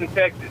Austin,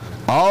 Texas.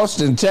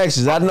 Austin,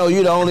 Texas. I know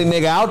you the only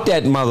nigga out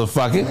that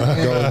motherfucker.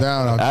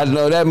 I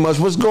know that much.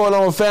 What's going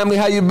on, family?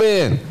 How you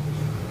been?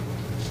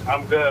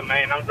 I'm good,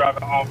 man. I'm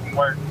driving home from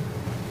work.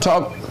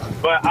 Talk.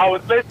 But I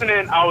was listening,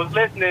 and I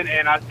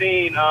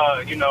seen,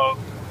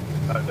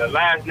 the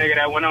last nigga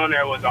that went on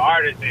there was an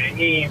artist, and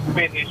he ain't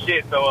spit his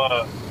shit.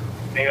 So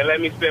Nigga,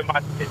 let me spit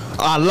my shit.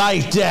 I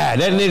like that.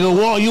 That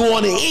nigga you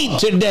want to eat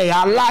today.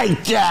 I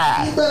like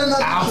that.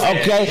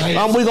 Okay,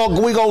 we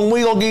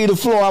gonna give you the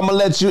floor. I'm gonna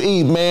let you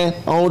eat, man.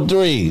 On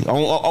 3.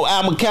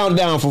 I'm gonna count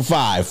down from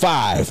 5.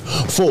 5,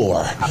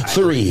 4,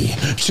 3,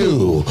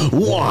 2,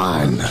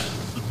 1.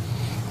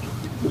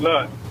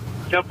 Look,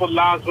 simple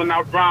lines when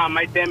I rhyme,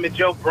 might damage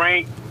your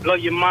brain, blow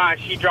your mind.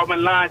 She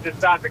drawing lines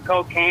inside the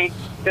cocaine.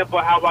 Simple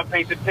how I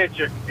paint the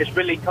picture. It's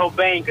really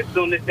Cobain. As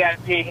soon as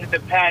that pen hit the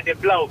pad,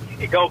 it blow.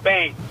 It go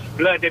bang.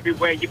 Blood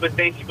everywhere. You would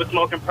think she was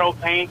smoking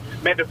propane.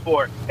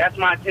 Metaphor. That's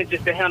my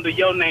intention to handle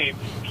your name.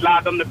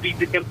 Slide on the beat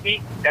to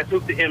compete. That's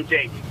Hoops to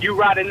MJ. You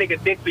ride a nigga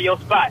dick for your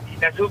spot.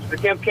 That's Hoops to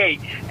Kim K.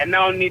 And I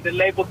don't need the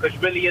label because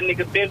really a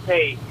nigga been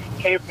paid.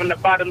 Came from the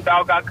bottom,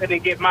 dog. I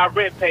couldn't get my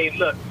rent paid.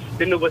 Look.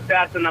 The new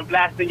assassin, I'm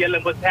blasting,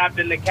 yelling what's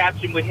happening. The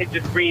caption would hit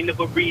your screen, it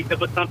would read there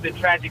was something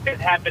tragic that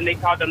happened. They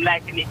called him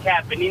lacking, he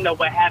capping. He know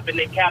what happened,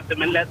 they capped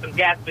him and left him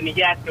gasping.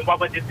 He asking, why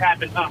would this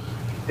happen?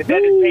 The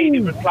debt is paid, he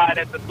replied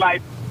at the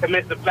life.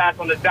 Commenced to blast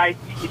on the dice.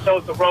 He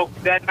chose the rope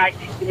that night.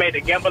 He made a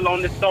gamble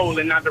on his soul,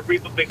 and now the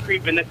reaper been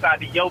creeping inside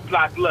the yo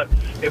block. Look,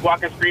 they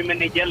walking,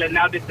 screaming, and yelling.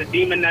 Now this a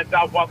demon as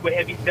I walk with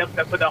heavy steps.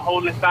 I put a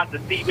hole inside the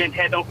cement,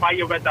 head on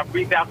fire as I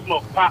breathe out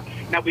smoke. Pop.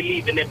 Now we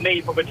leaving. It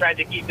made for a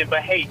tragic evening,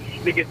 but hey,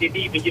 niggas get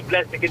even. You're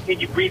blessed to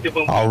continue breathing.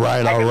 When all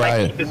right.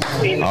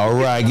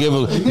 Give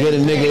the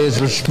nigga his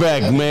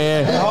respect,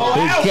 man.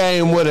 He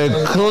came with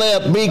a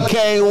clip. He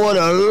came with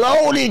a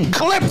loaded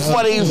clip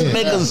for these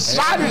niggas,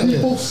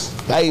 son.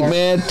 Hey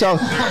man, talk.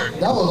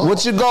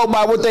 What you go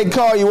by? What they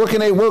call you? Where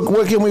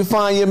can we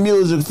find your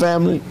music,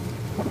 family?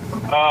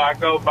 I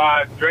go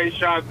by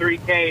Dresean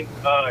 3K,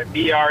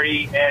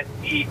 Dresean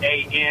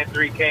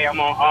 3K. I'm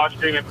on all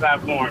streaming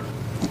platforms.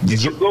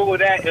 If you Google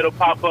that, it'll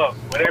pop up.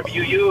 Whatever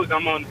you use,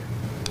 I'm on.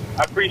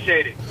 I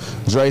appreciate it.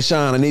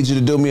 Dresean, I need you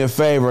to do me a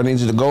favor. I need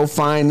you to go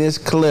find this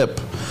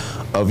clip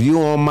of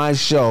you on my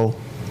show,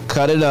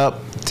 cut it up,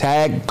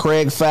 tag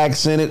Craig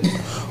Facts in it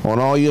on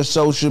all your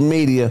social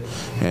media,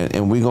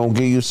 and we're going to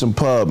give you some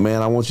pub,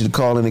 man. I want you to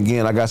call in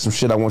again. I got some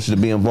shit I want you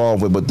to be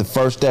involved with, but the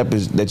first step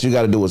is that you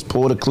got to do is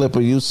pull the clip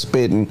of you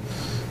spitting,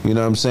 you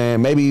know what I'm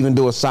saying? Maybe even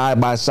do a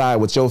side-by-side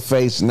with your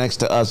face next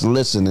to us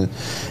listening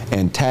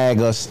and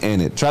tag us in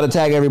it. Try to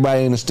tag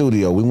everybody in the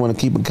studio. We want to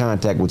keep in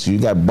contact with you. You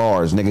got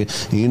bars,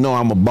 nigga. You know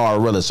I'm a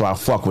barilla, so I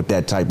fuck with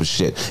that type of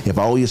shit. If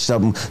I owe you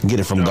something, get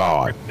it from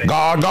God.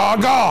 God.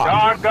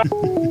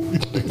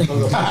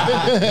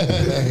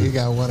 He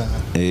got one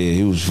eye. Yeah,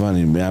 he was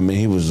funny, man. I mean,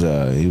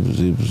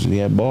 he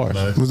had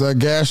bars. Was that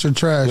gas or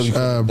trash?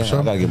 I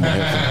gotta get my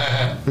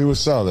headphones. He was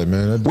solid,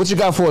 man. What you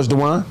got for us,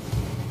 Dewan?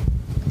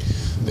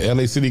 The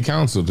LA City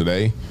Council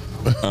today.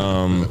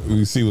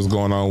 We see what's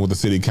going on with the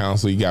city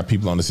council. You got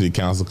people on the city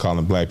council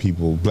calling black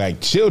people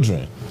black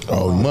children.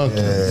 Monkeys.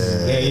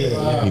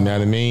 Yeah. You know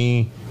what I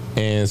mean?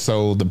 And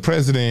so the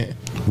president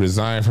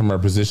resigned from her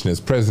position as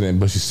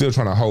president, but she's still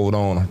trying to hold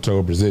on to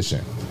her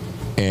position.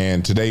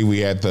 And today we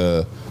had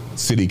the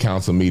city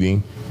council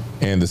meeting,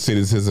 and the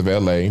citizens of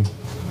LA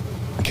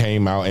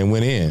came out and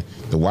went in.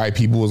 The white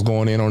people was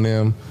going in on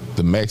them.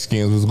 The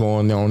Mexicans was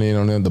going in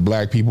on them. The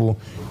black people,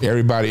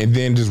 everybody. And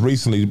then just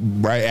recently,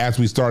 right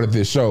after we started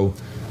this show,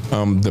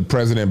 the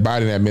President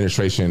Biden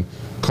administration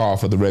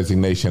called for the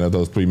resignation of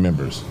those 3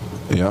 members.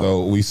 Yeah.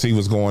 So we see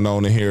what's going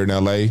on in here in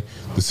LA.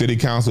 The city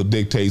council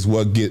dictates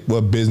what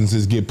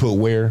businesses get put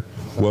where,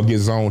 what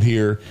gets zoned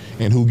here,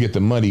 and who get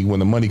the money. When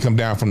the money come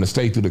down from the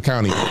state through the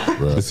county,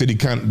 right.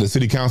 the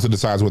city council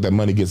decides what that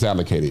money gets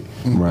allocated.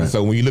 Right.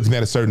 So when you're looking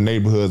at a certain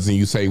neighborhoods and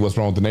you say what's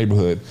wrong with the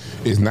neighborhood,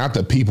 it's not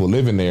the people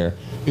living there.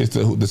 It's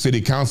the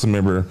city council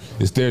member.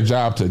 It's their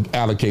job to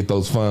allocate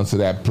those funds to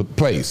that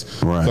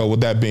place. Right. So with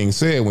that being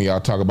said, when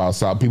y'all talk about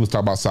people talk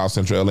about South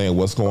Central LA and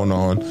what's going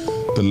on,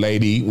 the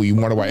lady, we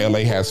wonder why LA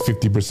has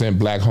 50%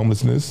 black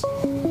homelessness.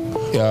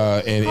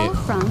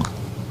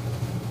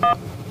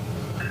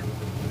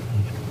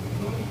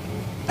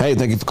 Hey,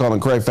 thank you for calling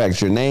Craig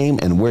Facts. Your name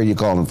and where you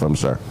calling from,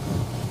 sir?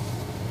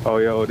 Oh,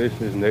 yo, this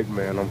is Nick,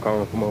 man. I'm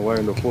calling from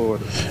Orlando,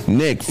 Florida.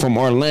 Nick from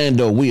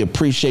Orlando, we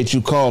appreciate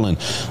you calling.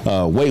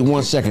 Wait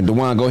 1 second.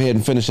 DeJuan, go ahead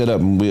and finish it up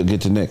and we'll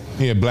get to Nick.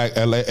 Yeah,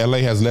 LA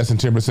has less than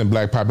 10%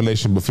 black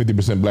population, but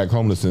 50% black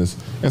homelessness.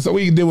 And so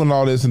we deal with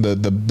all this, and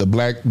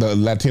the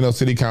Latino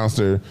city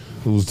councilor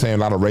who was saying a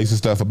lot of racist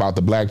stuff about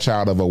the black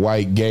child of a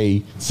white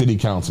gay city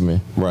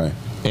councilman. Right.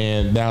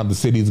 And now the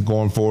city's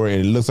going for it,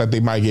 and it looks like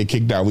they might get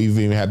kicked out. We've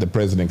even had the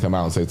president come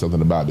out and say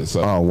something about it.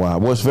 So. Oh, wow.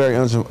 Well, it's a very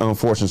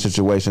unfortunate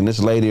situation. This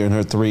lady and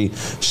her 3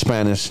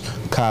 Spanish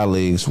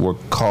colleagues were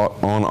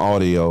caught on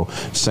audio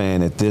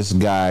saying that this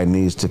guy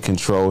needs to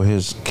control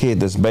his kid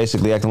that's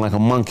basically acting like a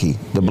monkey,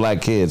 the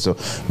black kid. So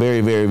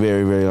very, very,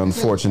 very, very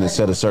unfortunate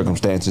set of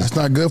circumstances. It's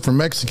not good for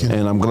Mexicans.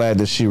 And I'm glad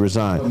that she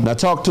resigned. Now,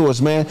 talk to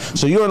us, man.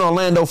 So you're in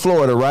Orlando,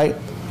 Florida, right?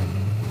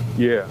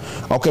 Yeah.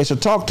 Okay, so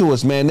talk to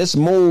us, man. This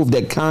move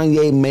that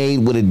Kanye made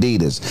with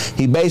Adidas.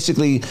 He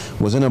basically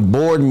was in a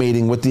board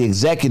meeting with the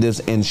executives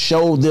and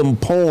showed them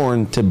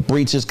porn to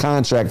breach his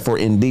contract for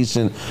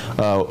indecent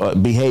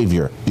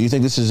behavior. Do you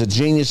think this is a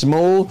genius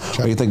move,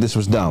 or do you think this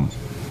was dumb?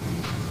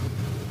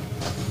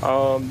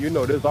 You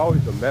know, there's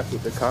always a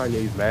method to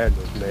Kanye's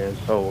madness, man.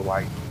 So,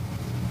 like,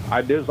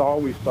 there's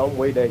always some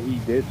way that he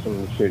did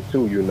some shit,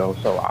 too, you know.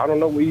 So, I don't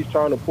know what he's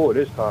trying to pull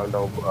this time,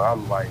 though. But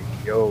I'm like,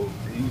 yo,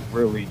 he's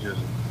really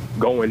just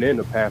going in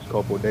the past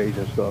couple of days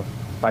and stuff.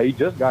 Like, he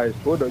just got his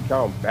Twitter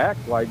account back,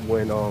 like,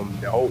 when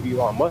the old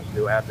Elon Musk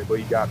deal happened, but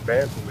he got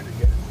banned from it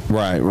again.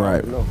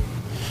 Right.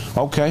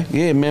 Okay,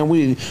 yeah, man.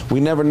 We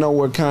never know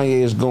where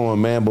Kanye is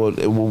going, man. But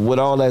with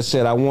all that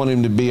said, I want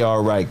him to be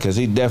all right because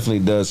he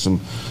definitely does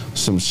some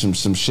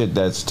shit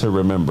that's to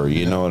remember.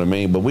 You know what I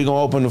mean? But we gonna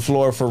open the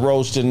floor for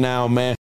roasting now, man.